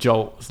final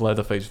jolt as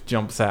Leatherface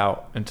jumps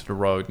out into the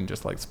road and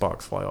just like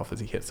sparks fly off as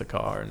he hits the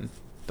car and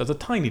does a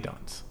tiny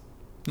dance.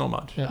 Not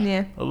much. Yeah.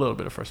 Yeah, A little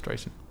bit of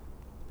frustration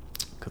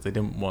because they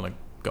didn't want to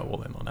go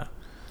all in on that.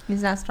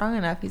 he's not strong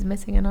enough. He's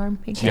missing an arm.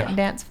 He can't Yeah.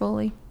 dance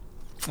fully.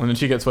 And then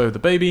she gets away with the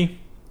baby.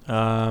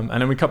 And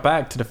then we cut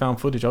back to the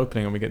found footage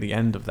opening and we get the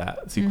end of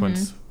that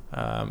sequence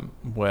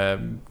where,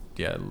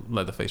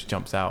 Leatherface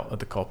jumps out at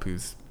the cop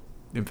who's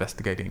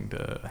investigating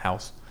the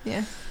house.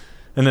 Yeah.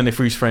 And then they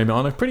freeze frame it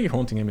on a pretty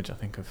haunting image, I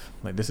think, of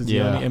like this is the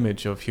Yeah. only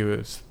image of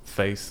Hewitt's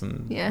face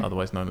and Yeah.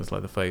 otherwise known as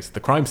Leatherface. The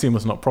crime scene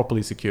was not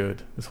properly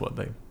secured, is what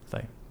they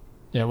say.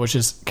 Yeah, which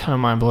is kind of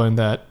mind blowing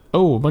that, a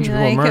bunch of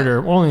You're people like-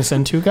 murder, we'll only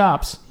send 2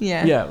 cops.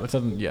 Yeah. Yeah, it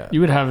doesn't, yeah. You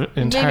would have an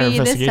entire Maybe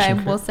this investigation.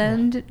 time we'll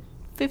send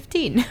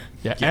 15.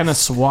 Yeah, and a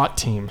SWAT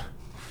team.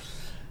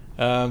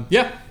 And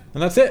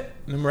that's it.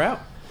 And then we're out.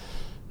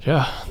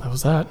 Yeah, that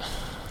was that.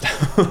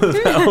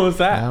 That was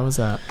that. That was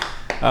that.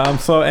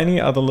 So any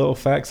other little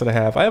facts that I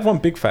have one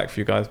big fact for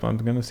you guys, but I'm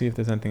going to see if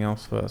there's anything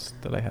else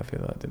first that I have here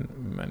that I didn't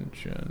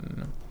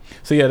mention.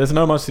 So yeah, there's an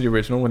homage to the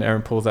original when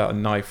Erin pulls out a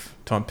knife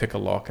to unpick a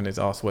lock and is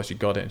asked where she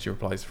got it, and she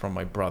replies, from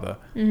my brother.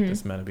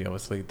 It's meant to be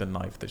obviously the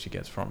knife that she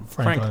gets from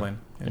Franklin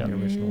in the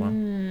original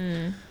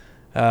one.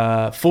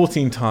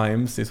 14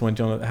 times is when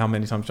how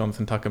many times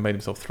Jonathan Tucker made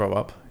himself throw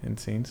up in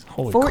scenes.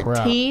 Holy crap.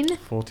 14?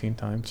 14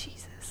 times.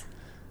 Jesus.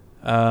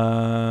 Dolph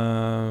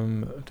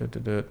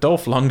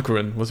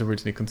Lundgren was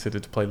originally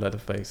considered to play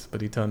Leatherface,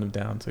 but he turned him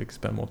down so he could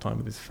spend more time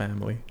with his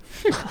family,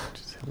 which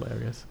is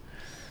hilarious.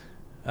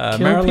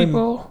 Kill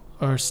people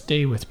or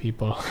stay with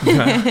people.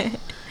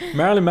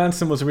 Marilyn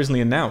Manson was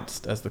originally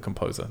announced as the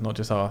composer, not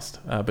just asked,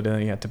 but then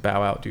he had to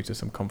bow out due to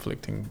some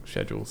conflicting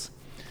schedules.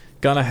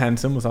 Gunnar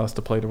Hansen was asked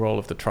to play the role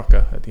of the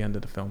trucker at the end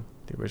of the film,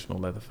 the original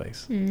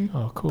Leatherface.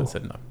 Oh, cool. But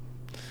said no.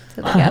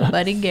 So they got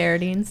Buddy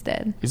Garrity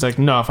instead. He's like,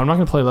 no, if I'm not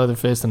going to play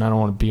Leatherface, then I don't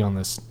want to be on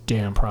this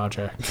damn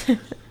project.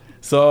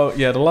 So,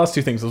 yeah, the last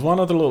two things. There's one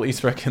other little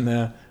Easter egg in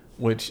there,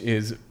 which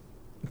is,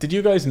 did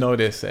you guys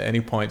notice at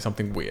any point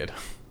something weird?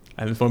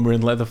 And it's when we're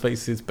in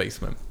Leatherface's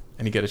basement,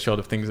 and you get a shot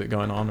of things that are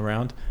going on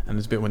around, and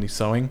there's a bit when he's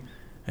sewing,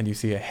 and you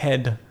see a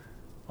head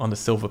on a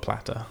silver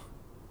platter.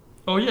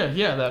 Oh, yeah.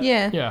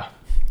 Yeah.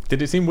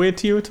 Did it seem weird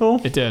to you at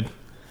all? It did.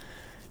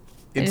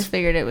 I just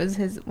figured it was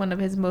one of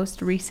his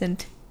most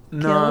recent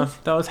No, kills.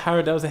 that was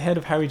Harry. That was the head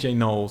of Harry J.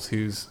 Knowles,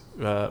 who's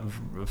a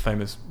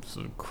famous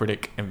sort of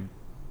critic and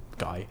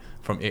guy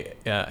from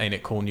Ain't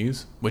It Cool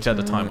News, which at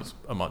the time was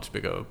a much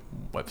bigger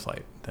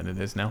website than it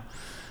is now.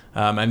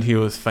 And he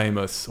was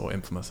famous, or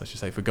infamous, I should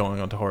say, for going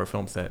onto horror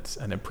film sets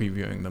and then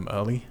previewing them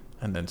early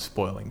and then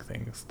spoiling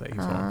things that he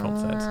saw on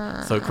film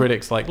sets. So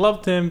critics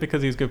loved him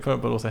because he was good,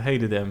 but also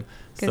hated him.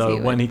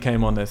 So when he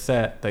came on their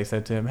set, they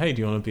said to him, "Hey,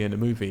 do you want to be in the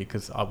movie?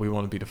 Because we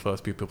want to be the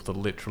first people to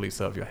literally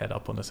serve your head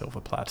up on a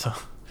silver platter."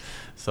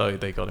 So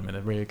they got him in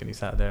a rig, and he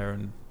sat there,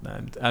 and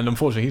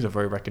unfortunately, he's a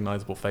very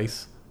recognizable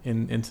face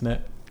in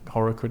internet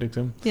horror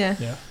criticism.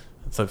 Yeah.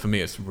 So for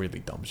me, it's a really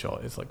dumb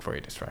shot. It's very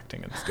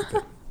distracting and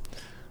stupid.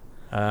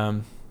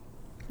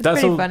 It's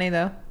pretty funny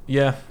though.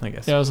 Yeah, I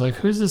guess. Yeah, I was like,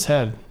 who's this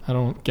head? I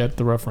don't get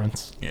the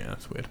reference. Yeah,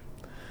 that's weird.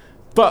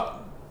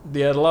 But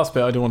the last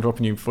bit I do want to drop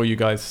on you before you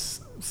guys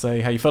say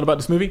how you felt about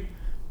this movie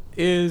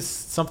is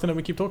something that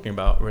we keep talking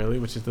about, really,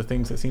 which is the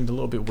things that seemed a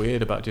little bit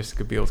weird about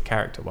Jessica Biel's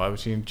character. Why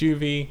was she in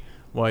juvie?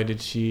 Why did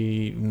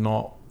she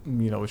not,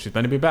 if she's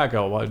meant to be a bad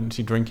girl, why isn't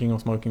she drinking or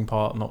smoking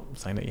pot? Not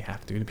saying that you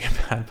have to be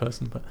a bad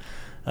person, but...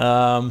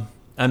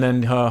 and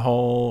then her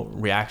whole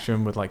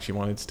reaction with she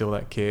wanted to steal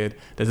that kid.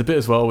 There's a bit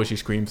as well where she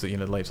screams at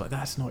the lady's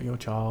that's not your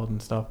child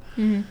and stuff.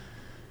 Mm-hmm.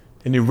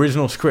 In the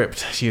original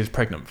script, she is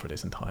pregnant for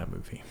this entire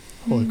movie.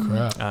 Holy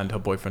crap. And her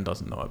boyfriend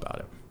doesn't know about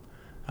it.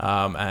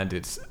 And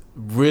it's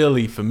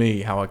really, for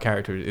me, how her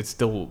character, it's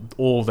still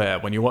all there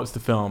when you watch the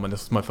film, and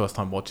this was my first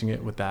time watching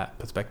it with that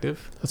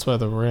perspective. That's why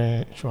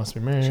she wants to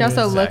be married. She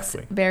also looks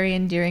very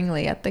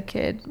endearingly at the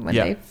kid when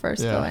they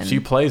first go in. She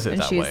plays it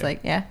and that she's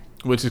way.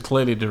 Which is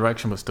clearly the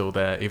direction was still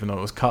there, even though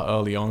it was cut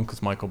early on,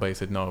 because Michael Bay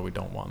said, no, we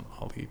don't want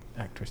our lead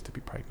actress to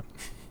be pregnant.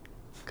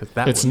 Because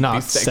that it's would not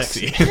be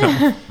sexy.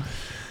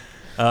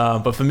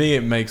 But for me,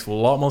 it makes a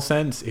lot more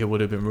sense. It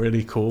would have been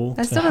really cool.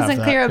 That still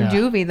doesn't clear up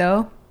juvie,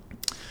 though.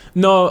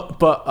 No,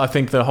 but I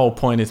think the whole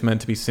point is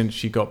meant to be since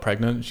she got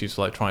pregnant, she's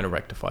trying to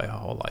rectify her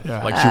whole life.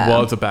 Yeah. She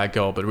was a bad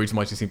girl, but the reason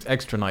why she seems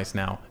extra nice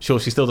now,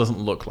 sure, she still doesn't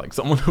look like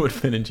someone who would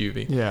fit in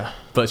juvie. Yeah.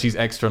 But she's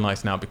extra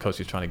nice now because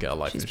she's trying to get her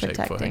life in shape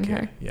for her kid.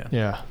 Her.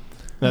 Yeah.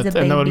 And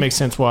that would make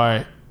sense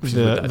why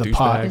the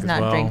pot is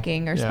not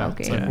drinking or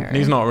smoking. And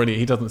he's not really,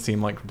 he doesn't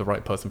seem like the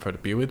right person for her to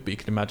be with, but you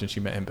can imagine she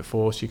met him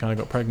before she kind of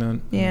got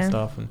pregnant and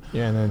stuff. And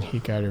then he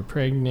got her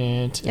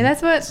pregnant. And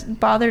that's what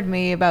bothered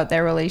me about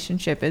their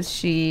relationship is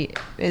she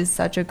is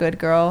such a good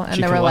girl.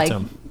 And there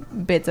were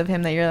bits of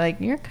him that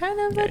you're kind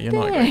of a you're dick.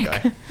 not a great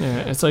guy. Yeah,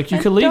 it's you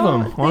could leave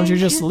him. Why don't you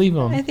just leave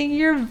him? I think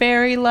you're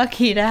very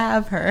lucky to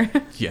have her.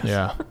 Yes.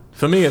 Yeah.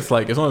 For me, it's it's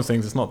one of those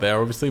things. It's not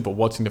there, obviously, but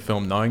watching the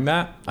film, knowing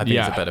that, I think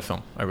it's a better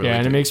film. I really do.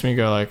 And it makes me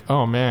go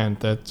oh man,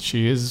 that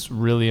she is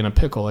really in a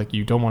pickle.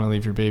 You don't want to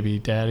leave your baby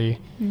daddy.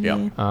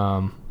 Yeah.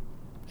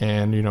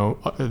 And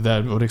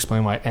that would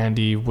explain why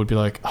Andy would be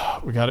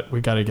we got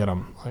to get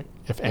him.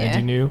 If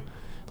Andy knew,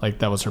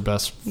 that was her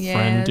best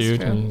friend,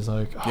 dude, and he's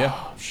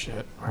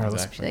shit.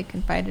 Exactly. They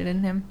confided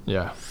in him.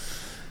 Yeah.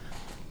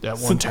 That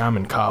one time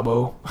in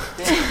Cabo.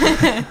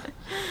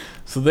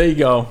 So there you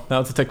go. That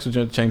was the Texas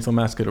Chainsaw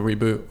Massacre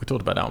reboot. We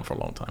talked about that one for a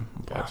long time.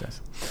 I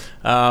apologize.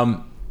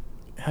 How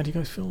do you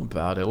guys feel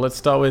about it? Let's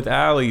start with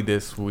Allie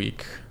this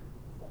week.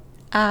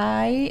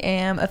 I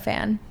am a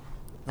fan.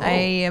 Oh. I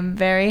am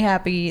very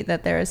happy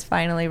that there is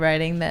finally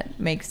writing that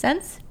makes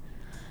sense.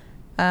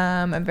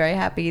 I'm very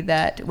happy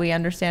that we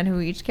understand who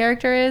each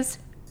character is.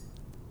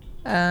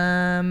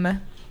 I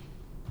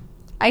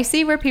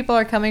see where people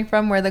are coming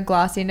from, where the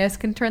glossiness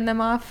can turn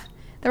them off.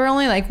 There were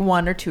only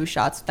one or two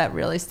shots that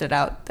really stood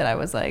out that I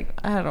was I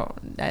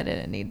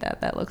didn't need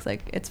that. That looks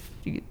like it's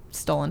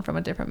stolen from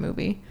a different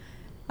movie.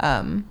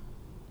 At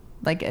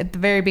the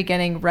very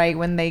beginning, right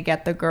when they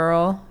get the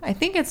girl, I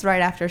think it's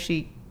right after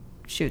she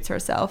shoots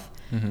herself.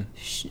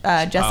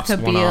 Mm-hmm. Jessica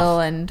Biel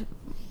and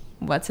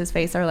what's his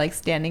face are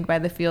standing by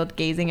the field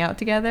gazing out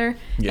together.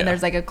 Yeah. And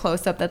there's a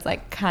close up that's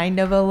kind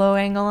of a low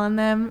angle on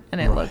them,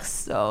 and it looks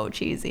so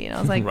cheesy. And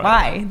I was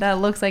why? That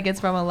looks like it's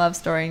from a love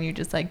story, and you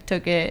just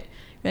took it.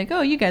 You're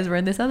oh, you guys were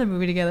in this other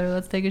movie together.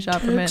 Let's take a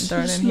shot from it and throw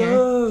it in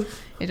here.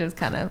 It just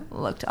kind of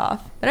looked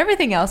off. But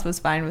everything else was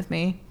fine with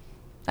me.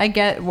 I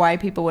get why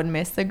people would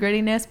miss the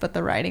grittiness, but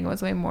the writing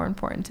was way more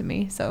important to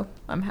me. So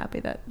I'm happy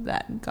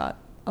that got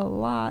a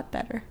lot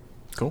better.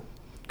 Cool.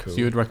 So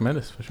you would recommend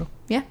this for sure?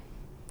 Yeah.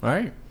 All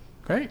right.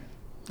 Great.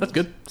 That's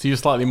good. So you're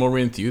slightly more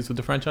re-enthused with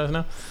the franchise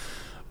now?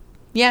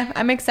 Yeah,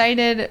 I'm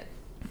excited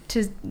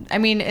I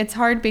mean, it's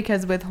hard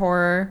because with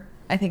horror,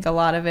 I think a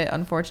lot of it,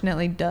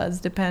 unfortunately, does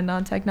depend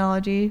on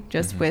technology,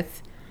 just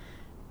with,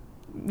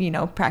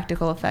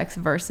 practical effects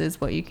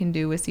versus what you can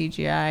do with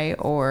CGI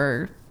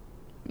or,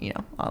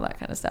 all that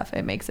kind of stuff.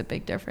 It makes a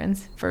big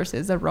difference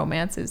versus a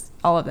romance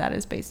all of that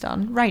is based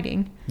on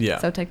writing. Yeah.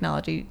 So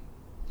technology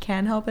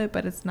can help it,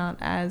 but it's not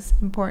as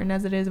important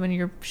as it is when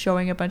you're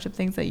showing a bunch of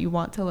things that you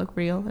want to look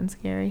real and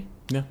scary.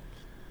 Yeah.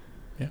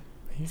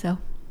 So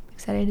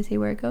excited to see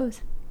where it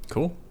goes.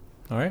 Cool.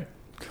 All right.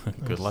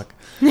 Good luck.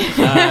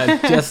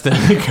 Justin,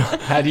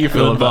 how do you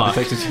feel about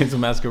the Texas Chainsaw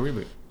Massacre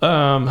reboot?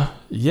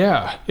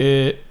 Yeah,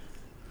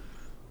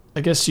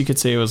 I guess you could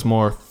say it was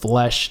more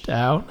fleshed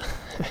out.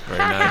 Very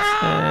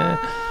nice.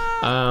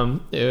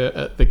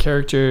 The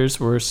characters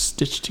were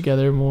stitched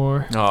together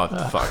more. Oh,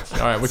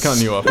 fuck. All right, we're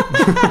cutting you off.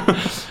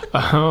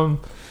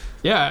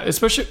 Yeah,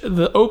 especially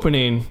the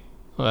opening,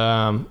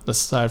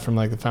 aside from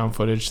like the found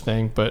footage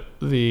thing, but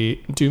the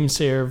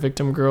Doomsayer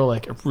victim girl,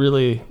 like I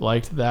really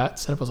liked that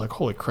setup. I was like,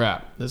 holy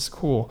crap, this is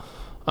cool.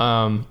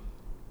 There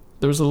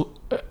was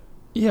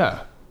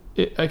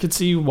I could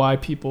see why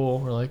people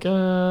were like,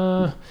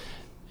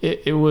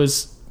 it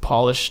was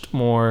polished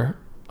more.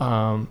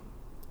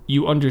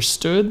 You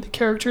understood the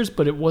characters,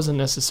 but it wasn't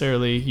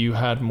necessarily, you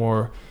had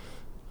more,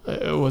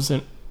 it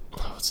wasn't,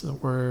 what's the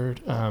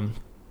word?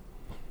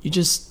 You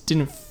just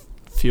didn't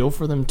feel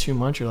for them too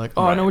much. You're like,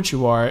 I know what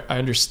you are. I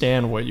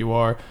understand what you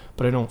are,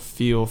 but I don't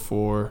feel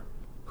for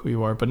who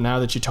you are. But now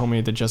that you told me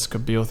the Jessica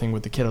Biel thing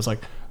with the kid, I was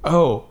like,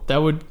 oh, that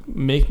would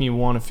make me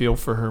want to feel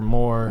for her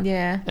more.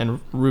 Yeah. And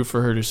root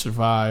for her to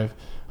survive.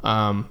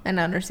 And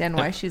understand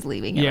why she's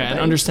leaving. Yeah, and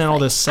understand all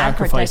this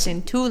sacrifice.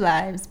 I'm protecting 2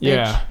 lives, bitch.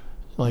 Yeah.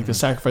 Like the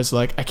sacrifice,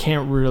 like I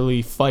can't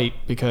really fight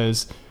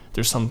because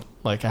there's some,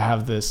 like I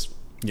have this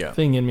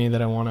thing in me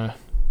that I want to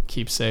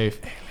keep safe.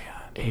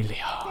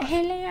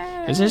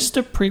 Alien. Is this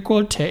the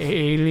prequel to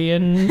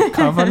Alien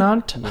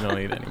Covenant? We don't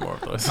need any more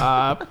of those.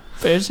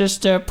 Is this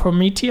the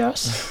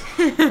Prometheus?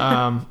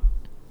 But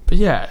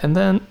yeah, and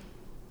then,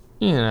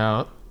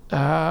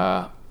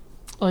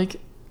 like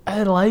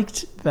I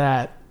liked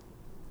that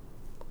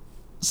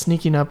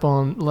sneaking up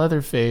on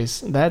Leatherface.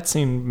 That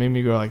scene made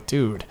me go like,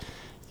 dude,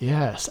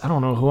 yes, I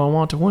don't know who I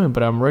want to win,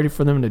 but I'm ready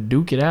for them to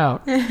duke it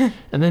out. And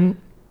then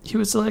he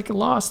was like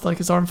lost, like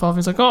his arm fell off.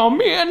 He's like, oh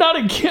man, not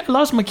again. I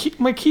lost my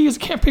keys.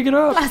 Can't pick it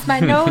up. Lost my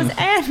nose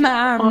and my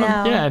arm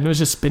now. Yeah, and it was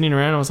just spinning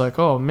around. I was like,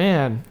 oh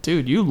man,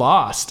 dude, you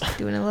lost.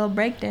 Doing a little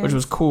breakdance. Which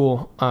was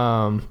cool.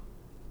 And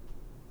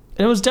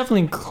it was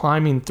definitely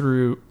climbing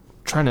through,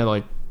 trying to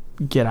like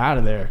get out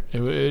of there.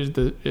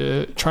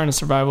 Trying to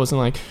survive wasn't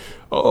like,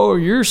 oh,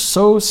 you're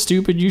so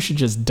stupid, you should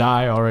just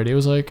die already. It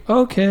was like,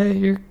 okay,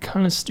 you're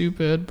kind of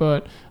stupid,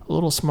 but a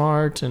little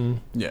smart,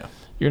 and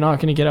you're not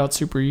going to get out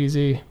super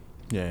easy.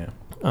 Yeah.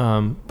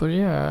 But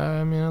yeah,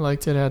 I mean, I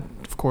liked it. It had,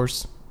 of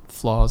course,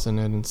 flaws in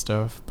it and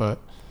stuff, but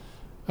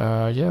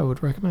I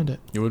would recommend it.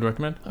 You would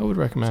recommend? I would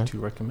recommend. 2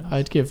 recommend?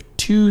 I'd give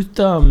 2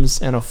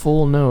 thumbs and a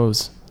full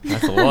nose.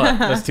 That's a lot.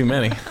 That's too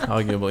many,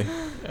 arguably.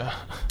 Yeah.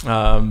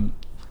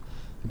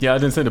 I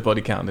didn't say the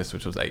body count on this,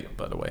 which was 8,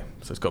 by the way.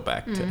 So it's got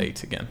back to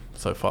 8 again.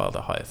 So far,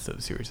 the highest that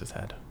the series has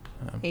had.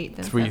 8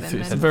 then 3, 7.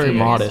 it's very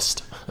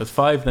modest. It's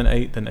 5, then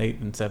 8, then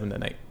 8, then 7,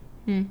 then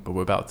 8. But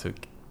we're about to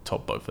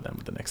top both of them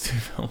with the next 2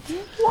 films.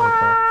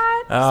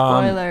 What?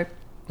 Spoiler.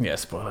 Yeah,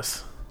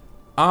 spoilers.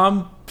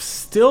 I'm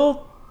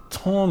still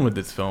torn with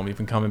this film,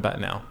 even coming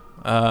back now.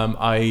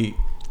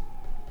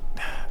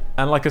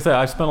 And like I said,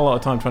 I've spent a lot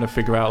of time trying to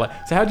figure out,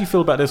 so how do you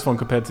feel about this one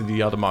compared to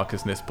the other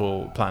Marcus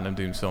Nispel Platinum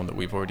Dunes film that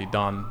we've already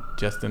done,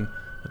 Justin,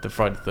 with the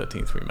Friday the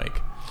 13th remake?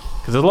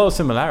 Because there's a lot of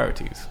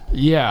similarities.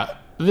 Yeah,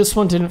 this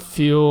one didn't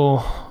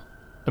feel...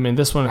 I mean,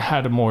 this one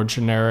had a more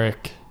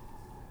generic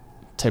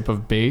type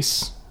of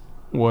base,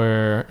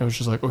 where it was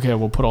just like, okay,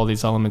 we'll put all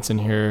these elements in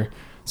here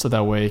so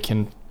that way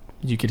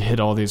you could hit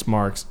all these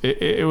marks.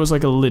 It was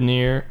like a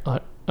linear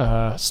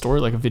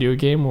story, like a video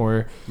game,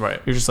 where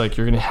you're just like,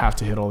 you're gonna have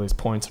to hit all these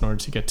points in order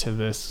to get to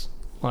this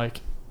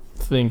like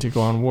thing to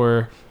go on.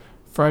 Where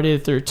Friday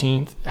the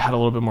 13th had a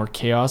little bit more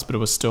chaos, but it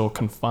was still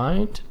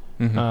confined.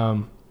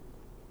 I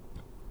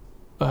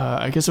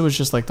guess it was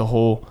just like the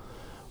whole,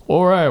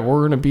 all right,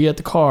 we're gonna be at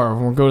the car,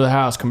 we're gonna go to the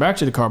house, come back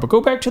to the car, but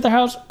go back to the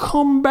house,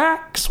 come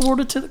back sort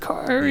of to the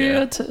car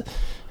area. And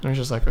I was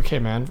just like, okay,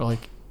 man,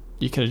 like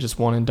you could have just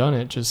won and done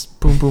it, just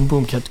boom, boom,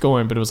 boom, kept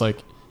going, but it was like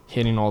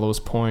hitting all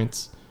those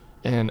points.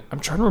 And I'm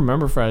trying to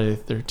remember Friday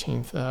the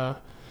 13th.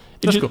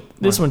 Cool.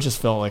 This one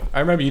just felt like... I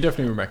remember you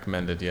definitely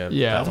recommended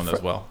that one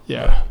as well.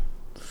 Yeah.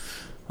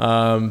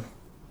 I'm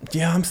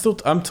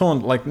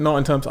torn. Like, not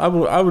in terms... I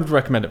would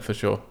recommend it for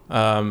sure.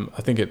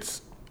 I think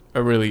it's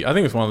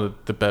one of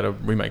the better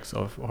remakes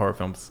of horror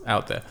films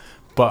out there.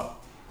 But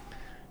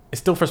it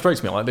still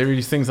frustrates me. Like, there are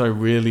these things I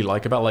really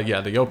like about, like,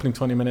 the opening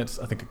 20 minutes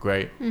I think are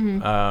great.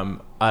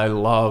 I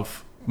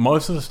love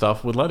most of the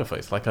stuff with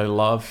Leatherface. Like, I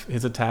love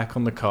his attack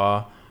on the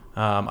car.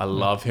 I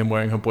love him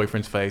wearing her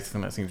boyfriend's face,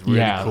 and that seems really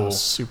cool. That's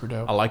super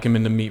dope. I like him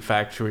in the meat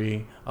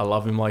factory. I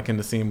love him, like, in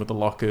the scene with the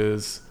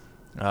lockers.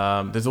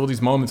 There's all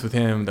these moments with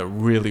him that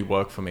really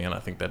work for me, and I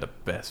think they're the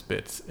best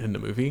bits in the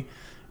movie.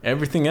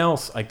 Everything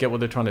else, I get what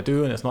they're trying to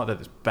do, and it's not that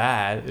it's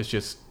bad. It's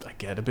just I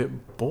get a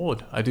bit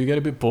bored. I do get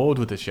a bit bored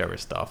with the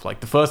sheriff stuff.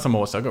 Like, the first time I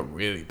watched it, I got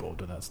really bored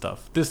with that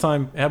stuff. This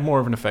time, it had more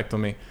of an effect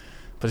on me,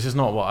 but it's just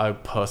not what I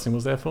personally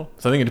was there for.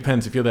 So I think it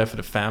depends. If you're there for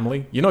the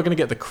family, you're not going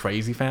to get the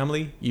crazy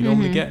family you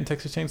normally get in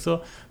Texas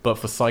Chainsaw, but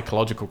for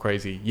psychological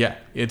crazy,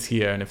 it's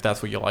here. And if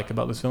that's what you like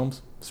about those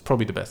films, it's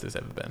probably the best it's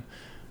ever been.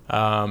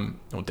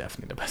 Or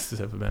definitely the best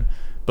it's ever been.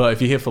 But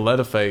if you're here for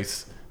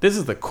Leatherface, this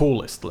is the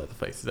coolest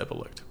Leatherface has ever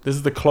looked. This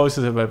is the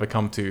closest I've ever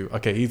come to,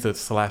 okay, he's a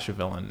slasher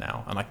villain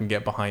now, and I can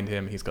get behind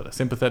him. He's got a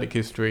sympathetic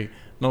history,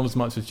 not as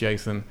much as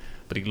Jason,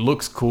 but he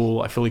looks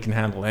cool. I feel he can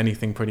handle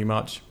anything pretty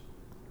much.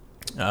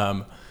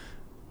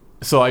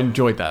 So I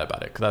enjoyed that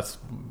about it, because that's,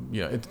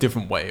 it's a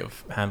different way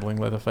of handling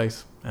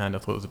Leatherface, and I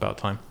thought it was about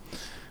time.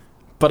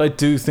 But I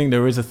do think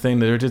there is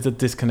a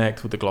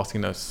disconnect with the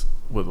glossiness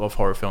of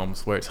horror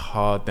films, where it's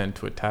hard then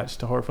to attach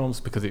to horror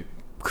films, because it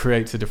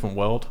creates a different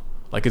world.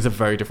 Like, it's a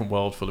very different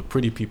world full of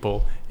pretty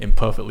people in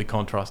perfectly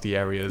contrasty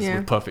areas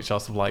with perfect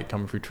shots of light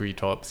coming through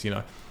treetops,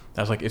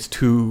 That's like, it's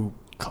too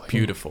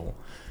beautiful,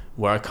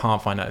 where I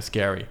can't find that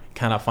scary.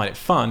 Can I find it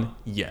fun?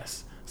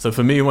 Yes. So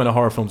for me, when a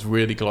horror film's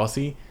really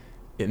glossy,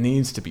 it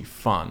needs to be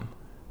fun.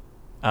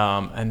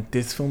 And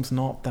this film's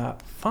not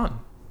that fun,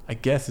 I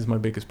guess, is my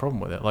biggest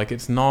problem with it. Like,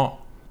 it's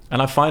not...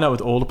 And I find out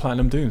with all the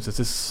Platinum Dunes, there's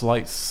this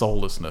slight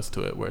soullessness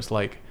to it, where it's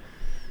like,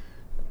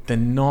 they're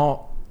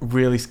not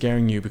really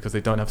scaring you because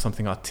they don't have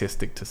something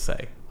artistic to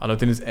say. I don't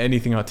think there's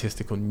anything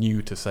artistic or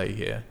new to say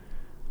here.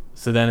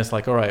 So then it's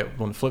like, all right,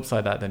 on the flip side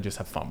of that, then just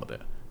have fun with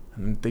it.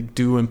 And they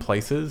do in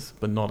places,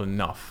 but not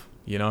enough,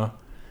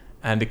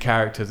 And the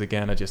characters,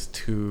 again, are just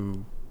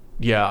too...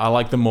 Yeah, I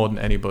like them more than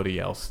anybody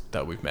else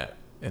that we've met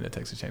in the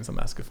Texas Chainsaw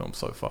Massacre film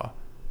so far.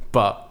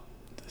 But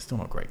they're still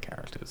not great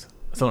characters.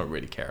 I still don't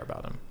really care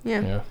about them.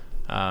 Yeah.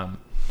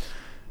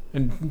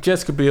 And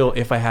Jessica Biel,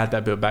 if I had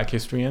that bit of back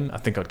history in, I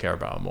think I'd care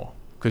about her more.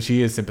 Because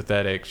she is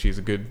sympathetic. She's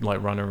a good,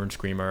 like, runner and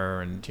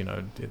screamer. And,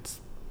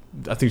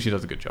 I think she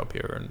does a good job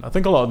here. And I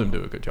think a lot of them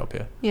do a good job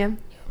here. Yeah.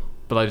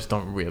 But I just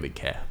don't really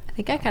care. I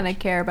think I kind of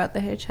care about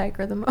the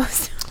hitchhiker the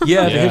most. The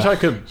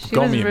hitchhiker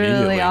got me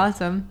immediately. Really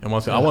awesome. And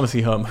I want to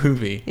see her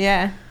movie.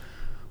 Yeah.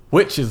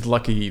 Which is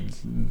lucky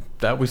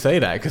that we say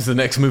that, because the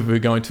next movie we're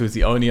going to is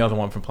the only other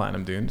one from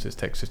Platinum Dunes. It's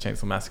Texas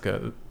Chainsaw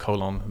Massacre: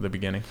 The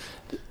Beginning.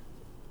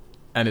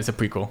 And it's a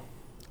prequel.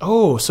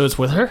 Oh, so it's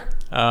with her?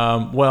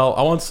 Well,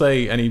 I won't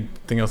say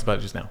anything else about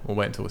it just now. We'll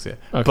wait until we see it.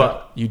 Okay.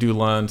 But you do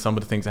learn some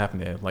of the things that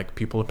happened here. Like,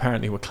 people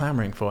apparently were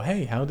clamoring for,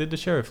 hey, how did the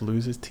sheriff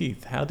lose his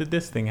teeth? How did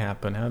this thing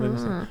happen? How did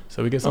this...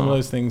 So we get some of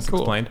those things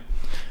explained.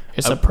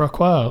 It's a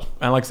prequel.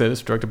 And like I said,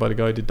 it's directed by the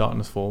guy who did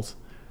Darkness Falls.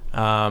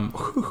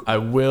 I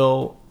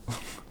will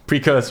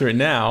precursor it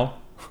now,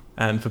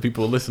 and for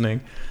people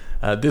listening,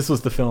 this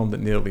was the film that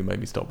nearly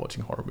made me stop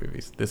watching horror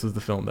movies. This was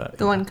the film that...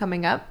 The one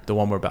coming up? The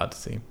one we're about to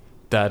see.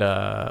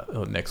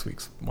 That next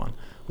week's one,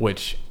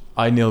 which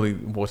I nearly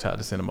walked out of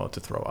the cinema to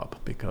throw up,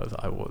 because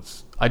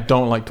I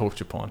don't like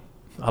torture porn.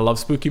 I love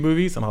spooky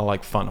movies, and I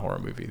like fun horror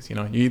movies.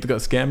 You either got to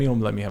scare me or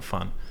let me have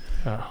fun.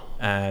 Oh.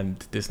 And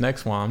this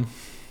next one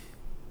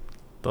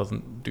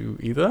doesn't do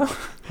either.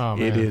 Oh,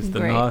 man. It is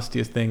the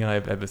nastiest thing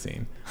I've ever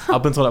seen.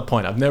 Up until that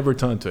point, I've never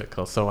returned to it because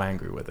I was so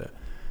angry with it.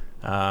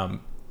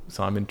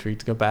 So I'm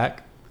intrigued to go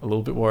back, a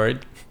little bit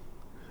worried,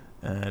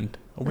 and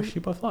I wish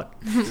you both luck.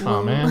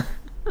 Oh, man.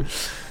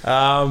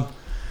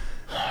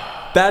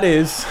 That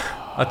is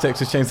a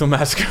Texas Chainsaw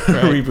Massacre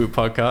reboot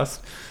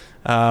podcast.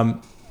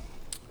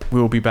 We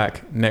will be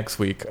back next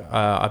week.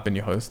 I've been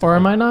your host, or I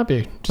might not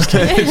be. Just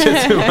kidding.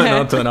 Just might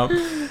not turn up.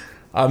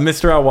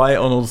 Mr. Al White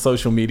on all the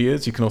social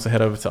medias. You can also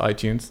head over to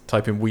iTunes,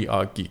 type in We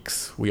Are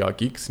Geeks,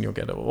 and you'll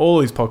get all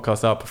these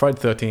podcasts up.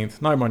 Friday the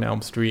 13th, Nightmare on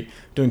Elm Street,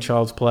 doing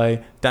Child's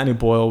Play, Danny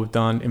Boyle, we've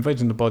done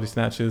Invasion of the Body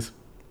Snatchers.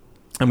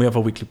 And we have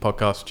a weekly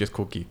podcast just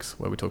called Geeks,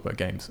 where we talk about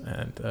games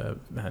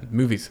and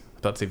movies. I was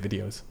about to say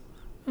videos.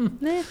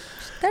 They're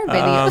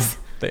videos.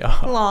 They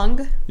are.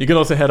 Long. You can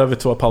also head over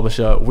to our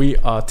publisher. We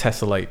are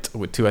Tessellate,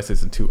 with 2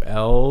 S's and 2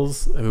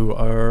 L's.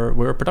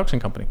 We're a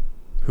production company.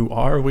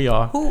 We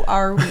are.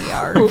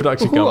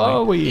 Production company. Who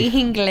are we?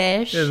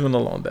 English. It's been a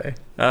long day.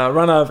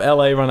 Run out of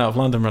LA, run out of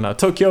London, run out of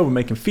Tokyo. We're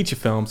making feature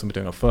films, and we're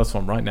doing our first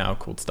one right now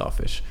called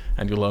Starfish.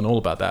 And you'll learn all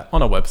about that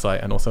on our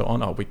website and also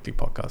on our weekly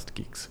podcast,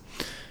 Geeks.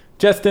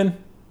 Justin,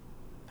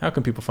 how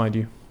can people find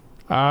you?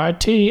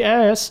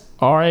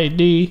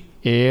 RTSRADLEY.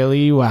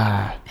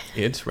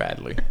 It's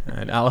Radley.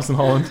 And Alison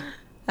Holland.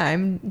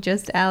 I'm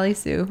just Ali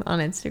Sue on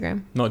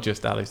Instagram. Not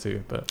just Ali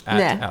Sue, but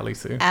at Ali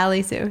Sue.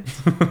 Ali Sue.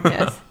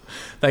 Yes.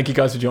 Thank you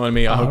guys for joining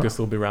me. I hope this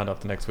will be around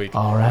after next week.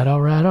 All right.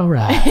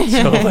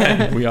 Till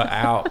then, we are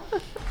out.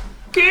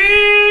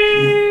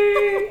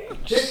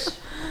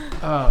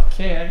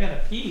 Okay, I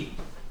gotta pee.